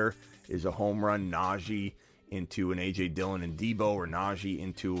player is a home run. Najee into an AJ Dillon and Debo, or Najee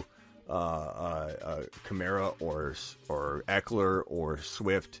into Kamara or Eckler or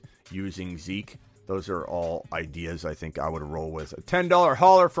Swift using Zeke. Those are all ideas I think I would roll with. A $10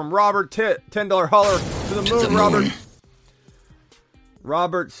 holler from Robert. $10 holler to the moon, Robert.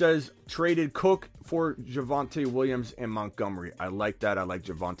 Robert says, traded Cook for Javonte Williams and Montgomery. I like that. I like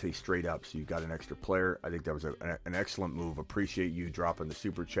Javonte straight up, so you got an extra player. I think that was an excellent move. Appreciate you dropping the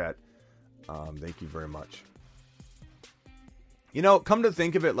super chat. Thank you very much. Come to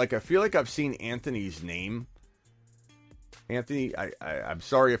think of it, I feel like I've seen Anthony's name. Anthony, I'm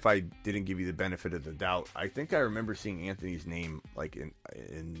sorry if I didn't give you the benefit of the doubt. I think I remember seeing Anthony's name,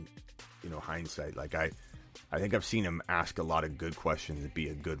 in hindsight. I think I've seen him ask a lot of good questions and be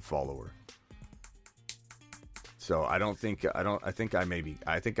a good follower. So I think I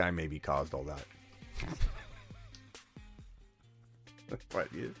maybe caused all that. But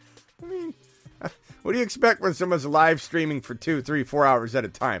what do you expect when someone's live streaming for 2, 3, 4 hours at a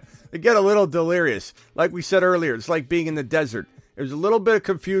time? They get a little delirious. Like we said earlier, it's like being in the desert There's a little bit of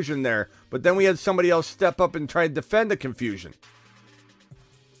confusion there, but then we had somebody else step up and try to defend the confusion.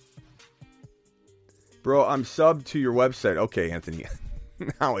 Bro, I'm subbed to your website. Okay, Anthony.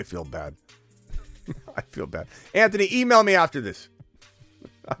 Now I feel bad. I feel bad. Anthony, email me after this.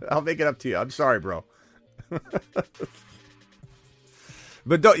 I'll make it up to you. I'm sorry, bro.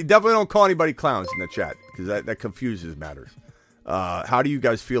 But definitely don't call anybody clowns in the chat, because that confuses matters. How do you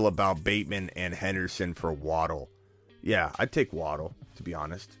guys feel about Bateman and Henderson for Waddle? Yeah, I'd take Waddle, to be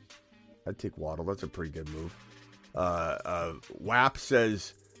honest. I'd take Waddle. That's a pretty good move. WAP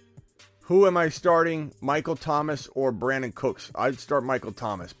says, who am I starting, Michael Thomas or Brandon Cooks? I'd start Michael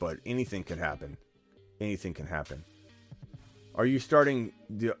Thomas, but anything can happen. Anything can happen. Are you starting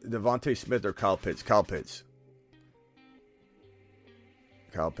Devontae Smith or Kyle Pitts? Kyle Pitts.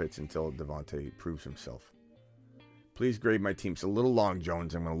 Kyle Pitts until Devontae proves himself. Please grade my team. It's a little long,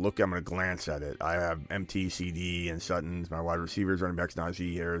 Jones. I'm going to glance at it. I have MT, CD, and Sutton's. My wide receivers, running backs,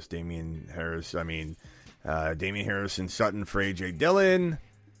 Najee Harris, Damian Harris. Damian Harris and Sutton for A.J. Dillon.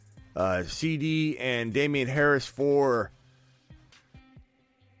 CD and Damian Harris for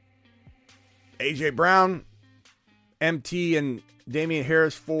A.J. Brown. MT and Damian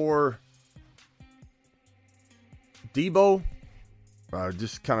Harris for Debo.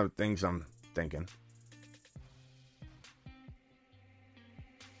 Just kind of things I'm thinking.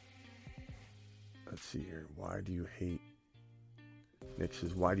 Let's see here. Why do you hate... Nick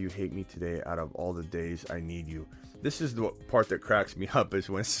says, why do you hate me today out of all the days I need you? This is the part that cracks me up, is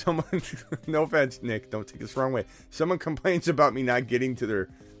when someone... No offense, Nick. Don't take this the wrong way. Someone complains about me not getting to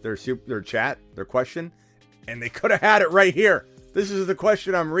their chat, their question, and they could have had it right here. This is the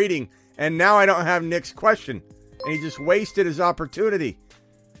question I'm reading, and now I don't have Nick's question. And he just wasted his opportunity.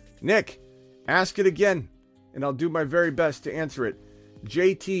 Nick, ask it again, and I'll do my very best to answer it.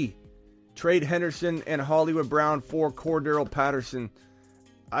 JT, trade Henderson and Hollywood Brown for Cordero Patterson.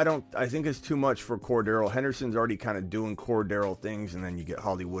 I think it's too much for Cordero. Henderson's already kind of doing Cordero things, and then you get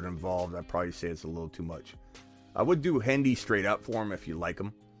Hollywood involved. I'd probably say it's a little too much. I would do Hendy straight up for him if you like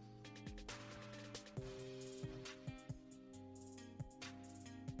him.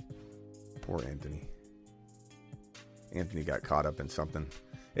 Poor Anthony. Anthony got caught up in something.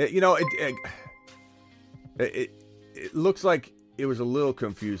 It looks like it was a little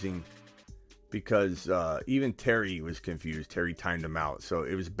confusing because even Terry was confused. Terry timed him out. So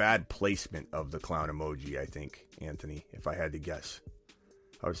it was bad placement of the clown emoji, I think, Anthony, if I had to guess.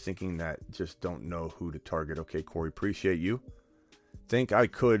 I was thinking that just don't know who to target. Okay, Corey, appreciate you. Think I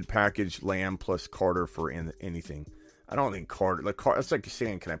could package Lamb plus Carter for anything. I don't think Carter... That's like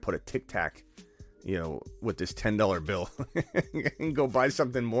saying, can I put a Tic Tac, with this $10 bill and go buy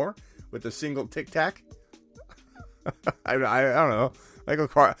something more with a single Tic Tac? I don't know. Michael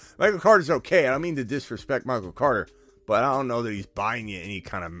Carter's okay. I don't mean to disrespect Michael Carter, but I don't know that he's buying you any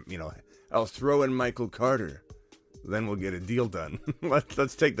kind of, I'll throw in Michael Carter. Then we'll get a deal done.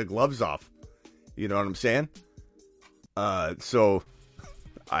 Let's take the gloves off. You know what I'm saying? So,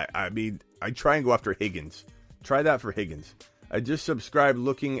 I try and go after Higgins. Try that for Higgins. I just subscribed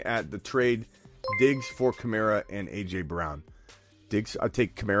looking at the trade Diggs for Kamara and A.J. Brown. Diggs, I'll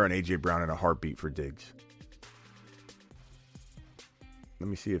take Kamara and A.J. Brown in a heartbeat for Diggs. Let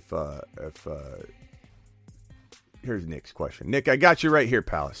me see if here's Nick's question. Nick, I got you right here,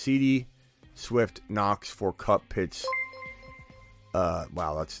 pal. CD, Swift, Knox for Kupp, Pitts.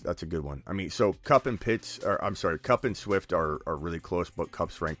 Wow, that's a good one. I mean, so Kupp and Kupp and Swift are really close, but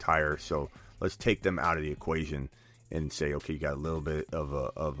Kupp's ranked higher. So let's take them out of the equation and say, okay, you got a little bit of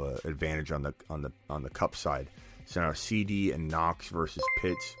a advantage on the Kupp side. So now CD and Knox versus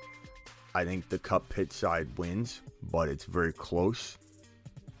Pitts. I think the Kupp Pitts side wins, but it's very close.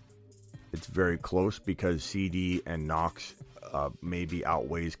 It's very close because CD and Knox maybe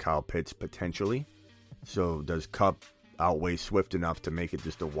outweighs Kyle Pitts potentially. So does Kupp outweigh Swift enough to make it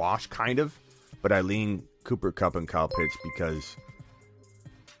just a wash, kind of? But I lean Cooper Kupp and Kyle Pitts because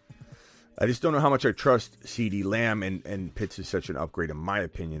I just don't know how much I trust CD Lamb, and Pitts is such an upgrade in my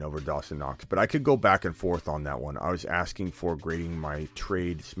opinion over Dawson Knox. But I could go back and forth on that one. I was asking for grading my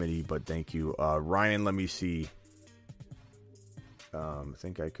trade, Smitty, but thank you. Ryan, let me see. I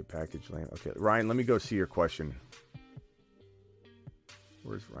think I could package Lamb. Okay, Ryan, let me go see your question.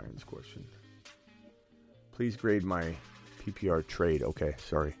 Where's Ryan's question? Please grade my PPR trade. Okay,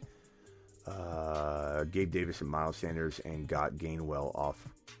 sorry. Gabe Davis and Miles Sanders and got Gainwell off.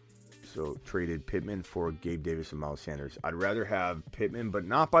 So traded Pittman for Gabe Davis and Miles Sanders. I'd rather have Pittman, but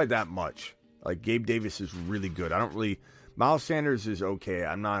not by that much. Like, Gabe Davis is really good. Miles Sanders is okay.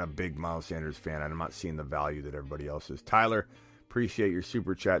 I'm not a big Miles Sanders fan. I'm not seeing the value that everybody else is. Tyler, appreciate your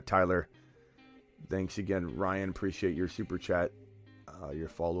super chat, Tyler. Thanks again, Ryan. Appreciate your super chat. your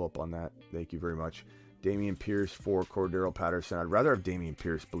follow-up on that. Thank you very much. Damian Pierce for Cordero Patterson. I'd rather have Damian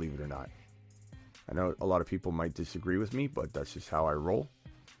Pierce, believe it or not. I know a lot of people might disagree with me, but that's just how I roll.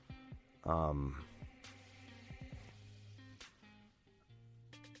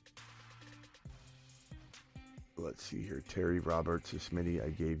 Let's see here. Terry Roberts, Smitty, I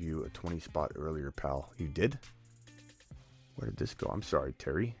gave you a 20 spot earlier, pal. You did? Where did this go? I'm sorry,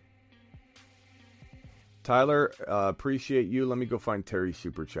 Terry. Tyler, appreciate you. Let me go find Terry's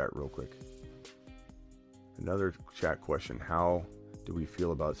super chat real quick. Another chat question. How do we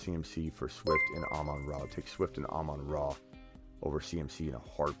feel about CMC for Swift and Amon-Ra? I'll take Swift and Amon-Ra over CMC in a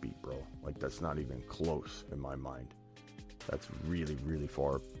heartbeat, bro. Like, that's not even close in my mind. That's really, really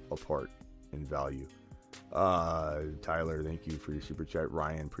far apart in value. Tyler, thank you for your super chat.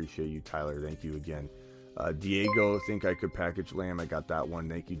 Ryan, appreciate you. Tyler, thank you again. Diego, think I could package Lamb. I got that one.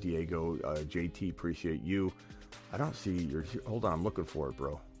 Thank you, Diego. JT, appreciate you. I don't see your... Hold on, I'm looking for it,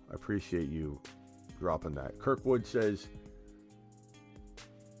 bro. I appreciate you dropping that. Kirkwood says...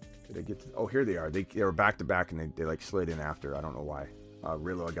 Did I get to... Oh, here they are. They were back-to-back, and they like slid in after. I don't know why.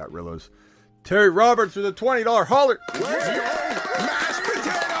 Rillo, I got Rillo's. Terry Roberts with a $20 holler. Let's go! Mashed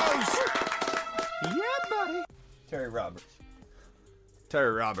potatoes! Yeah, buddy. Terry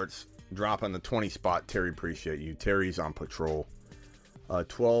Roberts dropping the 20 spot. Terry, appreciate you. Terry's on patrol.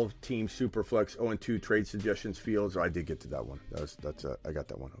 12 team Superflex 0-2 trade suggestions fields. I did get to that one. I got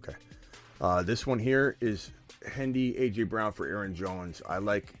that one. Okay. This one here is Hendy AJ Brown for Aaron Jones. I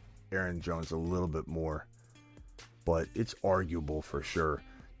like Aaron Jones a little bit more, but it's arguable for sure.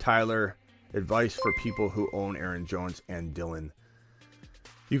 Tyler, advice for people who own Aaron Jones and Dylan.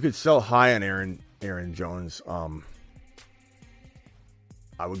 You could sell high on Aaron Jones.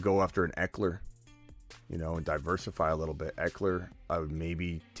 I would go after an Eckler, and diversify a little bit. Eckler, I would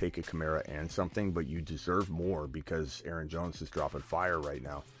maybe take a Kamara and something, but you deserve more because Aaron Jones is dropping fire right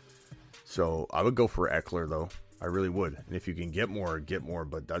now. So I would go for Eckler, though. I really would. And if you can get more,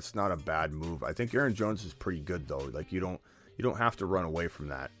 but that's not a bad move. I think Aaron Jones is pretty good, though. Like, you don't have to run away from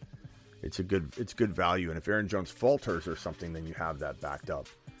that. It's good value. And if Aaron Jones falters or something, then you have that backed up.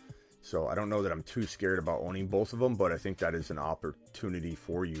 So I don't know that I'm too scared about owning both of them, but I think that is an opportunity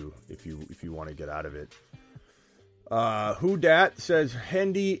for you if you want to get out of it. Who Dat says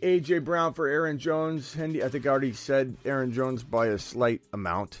Hendy AJ Brown for Aaron Jones. Hendy, I think I already said Aaron Jones by a slight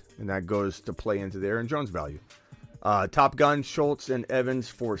amount, and that goes to play into the Aaron Jones value. Top Gun, Schultz and Evans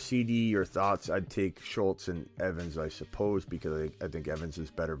for CD. Your thoughts? I'd take Schultz and Evans, I suppose, because I think Evans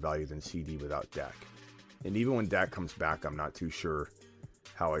is better value than CD without Dak. And even when Dak comes back, I'm not too sure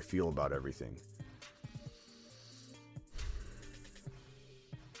how I feel about everything.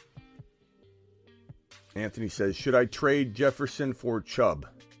 Anthony says, should I trade Jefferson for Chubb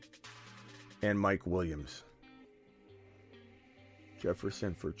and Mike Williams?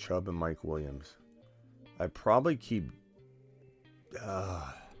 Jefferson for Chubb and Mike Williams. I'd probably keep... Your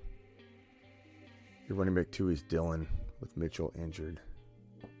running back 2 is Dylan with Mitchell injured.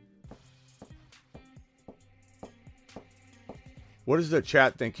 What does the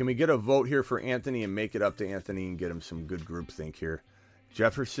chat think? Can we get a vote here for Anthony and make it up to Anthony and get him some good groupthink here?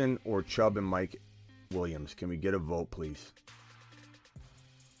 Jefferson or Chubb and Mike Williams? Can we get a vote, please?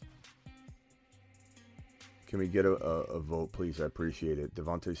 Can we get a vote, please? I appreciate it.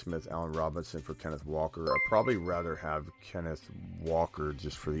 Devontae Smith, Allen Robinson for Kenneth Walker. I'd probably rather have Kenneth Walker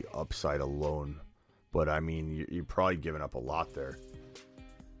just for the upside alone. But, I mean, you're probably giving up a lot there.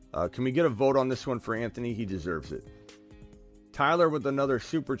 Can we get a vote on this one for Anthony? He deserves it. Tyler with another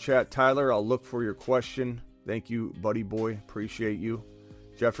super chat. Tyler, I'll look for your question. Thank you, buddy boy. Appreciate you.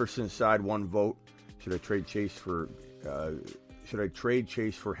 Jefferson side, 1 vote. Should I trade Chase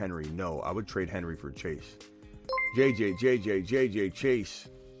for Henry? No, I would trade Henry for Chase. JJ, Chase.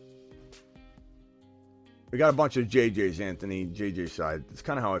 We got a bunch of JJs, Anthony. JJ side. That's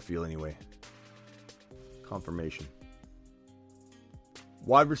kind of how I feel anyway. Confirmation.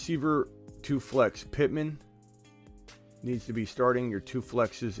 Wide receiver 2 flex. Pittman needs to be starting. Your 2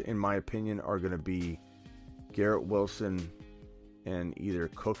 flexes, in my opinion, are going to be Garrett Wilson and either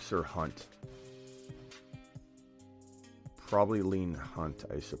Cooks or Hunt. Probably lean Hunt,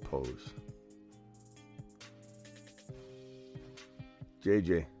 I suppose.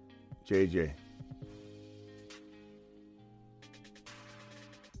 JJ.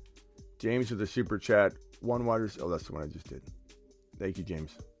 James with the super chat. 1 wide receiver. Oh, that's the one I just did. Thank you,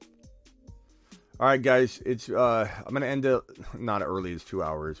 James. All right, guys. It's I'm going to end it not early as 2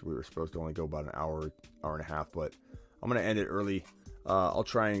 hours. We were supposed to only go about an hour and a half, but I'm going to end it early. I'll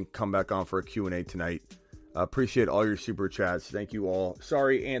try and come back on for a Q&A tonight. Appreciate all your super chats. Thank you all.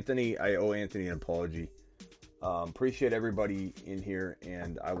 Sorry, Anthony. I owe Anthony an apology. Appreciate everybody in here,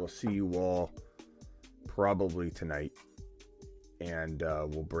 and I will see you all probably tonight. And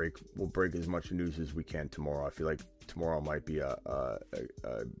we'll break as much news as we can tomorrow. I feel like tomorrow might be a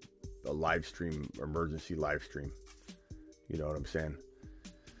live stream, emergency live stream. You know what I'm saying?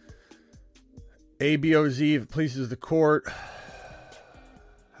 ABOZ, if it pleases the court.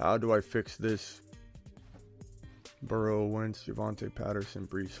 How do I fix this? Burrow, Wentz, Javonte Patterson,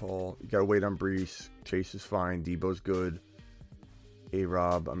 Breece Hall. You gotta wait on Breece. Chase is fine. Debo's good.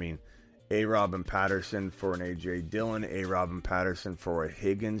 A-Rob and Patterson for an A.J. Dillon. A-Rob and Patterson for a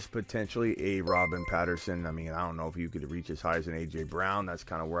Higgins, potentially. A-Rob and Patterson. I don't know if you could reach as high as an A.J. Brown. That's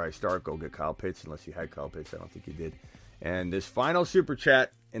kind of where I start. Go get Kyle Pitts, unless you had Kyle Pitts. I don't think you did. And this final super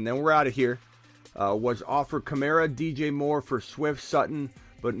chat, and then we're out of here, was offer Kamara, DJ Moore for Swift, Sutton,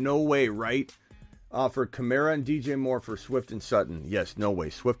 but no way, right? For Kamara and DJ Moore for Swift and Sutton. Yes, no way.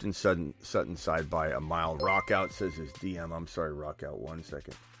 Swift and Sutton side by a mile. Rockout says his DM. I'm sorry, Rockout. 1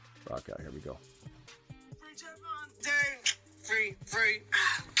 second. Rockout, here we go. Free Javonte. Free.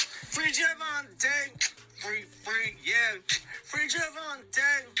 Free Javonte. Free, yeah. Free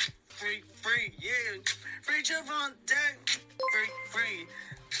Javonte. Free, yeah. Free Javonte. Free.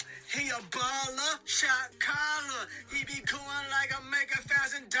 He a baller, shot caller. He be going like a make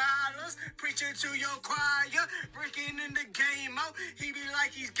 $1,000. Preaching to your choir, breaking in the game out. He be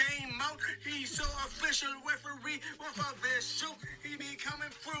like he's game out. He's so official, referee with a visual. He be coming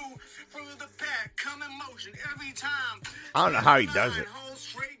through the pack, come in motion every time. I don't know how he does it. Whole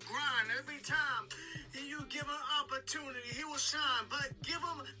straight grind every time. You give him opportunity, he will shine. But give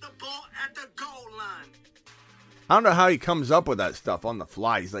him the ball at the goal line. I don't know how he comes up with that stuff on the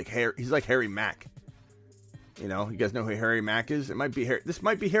fly. He's like Harry Mack. You know, you guys know who Harry Mack is? This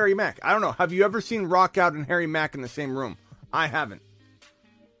might be Harry Mack. I don't know. Have you ever seen Rockout and Harry Mack in the same room? I haven't.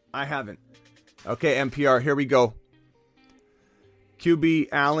 Okay, NPR, here we go. QB,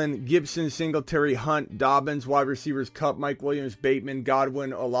 Allen, Gibson, Singletary, Hunt, Dobbins, wide receivers, Kupp, Mike Williams, Bateman,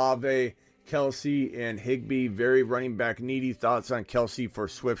 Godwin, Olave, Kelsey, and Higbee. Very running back needy. Thoughts on Kelsey for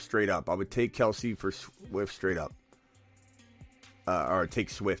Swift straight up? I would take Kelsey for Swift straight up. Or take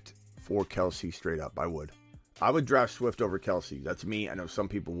Swift for Kelsey straight up. I would draft Swift over Kelsey. That's me. I know some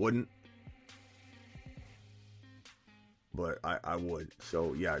people wouldn't. But I would.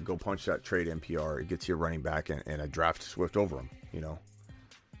 So, yeah, go punch that trade, NPR. It gets you a running back, and I draft Swift over him, you know.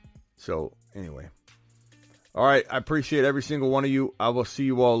 So, anyway. All right, I appreciate every single one of you. I will see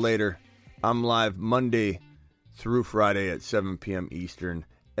you all later. I'm live Monday through Friday at 7 p.m. Eastern.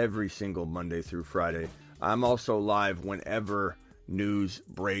 Every single Monday through Friday. I'm also live whenever news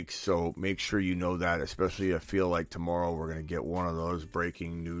breaks, so make sure you know that, especially I feel like tomorrow we're going to get one of those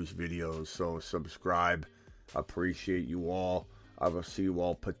breaking news videos, so subscribe. Appreciate you all. I will see you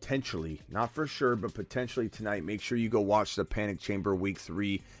all potentially, not for sure, but potentially tonight. Make sure you go watch the Panic Chamber Week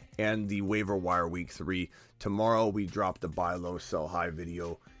 3 and the Waiver Wire Week 3. Tomorrow we drop the Buy Low, Sell High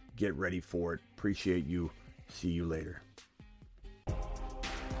video. Get ready for it. Appreciate you. See you later.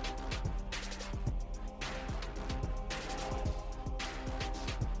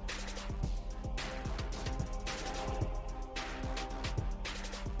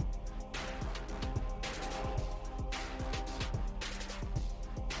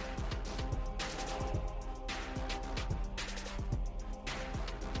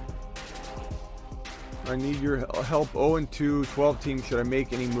 I need your help. 0-2, 12 teams. Should I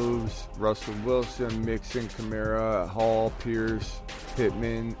make any moves? Russell Wilson, Mixon, Kamara, Hall, Pierce,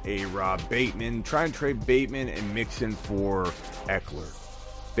 Pittman, A-Rob, Bateman. Try and trade Bateman and Mixon for Eckler.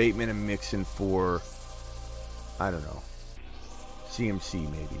 Bateman and Mixon for, I don't know, CMC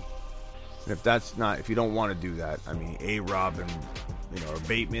maybe. And if you don't want to do that, I mean, A-Rob and, or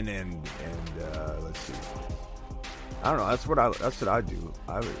Bateman and let's see. I don't know. That's what I do.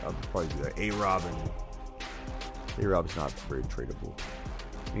 I would probably do that. A-Rob's not very tradable.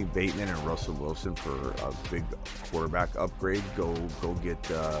 I mean, Bateman and Russell Wilson for a big quarterback upgrade. Go get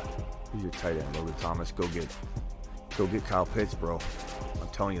who's your tight end? Logan Thomas. Go get Kyle Pitts, bro. I'm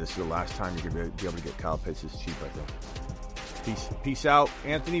telling you, this is the last time you're gonna be able to get Kyle Pitts. It's cheap, I think. Peace out,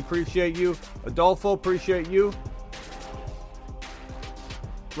 Anthony. Appreciate you. Adolfo, appreciate you.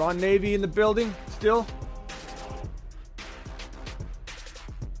 Ron Navy in the building still.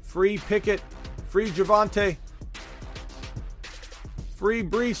 Free Pickett. Free Javonte. Free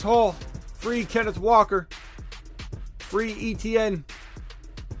Breece Hall. Free Kenneth Walker. Free ETN.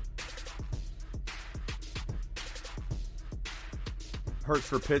 Hurts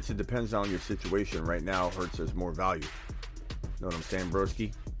for Pitts, it depends on your situation. Right now, Hurts has more value. Know what I'm saying,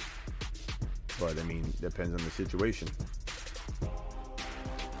 broski? But, I mean, depends on the situation.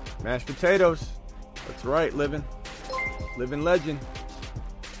 Mashed potatoes. That's right, living legend.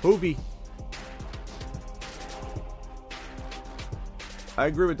 Hoovy. I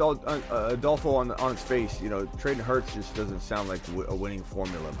agree with Adolfo on its face. You know, trading Hurts just doesn't sound like a winning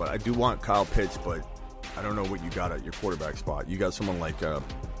formula. But I do want Kyle Pitts, but I don't know what you got at your quarterback spot. You got someone like, I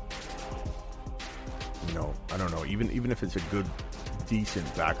don't know. Even if it's a good,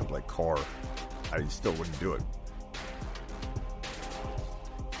 decent backup like Carr, I still wouldn't do it.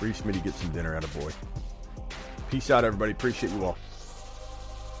 Free Smitty, get some dinner out of boy. Peace out, everybody. Appreciate you all.